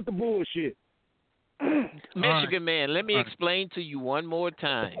 Now cut the bullshit. Michigan man, let me explain to you one more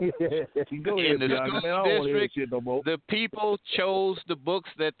time. Go ahead, In the school district, the people chose the books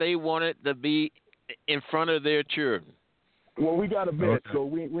that they wanted to be in front of their children. Well, we got a bet, so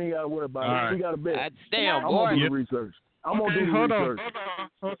we ain't got to worry about it. Right. We got a bet. Damn, I'm boy. going to do the research. I'm going to do the research.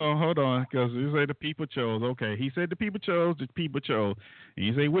 Hold on, because you say the people chose. Okay, he said the people chose, the people chose. And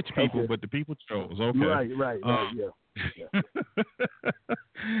you say which people, but the people chose. Okay. Right, yeah.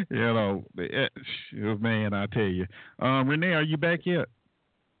 Man, I tell you. Renee, are you back yet?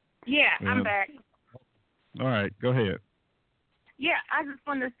 Yeah, I'm back. All right, go ahead. Yeah, I just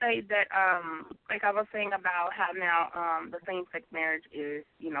wanted to say that, like I was saying about how now the same-sex marriage is,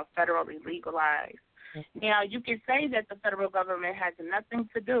 federally legalized. Now, you can say that the federal government has nothing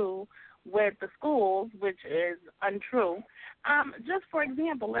to do with the schools, which is untrue. Just for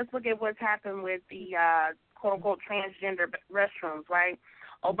example, let's look at what's happened with the quote-unquote transgender restrooms, right?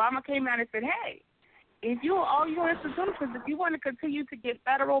 Obama came out and said, hey, if all your institutions, if you want to continue to get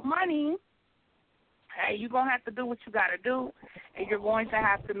federal money, hey, you're going to have to do what you got to do, and you're going to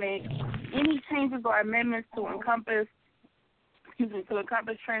have to make any changes or amendments to encompass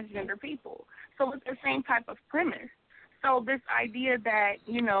transgender people. So it's the same type of premise. So this idea that,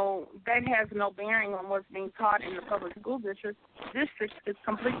 that has no bearing on what's being taught in the public school districts is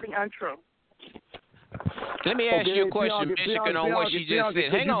completely untrue. Let me ask you a question, Michigan, on what she just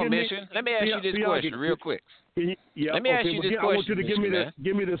said. Hang on, Michigan. Let me ask you this question real quick. Let me ask you this question. I want you to give me the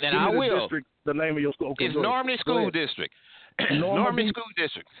district, the name of your school. Okay, it's Normandy School District. Normandy School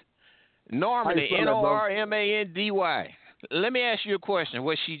District. Normandy, Normandy. Let me ask you a question,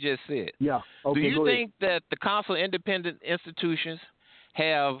 what she just said. Yeah. Okay, do you think that the Council of Independent Institutions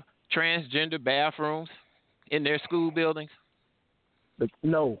have transgender bathrooms in their school buildings?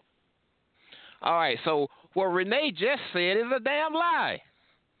 No. All right, so what Renee just said is a damn lie.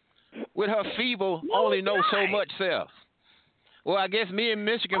 With her feeble, only know so much self. Well, I guess me and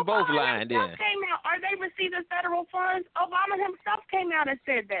Michigan both lying then. Came out. Are they receiving federal funds? Obama himself came out and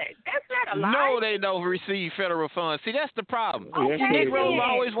said that. That's not a lie. No, they don't receive federal funds. See, that's the problem. Okay, Negroes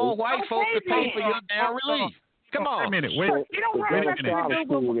always want white folks to pay for your damn relief. Come on. Wait a minute. Wait a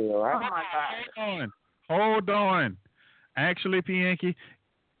minute. Hold on. Actually, Pianki,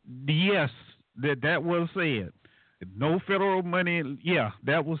 yes, that was said. No federal money. Yeah,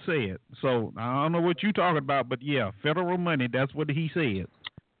 that was said. So I don't know what you're talking about, but yeah, federal money. That's what he said.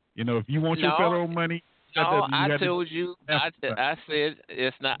 If you want your federal money. No, I told you. I said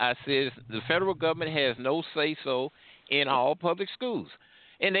it's not. I said the federal government has no say so in all public schools,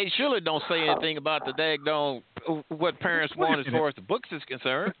 and they surely don't say anything about the daggone what parents want as far as the books is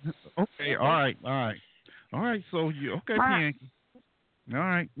concerned. Okay. All right. So Pianki. All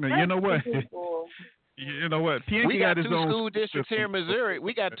right. Now you know what. You know what? Pianki we got his two own school districts here in Missouri.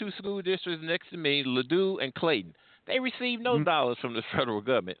 We got two school districts next to me, Ladue and Clayton. They receive no dollars from the federal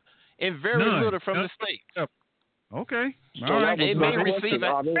government and very little from the state. Okay. All right. They may receive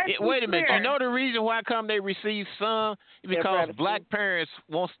wait a minute. You know the reason why come they receive some? Because black parents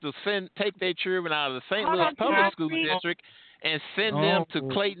wants to take their children out of the St. Louis Public School District and send them to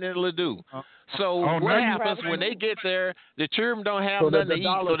Clayton and Ladue. So what happens when they get there? The children don't have nothing to eat,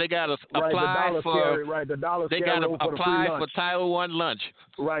 so they got to apply for. They got to apply for Title I lunch.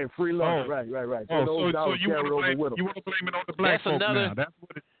 Right, free lunch. Right. So you want to blame it on the black folks now? That's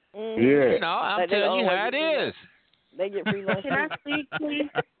what it. Yeah. I'm telling you how it is. They get free lunch. Can I speak, please?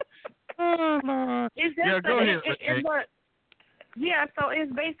 Go ahead. Yeah, so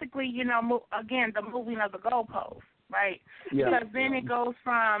it's basically, again, the moving of the goalposts, right? Yeah. Because then it goes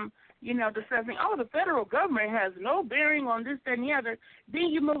from, discussing, the federal government has no bearing on this, that, and the other. Then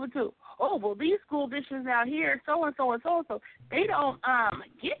you move it to, these school districts out here, so-and-so and so-and-so, they don't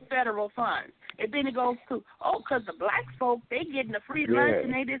get federal funds. And then it goes to, because the black folk, they getting the free lunch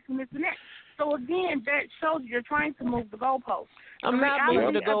and they this and this and that. So, again, that shows you're trying to move the goalposts. I'm not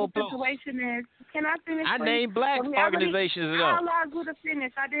moving the goalposts. The situation is, can I finish? I named black organizations. I allowed you to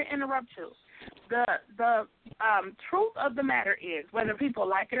finish. I didn't interrupt you. The truth of the matter is, whether people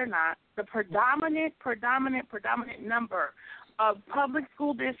like it or not, the predominant number of public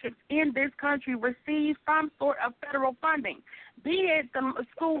school districts in this country receive some sort of federal funding, be it the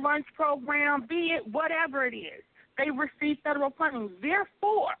school lunch program, be it whatever it is. They receive federal funding.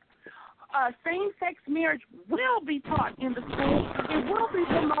 Therefore, same-sex marriage will be taught in the school. It will be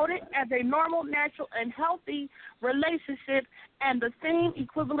promoted as a normal, natural, and healthy relationship and the same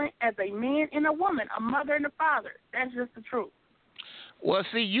equivalent as a man and a woman, a mother and a father. That's just the truth. Well,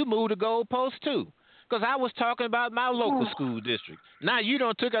 see, you moved the goalpost too, because I was talking about my local school district. Now you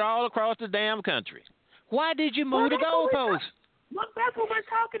done took it all across the damn country. Why did you move the goalpost? Look, that's what we're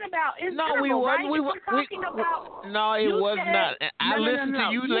talking about. It's No, we edible, wasn't. right? We're talking about. No, it was said, not. I listened to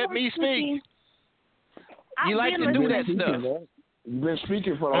you. Let me speak. You like to do that stuff. You've been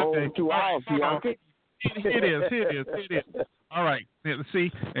speaking for the whole 2 hours, Bianca. Here it is. All right.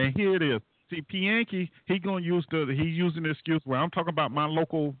 See, and here it is. See, Pianki, he's using the excuse where I'm talking about my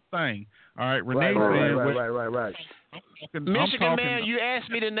local thing. All right, Renee right. Michigan man, you asked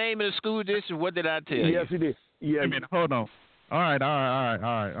me the name of the school district. What did I tell you? Yes, he did. Yeah. Wait a minute, hold on. All right.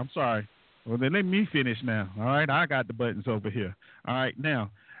 I'm sorry. Well, then let me finish now. All right, I got the buttons over here. All right,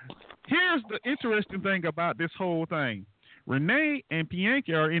 now, here's the interesting thing about this whole thing. Renee and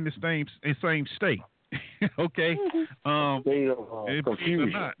Pianki are in the same state. Okay, confusion.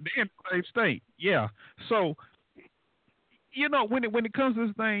 They're in the same state. Yeah. So, when it comes to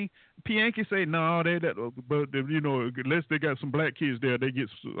this thing, Pianki say no, but unless they got some black kids there, they get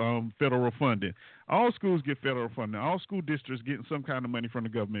federal funding. All schools get federal funding. All school districts getting some kind of money from the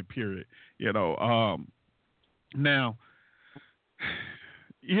government. Period. Now.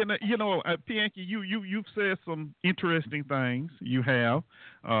 Pianki, you've said some interesting things. You have,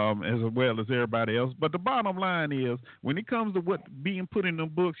 as well as everybody else. But the bottom line is, when it comes to what being put in them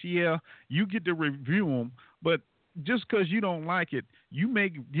books, yeah, you get to review them. But just because you don't like it, you may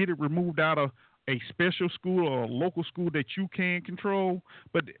get it removed out of a special school or a local school that you can control.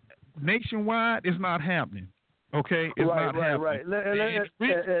 But nationwide, it's not happening. Okay, it's not happening. Right. And the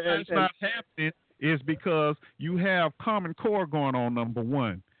reason it's not happening is because you have Common Core going on, number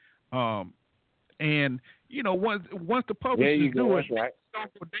one. And, once the publishers do it,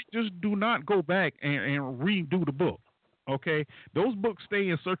 they just do not go back and redo the book. Okay? Those books stay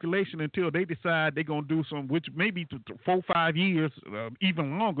in circulation until they decide they're going to do some, which maybe 4 5 years,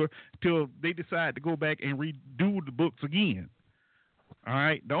 even longer, till they decide to go back and redo the books again. All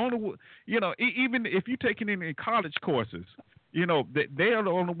right? The only, even if you're taking it in college courses, they are the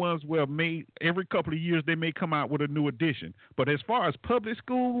only ones where every couple of years they may come out with a new edition. But as far as public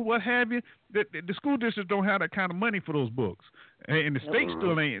school, what have you, the school districts don't have that kind of money for those books, and the state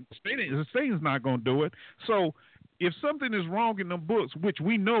still ain't. The state is not going to do it. So if something is wrong in them books, which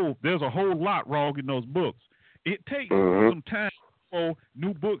we know there's a whole lot wrong in those books, it takes some time for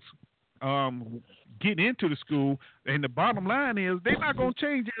new books get into the school. And the bottom line is they're not going to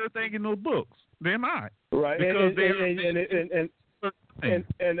change everything in those books. They're not. Right. Because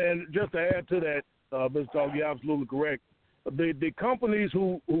and just to add to that, Mr. Dog, you're absolutely correct. The companies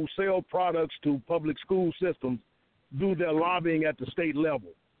who sell products to public school systems do their lobbying at the state level.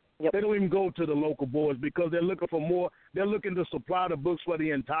 Yep. They don't even go to the local boards because they're looking for more. They're looking to supply the books for the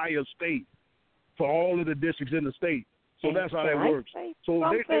entire state, for all of the districts in the state. So that's how that works. So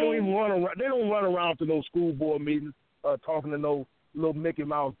they don't even run around. They don't run around to those school board meetings talking to no little Mickey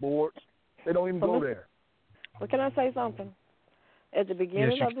Mouse boards. They don't even go there. Well, can I say something? At the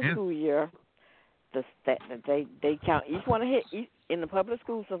beginning of the school year, they count each one in the public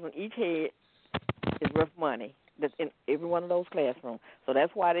school system. Each head is worth money. That's in every one of those classrooms. So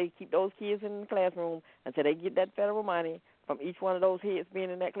that's why they keep those kids in the classroom until they get that federal money from each one of those heads being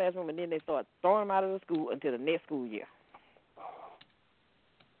in that classroom, and then they start throwing them out of the school until the next school year.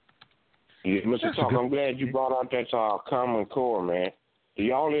 Yeah, Mr. Talk, I'm glad you brought out that Common Core, man.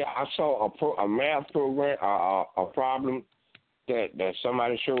 I saw a math program, a problem that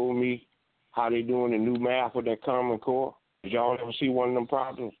somebody showed me how they doing the new math with that Common Core. Did y'all ever see one of them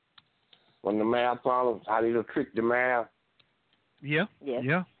problems? One of the math problems, how they trick the math? Yeah.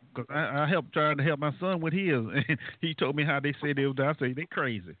 Because I trying to help my son with his, and he told me how they said it was. I say they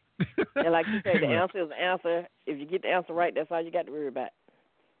crazy. And like you said, the answer is the answer. If you get the answer right, that's all you got to worry about.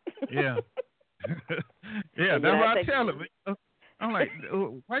 Yeah. Yeah, that's what I tell him. I'm like,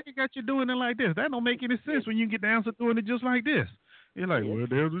 why you got you doing it like this? That don't make any sense when you get the answer doing it just like this. You're like, well,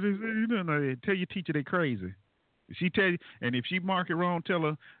 they tell your teacher they crazy. She tell you, and if she mark it wrong, tell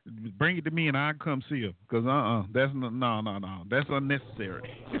her, bring it to me and I'll come see her. Because that's no, that's unnecessary.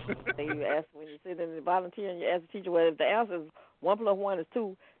 You ask when you sit in the volunteer and you ask the teacher, well, if the answer is 1 + 1 is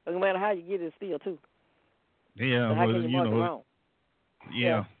 2, no matter how you get it, it's still 2. Yeah, so how can you mark it wrong?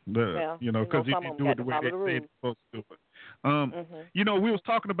 Yeah, because you didn't do it the way they said supposed to do it. We was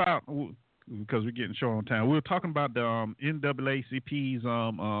talking about, because we're getting short on time, we were talking about the NAACP's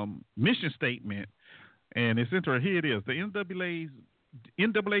mission statement, and it's interesting. Here it is. The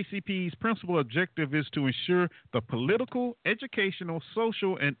NAACP's principal objective is to ensure the political, educational,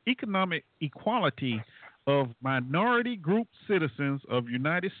 social, and economic equality of minority group citizens of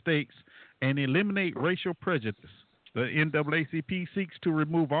United States and eliminate racial prejudice. The NAACP seeks to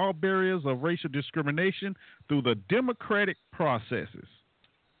remove all barriers of racial discrimination through the democratic processes.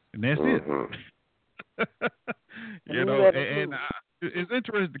 And that's it. You know, and it's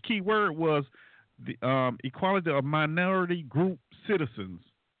interesting. The key word was the equality of minority group citizens.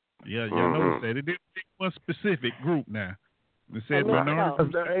 Yeah, you notice that it didn't pick one specific group now. It said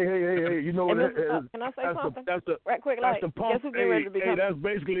minority. Hey, you know what? Can I say something? That's the right quick. That's like, the punk. That's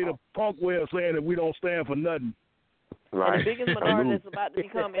basically the punk way of saying that we don't stand for nothing. Right. And the biggest minority that's about to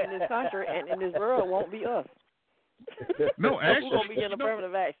become in this country and in this world won't be us. No, actually, we're gonna be in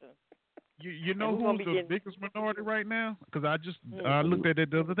affirmative action. You know who's the biggest minority right now? Because I just looked at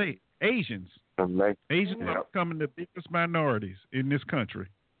it the other day. Asians. Asians are becoming the biggest minorities in this country.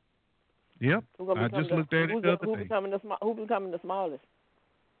 Yep. I just looked at it the other day. Who's becoming the smallest?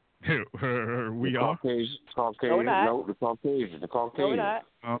 We are. Caucasian. No, the Caucasian. The Caucasian.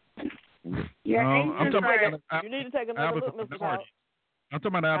 No, I'm talking about you need to take another look, Mr. Paul. I'm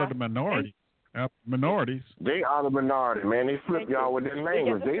talking about out of the minority. Minorities. They are the minority, man. They flip y'all with their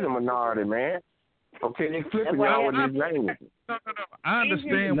language. They the minority, man. Okay, they flipping y'all with their language. No. I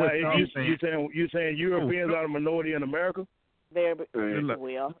understand what you're saying. You saying Europeans are the minority in America? They get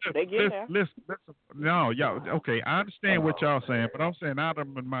there. Listen. No, y'all. Okay, I understand what y'all saying, but I'm saying out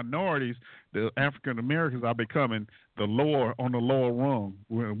of the minorities, the African Americans are becoming the lower rung.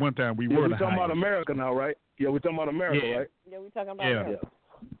 One time we were. We're talking about America now, right? Yeah, we're talking about America, right? Yeah, we're talking about America.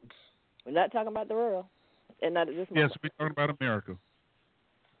 We're not talking about the world, and not at this moment. Yes, we're talking about America.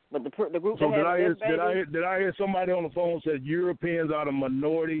 But the group. So did I hear somebody on the phone said Europeans are the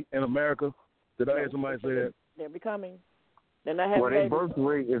minority in America? Did I hear somebody say that? They're becoming. They're not having their birth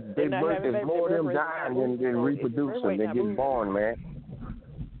rate is more of them dying than reproducing. They get born, man.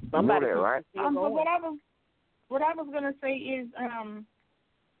 You know that, right? But what I was gonna say is, I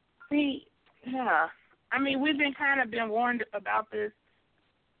mean, we've been warned about this.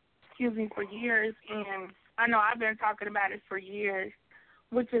 For years, and I know I've been talking about it for years,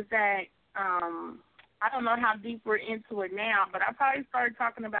 which is that I don't know how deep we're into it now, but I probably started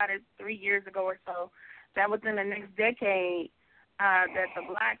talking about it 3 years ago or so, that within the next decade that the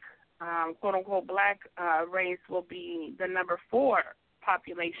black, quote-unquote black race will be the number 4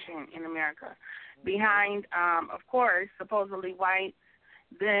 population in America, behind, of course, supposedly whites,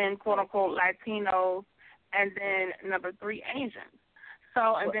 then quote-unquote Latinos, and then number 3, Asians.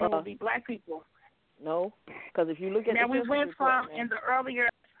 So, and then it will be black people. No, because if you look at we looked from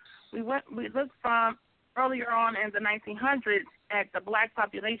earlier on in the 1900s at the black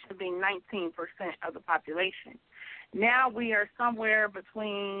population being 19% of the population. Now we are somewhere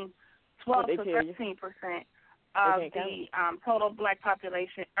between 12 to 13% of the total black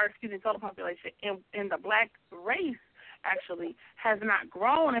population, total population in the black race. Actually, has not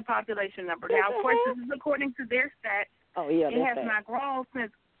grown in population number. Now, of course, this is according to their stats. It has not grown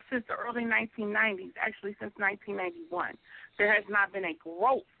since the early 1990s, actually since 1991. There has not been a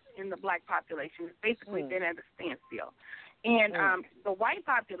growth in the black population. It's basically been at a standstill. And the white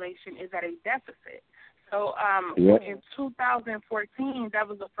population is at a deficit. So in 2014, that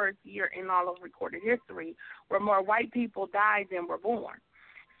was the first year in all of recorded history where more white people died than were born.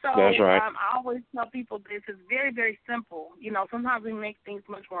 So that's right. I always tell people this is very, very simple. You know, sometimes we make things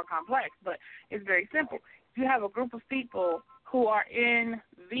much more complex, but it's very simple. You have a group of people who are in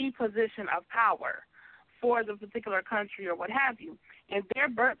the position of power for the particular country or what have you, and their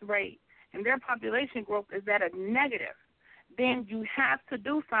birth rate and their population growth is at a negative, then you have to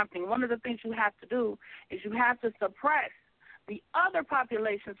do something. One of the things you have to do is you have to suppress the other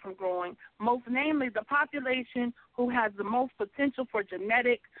populations from growing, most namely the population who has the most potential for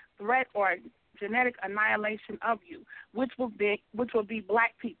genetic threat or genetic annihilation of you, which will be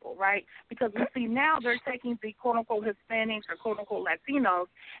black people, right? Because we see now they're taking the quote-unquote Hispanics or quote-unquote Latinos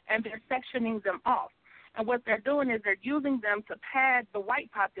and they're sectioning them off. And what they're doing is they're using them to pad the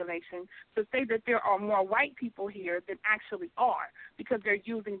white population to say that there are more white people here than actually are because they're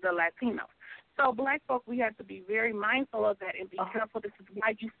using the Latinos. So black folk, we have to be very mindful of that and be careful. This is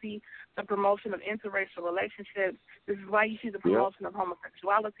why you see the promotion of interracial relationships. This is why you see the promotion of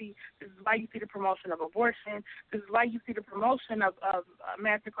homosexuality. This is why you see the promotion of abortion. This is why you see the promotion of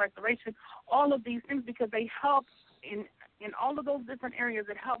mass incarceration. All of these things because they help in all of those different areas.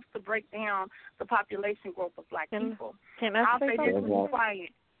 It helps to break down the population growth of black people. I'll say this to be quiet.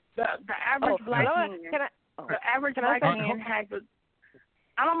 The average black man, the average black man has a.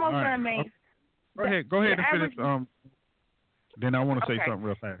 I'm almost done, Mace. Go ahead and finish. Then I want to say something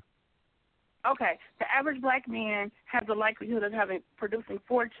real fast. Okay. The average black man has the likelihood of producing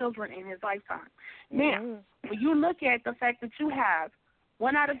 4 children in his lifetime. Now, when you look at the fact that you have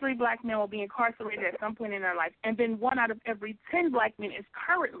 1 out of 3 black men will be incarcerated at some point in their life, and then 1 out of every 10 black men is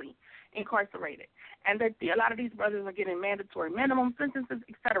currently incarcerated, and that a lot of these brothers are getting mandatory minimum sentences,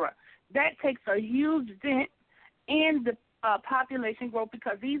 etc. That takes a huge dent end the population growth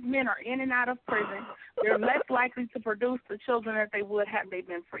because these men are in and out of prison. They're less likely to produce the children that they would have they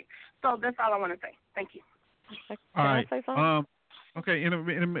been free. So that's all I want to say. Thank you. Can I say something? Okay, in a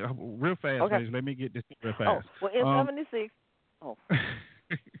real fast, okay. please. Let me get this real fast. Oh, well, in 76. Oh.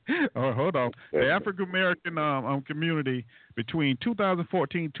 Oh, hold on. The African American community between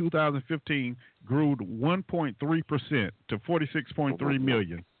 2014 and 2015 grew 1.3% to 46.3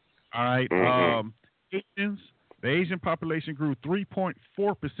 million. All right. Asians, the Asian population grew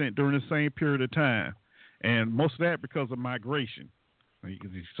 3.4% during the same period of time, and most of that because of migration.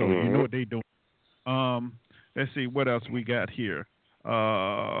 So you know what they do. Let's see what else we got here.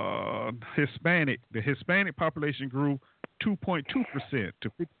 The Hispanic population grew 2.2%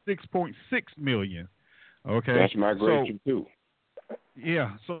 to 56.6 million. Okay, that's migration too.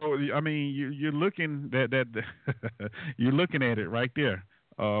 Yeah, so I mean, you're looking that you're looking at it right there.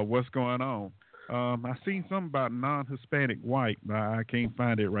 What's going on? I seen something about non-Hispanic white, but I can't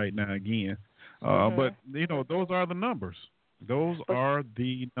find it right now again. But you know, those are the numbers. Those are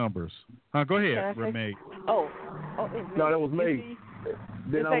the numbers. Go ahead, Renee. No, that was me.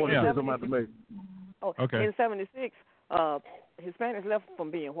 Then I want to say something about the May. Oh, okay. In 76, Hispanics left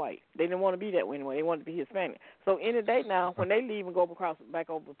from being white. They didn't want to be that way anymore. They wanted to be Hispanic. So any day now, when they leave and go back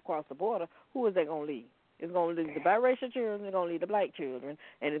across the border, who is they going to leave? It's going to leave the biracial children, it's going to leave the black children,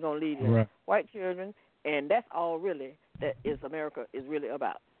 and it's going to leave the white children. And that's all really that is America is really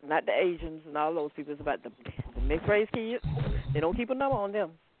about. Not the Asians and all those people. It's about the mixed race kids. They don't keep a number on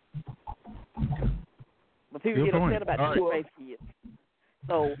them. But people get upset about the mixed race kids.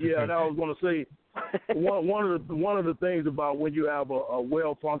 So yeah, and I was going to say one of the things about when you have a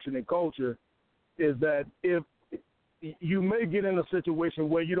well functioning culture is that if you may get in a situation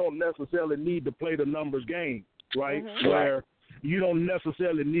where you don't necessarily need to play the numbers game, right? Where you don't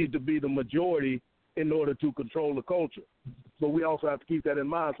necessarily need to be the majority in order to control the culture. So we also have to keep that in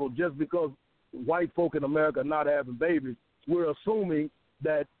mind. So just because white folk in America are not having babies, we're assuming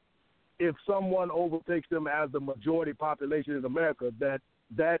that if someone overtakes them as the majority population in America,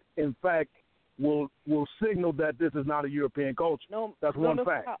 that in fact will signal that this is not a European culture. No, that's one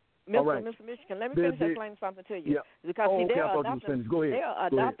fact. Mr. Michigan, let me finish explaining something to you. Yeah. Because they are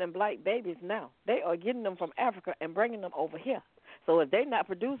adopting black babies now. They are getting them from Africa and bringing them over here. So if they're not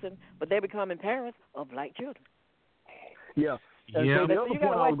producing, but they're becoming parents of black children. Yeah. And so the other point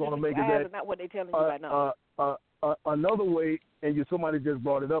I was going to make is that not what they're telling you right now. Another way, and somebody just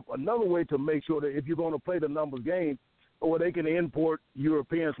brought it up, another way to make sure that if you're going to play the numbers game, or they can import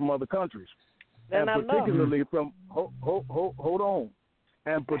Europeans from other countries. And particularly from, hold on,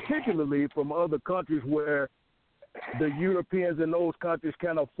 and particularly from other countries where the Europeans in those countries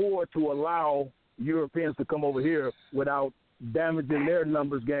can afford to allow Europeans to come over here without damaging their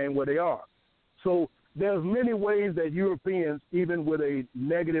numbers game where they are. So there's many ways that Europeans, even with a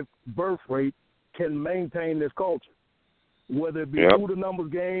negative birth rate, can maintain this culture, whether it be through the numbers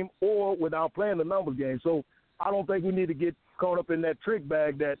game or without playing the numbers game. So I don't think we need to get caught up in that trick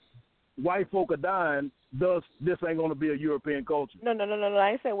bag that white folk are dying, thus this ain't going to be a European culture. No.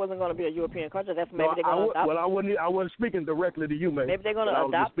 I ain't saying it wasn't going to be a European culture. That's maybe they're going to adopt. Well, I wasn't speaking directly to you, man. Maybe they're going to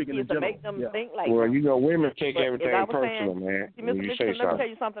adopt kids to make them think like. Well, you know, women take everything personal, man. Mr. Michigan, let me tell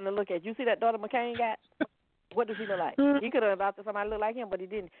you something to look at. You see that daughter McCain got? What does he look like? He could have adopted somebody look like him, but he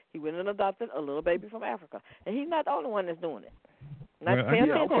didn't. He went and adopted a little baby from Africa, and he's not the only one that's doing it.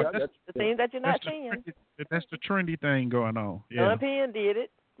 The things that you're not seeing. That's the trendy thing going on. Sean Penn did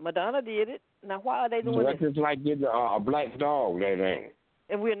it. Madonna did it. Now, why are they doing this? It's like getting a black dog, that ain't.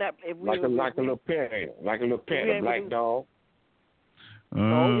 And we're not. Like a little pet, like a little pet, a black dog.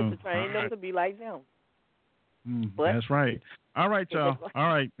 No, it's to train them to be like them. That's right. All right, y'all. All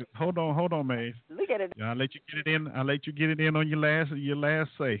right, hold on, Maze. Look at it. I'll let you get it in. I'll let you get it in on your last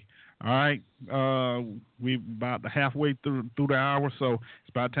say. All right. We're about halfway through the hour, so it's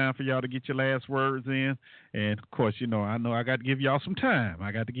about time for y'all to get your last words in. And of course, I know I got to give y'all some time.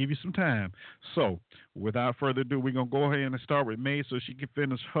 I got to give you some time. So without further ado, we're gonna go ahead and start with Maze so she can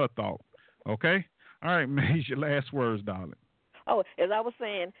finish her thought. Okay. All right, Maze, your last words, darling. Oh, as I was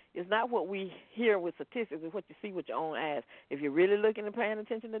saying, it's not what we hear with statistics, it's what you see with your own eyes. If you're really looking and paying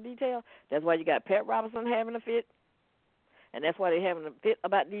attention to detail, that's why you got Pat Robertson having a fit, and that's why they're having a fit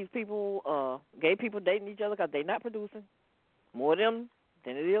about these people, gay people dating each other because they're not producing. More of them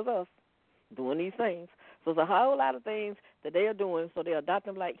than it is us doing these things. So there's a whole lot of things that they are doing, so they're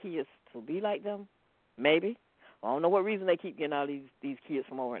adopting black kids to be like them, maybe. I don't know what reason they keep getting all these kids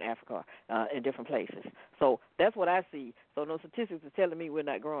from over in Africa in different places. So that's what I see. So no statistics are telling me we're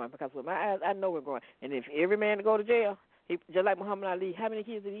not growing because with my eyes, I know we're growing. And if every man to go to jail, just like Muhammad Ali, how many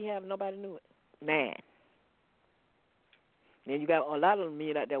kids did he have? Nobody knew it. 9. And you got a lot of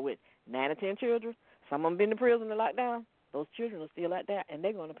men out there with 9 or 10 children. Some of them been in prison and locked down. Those children are still out there, and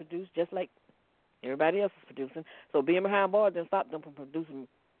they're going to produce just like everybody else is producing. So being behind bars didn't stop them from producing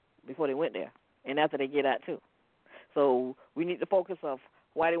before they went there and after they get out, too. So we need to focus on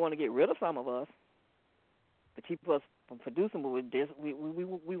why they want to get rid of some of us to keep us from producing. But with this, we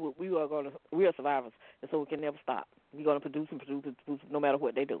are survivors, and so we can never stop. We're going to produce no matter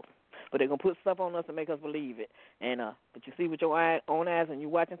what they do. But they're going to put stuff on us and make us believe it. And but you see with your own eyes and you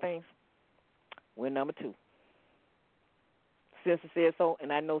watching things, we're number 2. Census said so,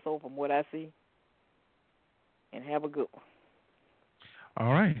 and I know so from what I see. And have a good one.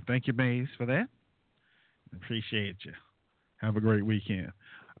 All right. Thank you, Maze, for that. Appreciate you. Have a great weekend.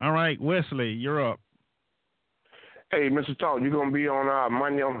 All right, Wesley, you're up. Hey, Mr. Talk, you going to be on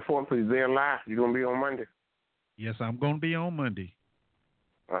Monday on the 4th? Is there live? You going to be on Monday? Yes, I'm going to be on Monday.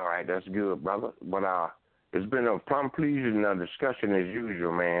 All right, that's good, brother. But it's been a plumb pleasing discussion as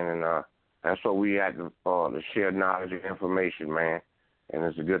usual, man, and that's what we had to share knowledge and information, man, and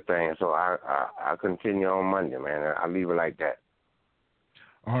it's a good thing. So I continue on Monday, man. I'll leave it like that.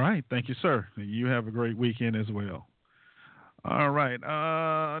 All right, thank you, sir. You have a great weekend as well. All right,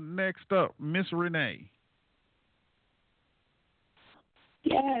 next up, Miss Renee.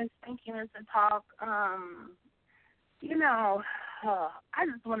 Yes, thank you, Mr. Talk. I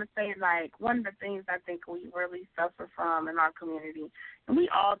just want to say, like, one of the things I think we really suffer from in our community, and we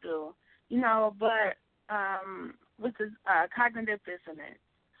all do, but which is cognitive dissonance.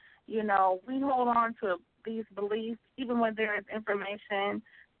 We hold on to these beliefs even when there is information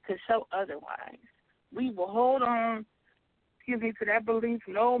to show otherwise. We will hold on, to that belief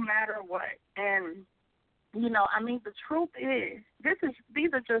no matter what. And, the truth is,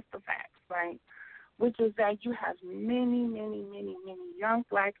 these are just the facts, right? Which is that you have many, many, many, many young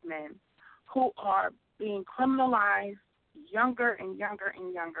black men who are being criminalized younger and younger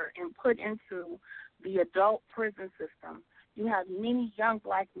and younger and put into the adult prison system. You have many young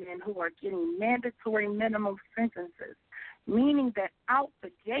black men who are getting mandatory minimum sentences, meaning that out the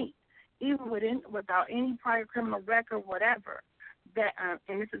gate, even without any prior criminal record, whatever, that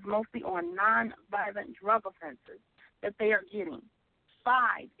and this is mostly on non-violent drug offenses, that they are getting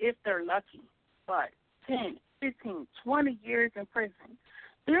 5, if they're lucky, but 10, 15, 20 years in prison.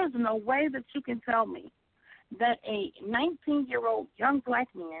 There's no way that you can tell me that a 19-year-old young black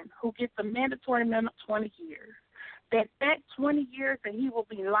man who gets a mandatory minimum 20 years, that 20 years that he will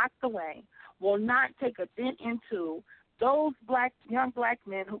be locked away will not take a dent into those young black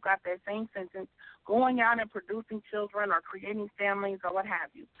men who got that same sentence going out and producing children or creating families or what have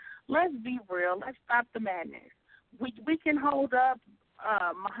you. Let's be real. Let's stop the madness. We can hold up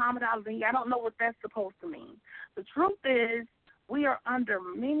Muhammad Ali. I don't know what that's supposed to mean. The truth is we are under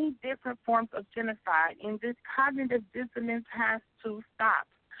many different forms of genocide, and this cognitive dissonance has to stop.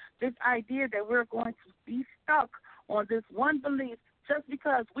 This idea that we're going to be stuck on this one belief just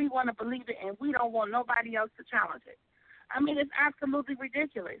because we want to believe it and we don't want nobody else to challenge it. It's absolutely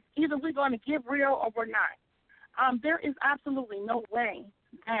ridiculous. Either we're going to get real or we're not. There is absolutely no way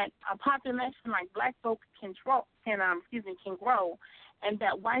that a population like black folks can grow, and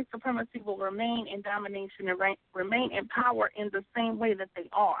that white supremacy will remain in domination and remain in power in the same way that they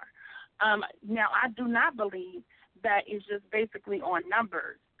are. Now, I do not believe that it's just basically on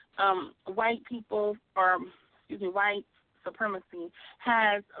numbers. White supremacy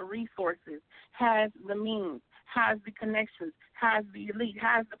has resources, has the means, has the connections, has the elite,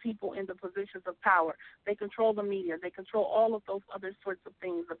 has the people in the positions of power. They control the media. They control all of those other sorts of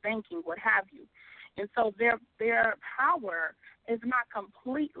things, the banking, what have you. And so their power is not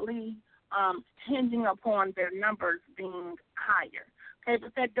completely hinging upon their numbers being higher. Okay,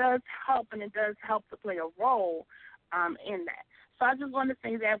 but that does help, and it does help to play a role in that. So I just want to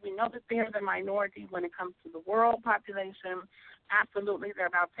say that we know that they're the minority when it comes to the world population. Absolutely, they're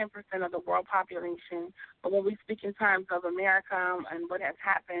about 10% of the world population. But when we speak in terms of America and what has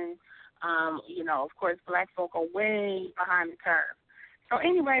happened, of course, black folk are way behind the curve. So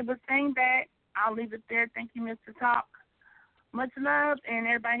anyway, with saying that, I'll leave it there. Thank you, Mr. Talk. Much love, and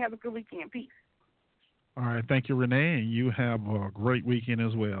everybody have a good weekend. Peace. All right. Thank you, Renee, and you have a great weekend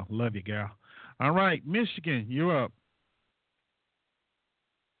as well. Love you, gal. All right, Michigan, you're up.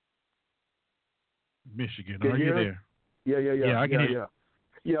 Michigan, are you there? Yeah, I can hear.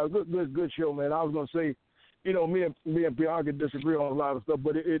 Yeah, good show, man. I was gonna say, me and Bianca disagree on a lot of stuff,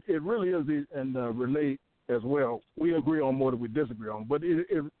 but it really is, and Renee as well. We agree on more than we disagree on. But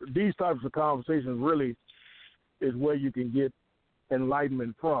these types of conversations really is where you can get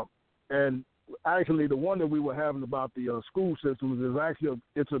enlightenment from. And actually, the one that we were having about the school systems is actually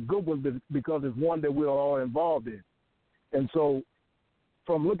it's a good one because it's one that we're all involved in. And so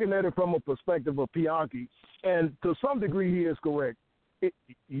from looking at it from a perspective of Bianchi, and to some degree he is correct,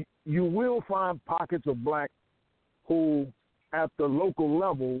 you will find pockets of black who at the local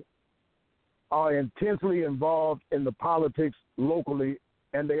level are intensely involved in the politics locally,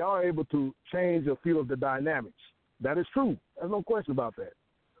 and they are able to change a few of the dynamics. That is true. There's no question about that.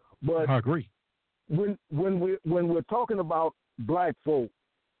 But I agree. When we're talking about black folk,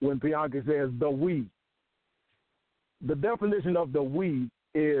 when Bianchi says the we, the definition of the we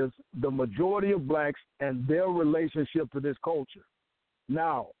is the majority of blacks and their relationship to this culture.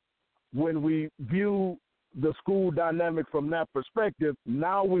 Now, when we view the school dynamic from that perspective,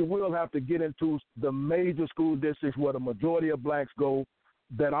 now we will have to get into the major school districts where the majority of blacks go,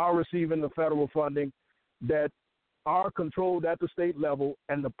 that are receiving the federal funding, that are controlled at the state level,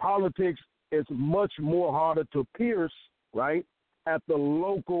 and the politics is much more harder to pierce, right, at the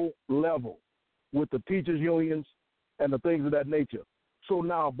local level with the teachers' unions and the things of that nature. So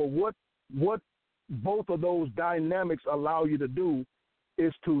now, but what both of those dynamics allow you to do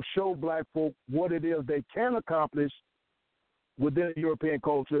is to show black folk what it is they can accomplish within European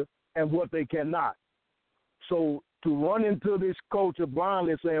culture and what they cannot. So to run into this culture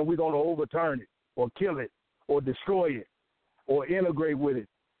blindly saying we're going to overturn it or kill it or destroy it or integrate with it,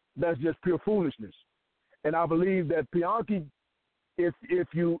 that's just pure foolishness. And I believe that Bianchi, if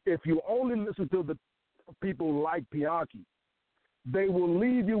you only listen to the people like Bianchi, they will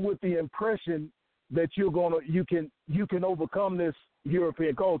leave you with the impression that you can overcome this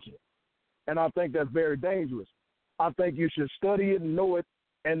European culture. And I think that's very dangerous. I think you should study it and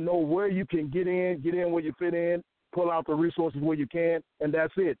know where you can get in where you fit in, pull out the resources where you can, and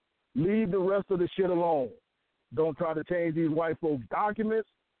that's it. Leave the rest of the shit alone. Don't try to change these white folks' documents.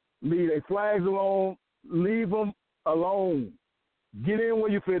 Leave their flags alone. Leave them alone. Get in where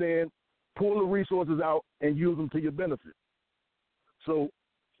you fit in, pull the resources out, and use them to your benefit. So,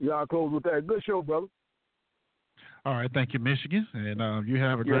 I'll close with that. Good show, brother. All right. Thank you, Michigan. And you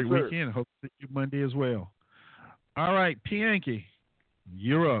have a great weekend. Hope to see you Monday as well. All right, Bianchi,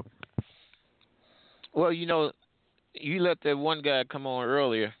 you're up. Well, you let that one guy come on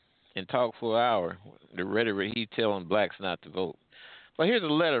earlier and talk for an hour. The rhetoric he telling blacks not to vote. But here's a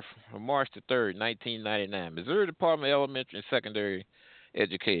letter from March the 3rd, 1999. Missouri Department of Elementary and Secondary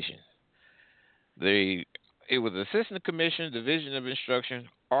Education. It was Assistant Commissioner, Division of Instruction,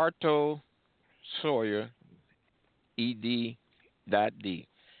 Arto Sawyer, ED.D.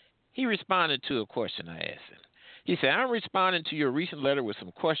 He responded to a question I asked him. He said, I'm responding to your recent letter with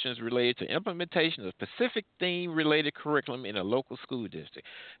some questions related to implementation of specific theme-related curriculum in a local school district.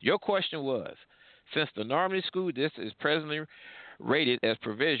 Your question was, since the Normandy School District is presently rated as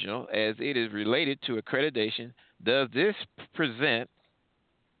provisional as it is related to accreditation, does this present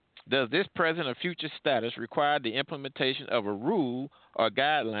or future status require the implementation of a rule or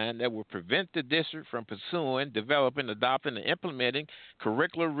guideline that will prevent the district from pursuing, developing, adopting, and implementing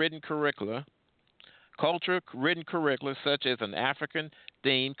written curricula, culture-written curricula such as an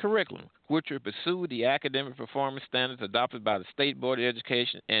African-themed curriculum, which would pursue the academic performance standards adopted by the State Board of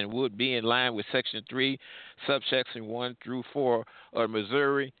Education and would be in line with Section 3, subsection 1 through 4 of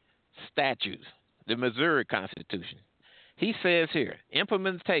Missouri statutes, the Missouri Constitution. He says here,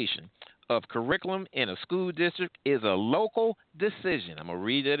 implementation of curriculum in a school district is a local decision. I'm going to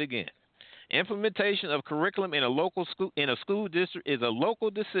read that again. Implementation of curriculum in a school district is a local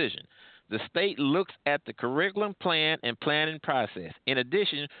decision. The state looks at the curriculum plan and planning process. In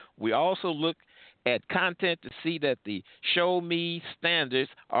addition, we also look at content to see that the show me standards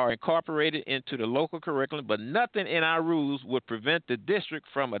are incorporated into the local curriculum, but nothing in our rules would prevent the district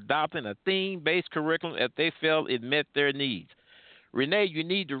from adopting a theme-based curriculum if they felt it met their needs. Renee, you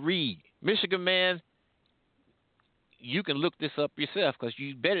need to read. Michigan Man, you can look this up yourself because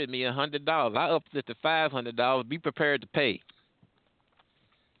you betted me $100. I upped it to $500. Be prepared to pay.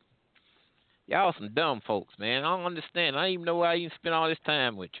 Y'all some dumb folks, man. I don't understand. I don't even know why I even spent all this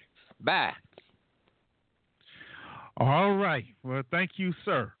time with you. Bye. All right. Well, thank you,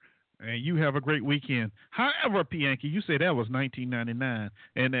 sir. And you have a great weekend. However, Bianchi, you say that was 1999.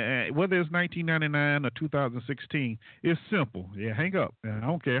 And whether it's 1999 or 2016, it's simple. Yeah, hang up. I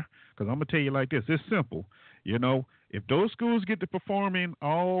don't care because I'm going to tell you like this. It's simple. If those schools get to performing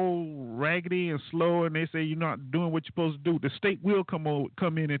all raggedy and slow and they say you're not doing what you're supposed to do, the state will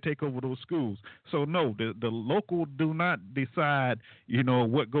come in and take over those schools. So, no, the local do not decide,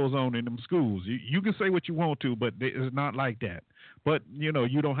 what goes on in them schools. You can say what you want to, but it's not like that. But, you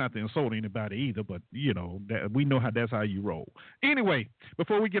don't have to insult anybody either. But, that we know that's how you roll. Anyway,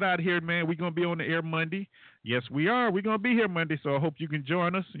 before we get out of here, man, we're going to be on the air Monday. Yes, we are. We're going to be here Monday. So I hope you can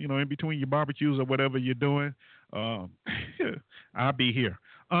join us, in between your barbecues or whatever you're doing. I'll be here.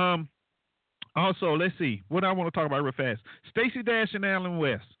 Also, let's see. What I want to talk about real fast. Stacey Dash and Alan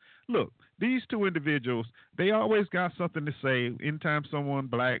West. Look, these two individuals, they always got something to say. Anytime someone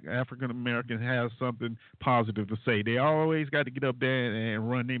black, African-American has something positive to say, they always got to get up there and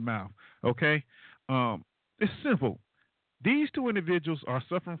run their mouth, okay? It's simple. These two individuals are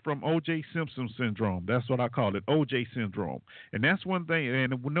suffering from O.J. Simpson syndrome. That's what I call it, O.J. syndrome. And that's one thing.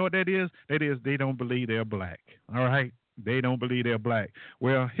 And you know what that is? That is they don't believe they're black, all right? They don't believe they're black.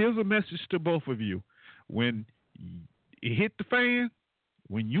 Well, here's a message to both of you. When it hit the fan,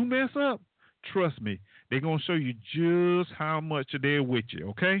 when you mess up, trust me, they're going to show you just how much they're with you,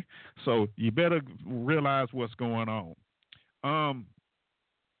 okay? So you better realize what's going on.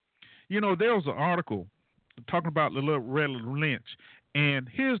 There was an article talking about Loretta Lynch, and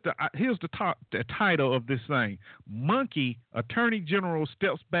here's the title of this thing. Monkey Attorney General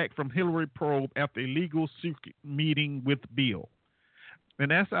steps back from Hillary probe after illegal secret meeting with Bill.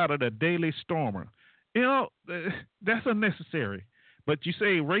 And that's out of the Daily Stormer. That's unnecessary. But you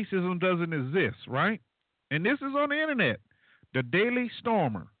say racism doesn't exist, right? And this is on the internet. The Daily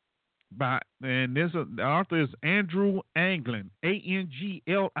Stormer. The author is Andrew Anglin,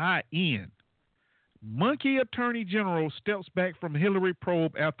 Anglin. Monkey Attorney General steps back from Hillary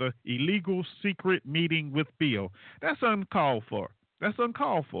probe after illegal secret meeting with Bill. That's uncalled for.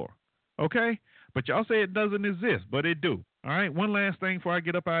 Okay? But y'all say it doesn't exist, but it do. All right? One last thing before I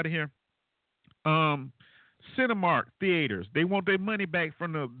get up out of here. Cinemark Theaters, they want their money back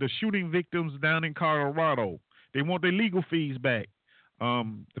from the shooting victims down in Colorado. They want their legal fees back.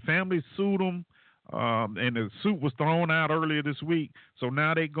 The family sued them, and the suit was thrown out earlier this week. So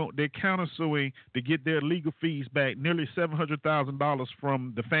now they're countersuing to get their legal fees back, nearly $700,000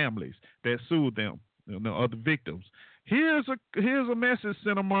 from the families that sued them, other victims. Here's a message,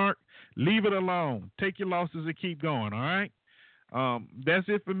 Cinemark. Leave it alone. Take your losses and keep going, all right? That's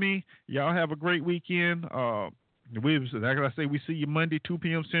it for me. Y'all have a great weekend. Like I say, we see you Monday, 2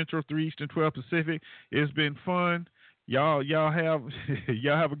 p.m. Central, 3 Eastern, 12 Pacific. It's been fun. Y'all have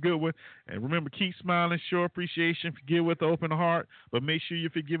a good one. And remember, keep smiling, show appreciation, forgive with an open heart, but make sure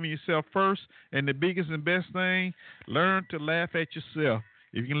you're forgiving yourself first. And the biggest and best thing, learn to laugh at yourself.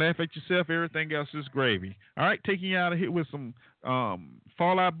 If you can laugh at yourself, everything else is gravy. All right, taking you out of here with some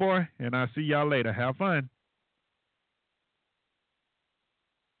Fall Out Boy, and I'll see y'all later. Have fun.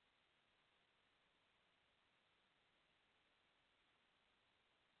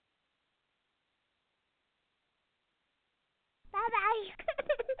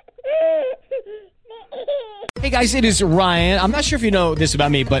 Hey guys, it is Ryan. I'm not sure if you know this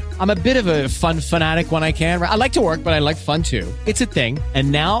about me, but I'm a bit of a fun fanatic when I can. I like to work, but I like fun too. It's a thing.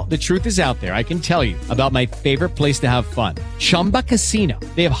 And now the truth is out there. I can tell you about my favorite place to have fun. Chumba Casino.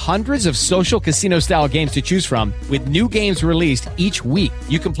 They have hundreds of social casino style games to choose from with new games released each week.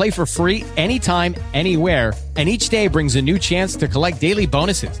 You can play for free anytime, anywhere. And each day brings a new chance to collect daily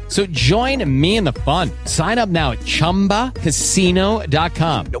bonuses. So join me in the fun. Sign up now at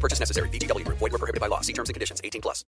ChumbaCasino.com. No purchase necessary. VGW Group. Void where prohibited by law. See terms and conditions. 18+.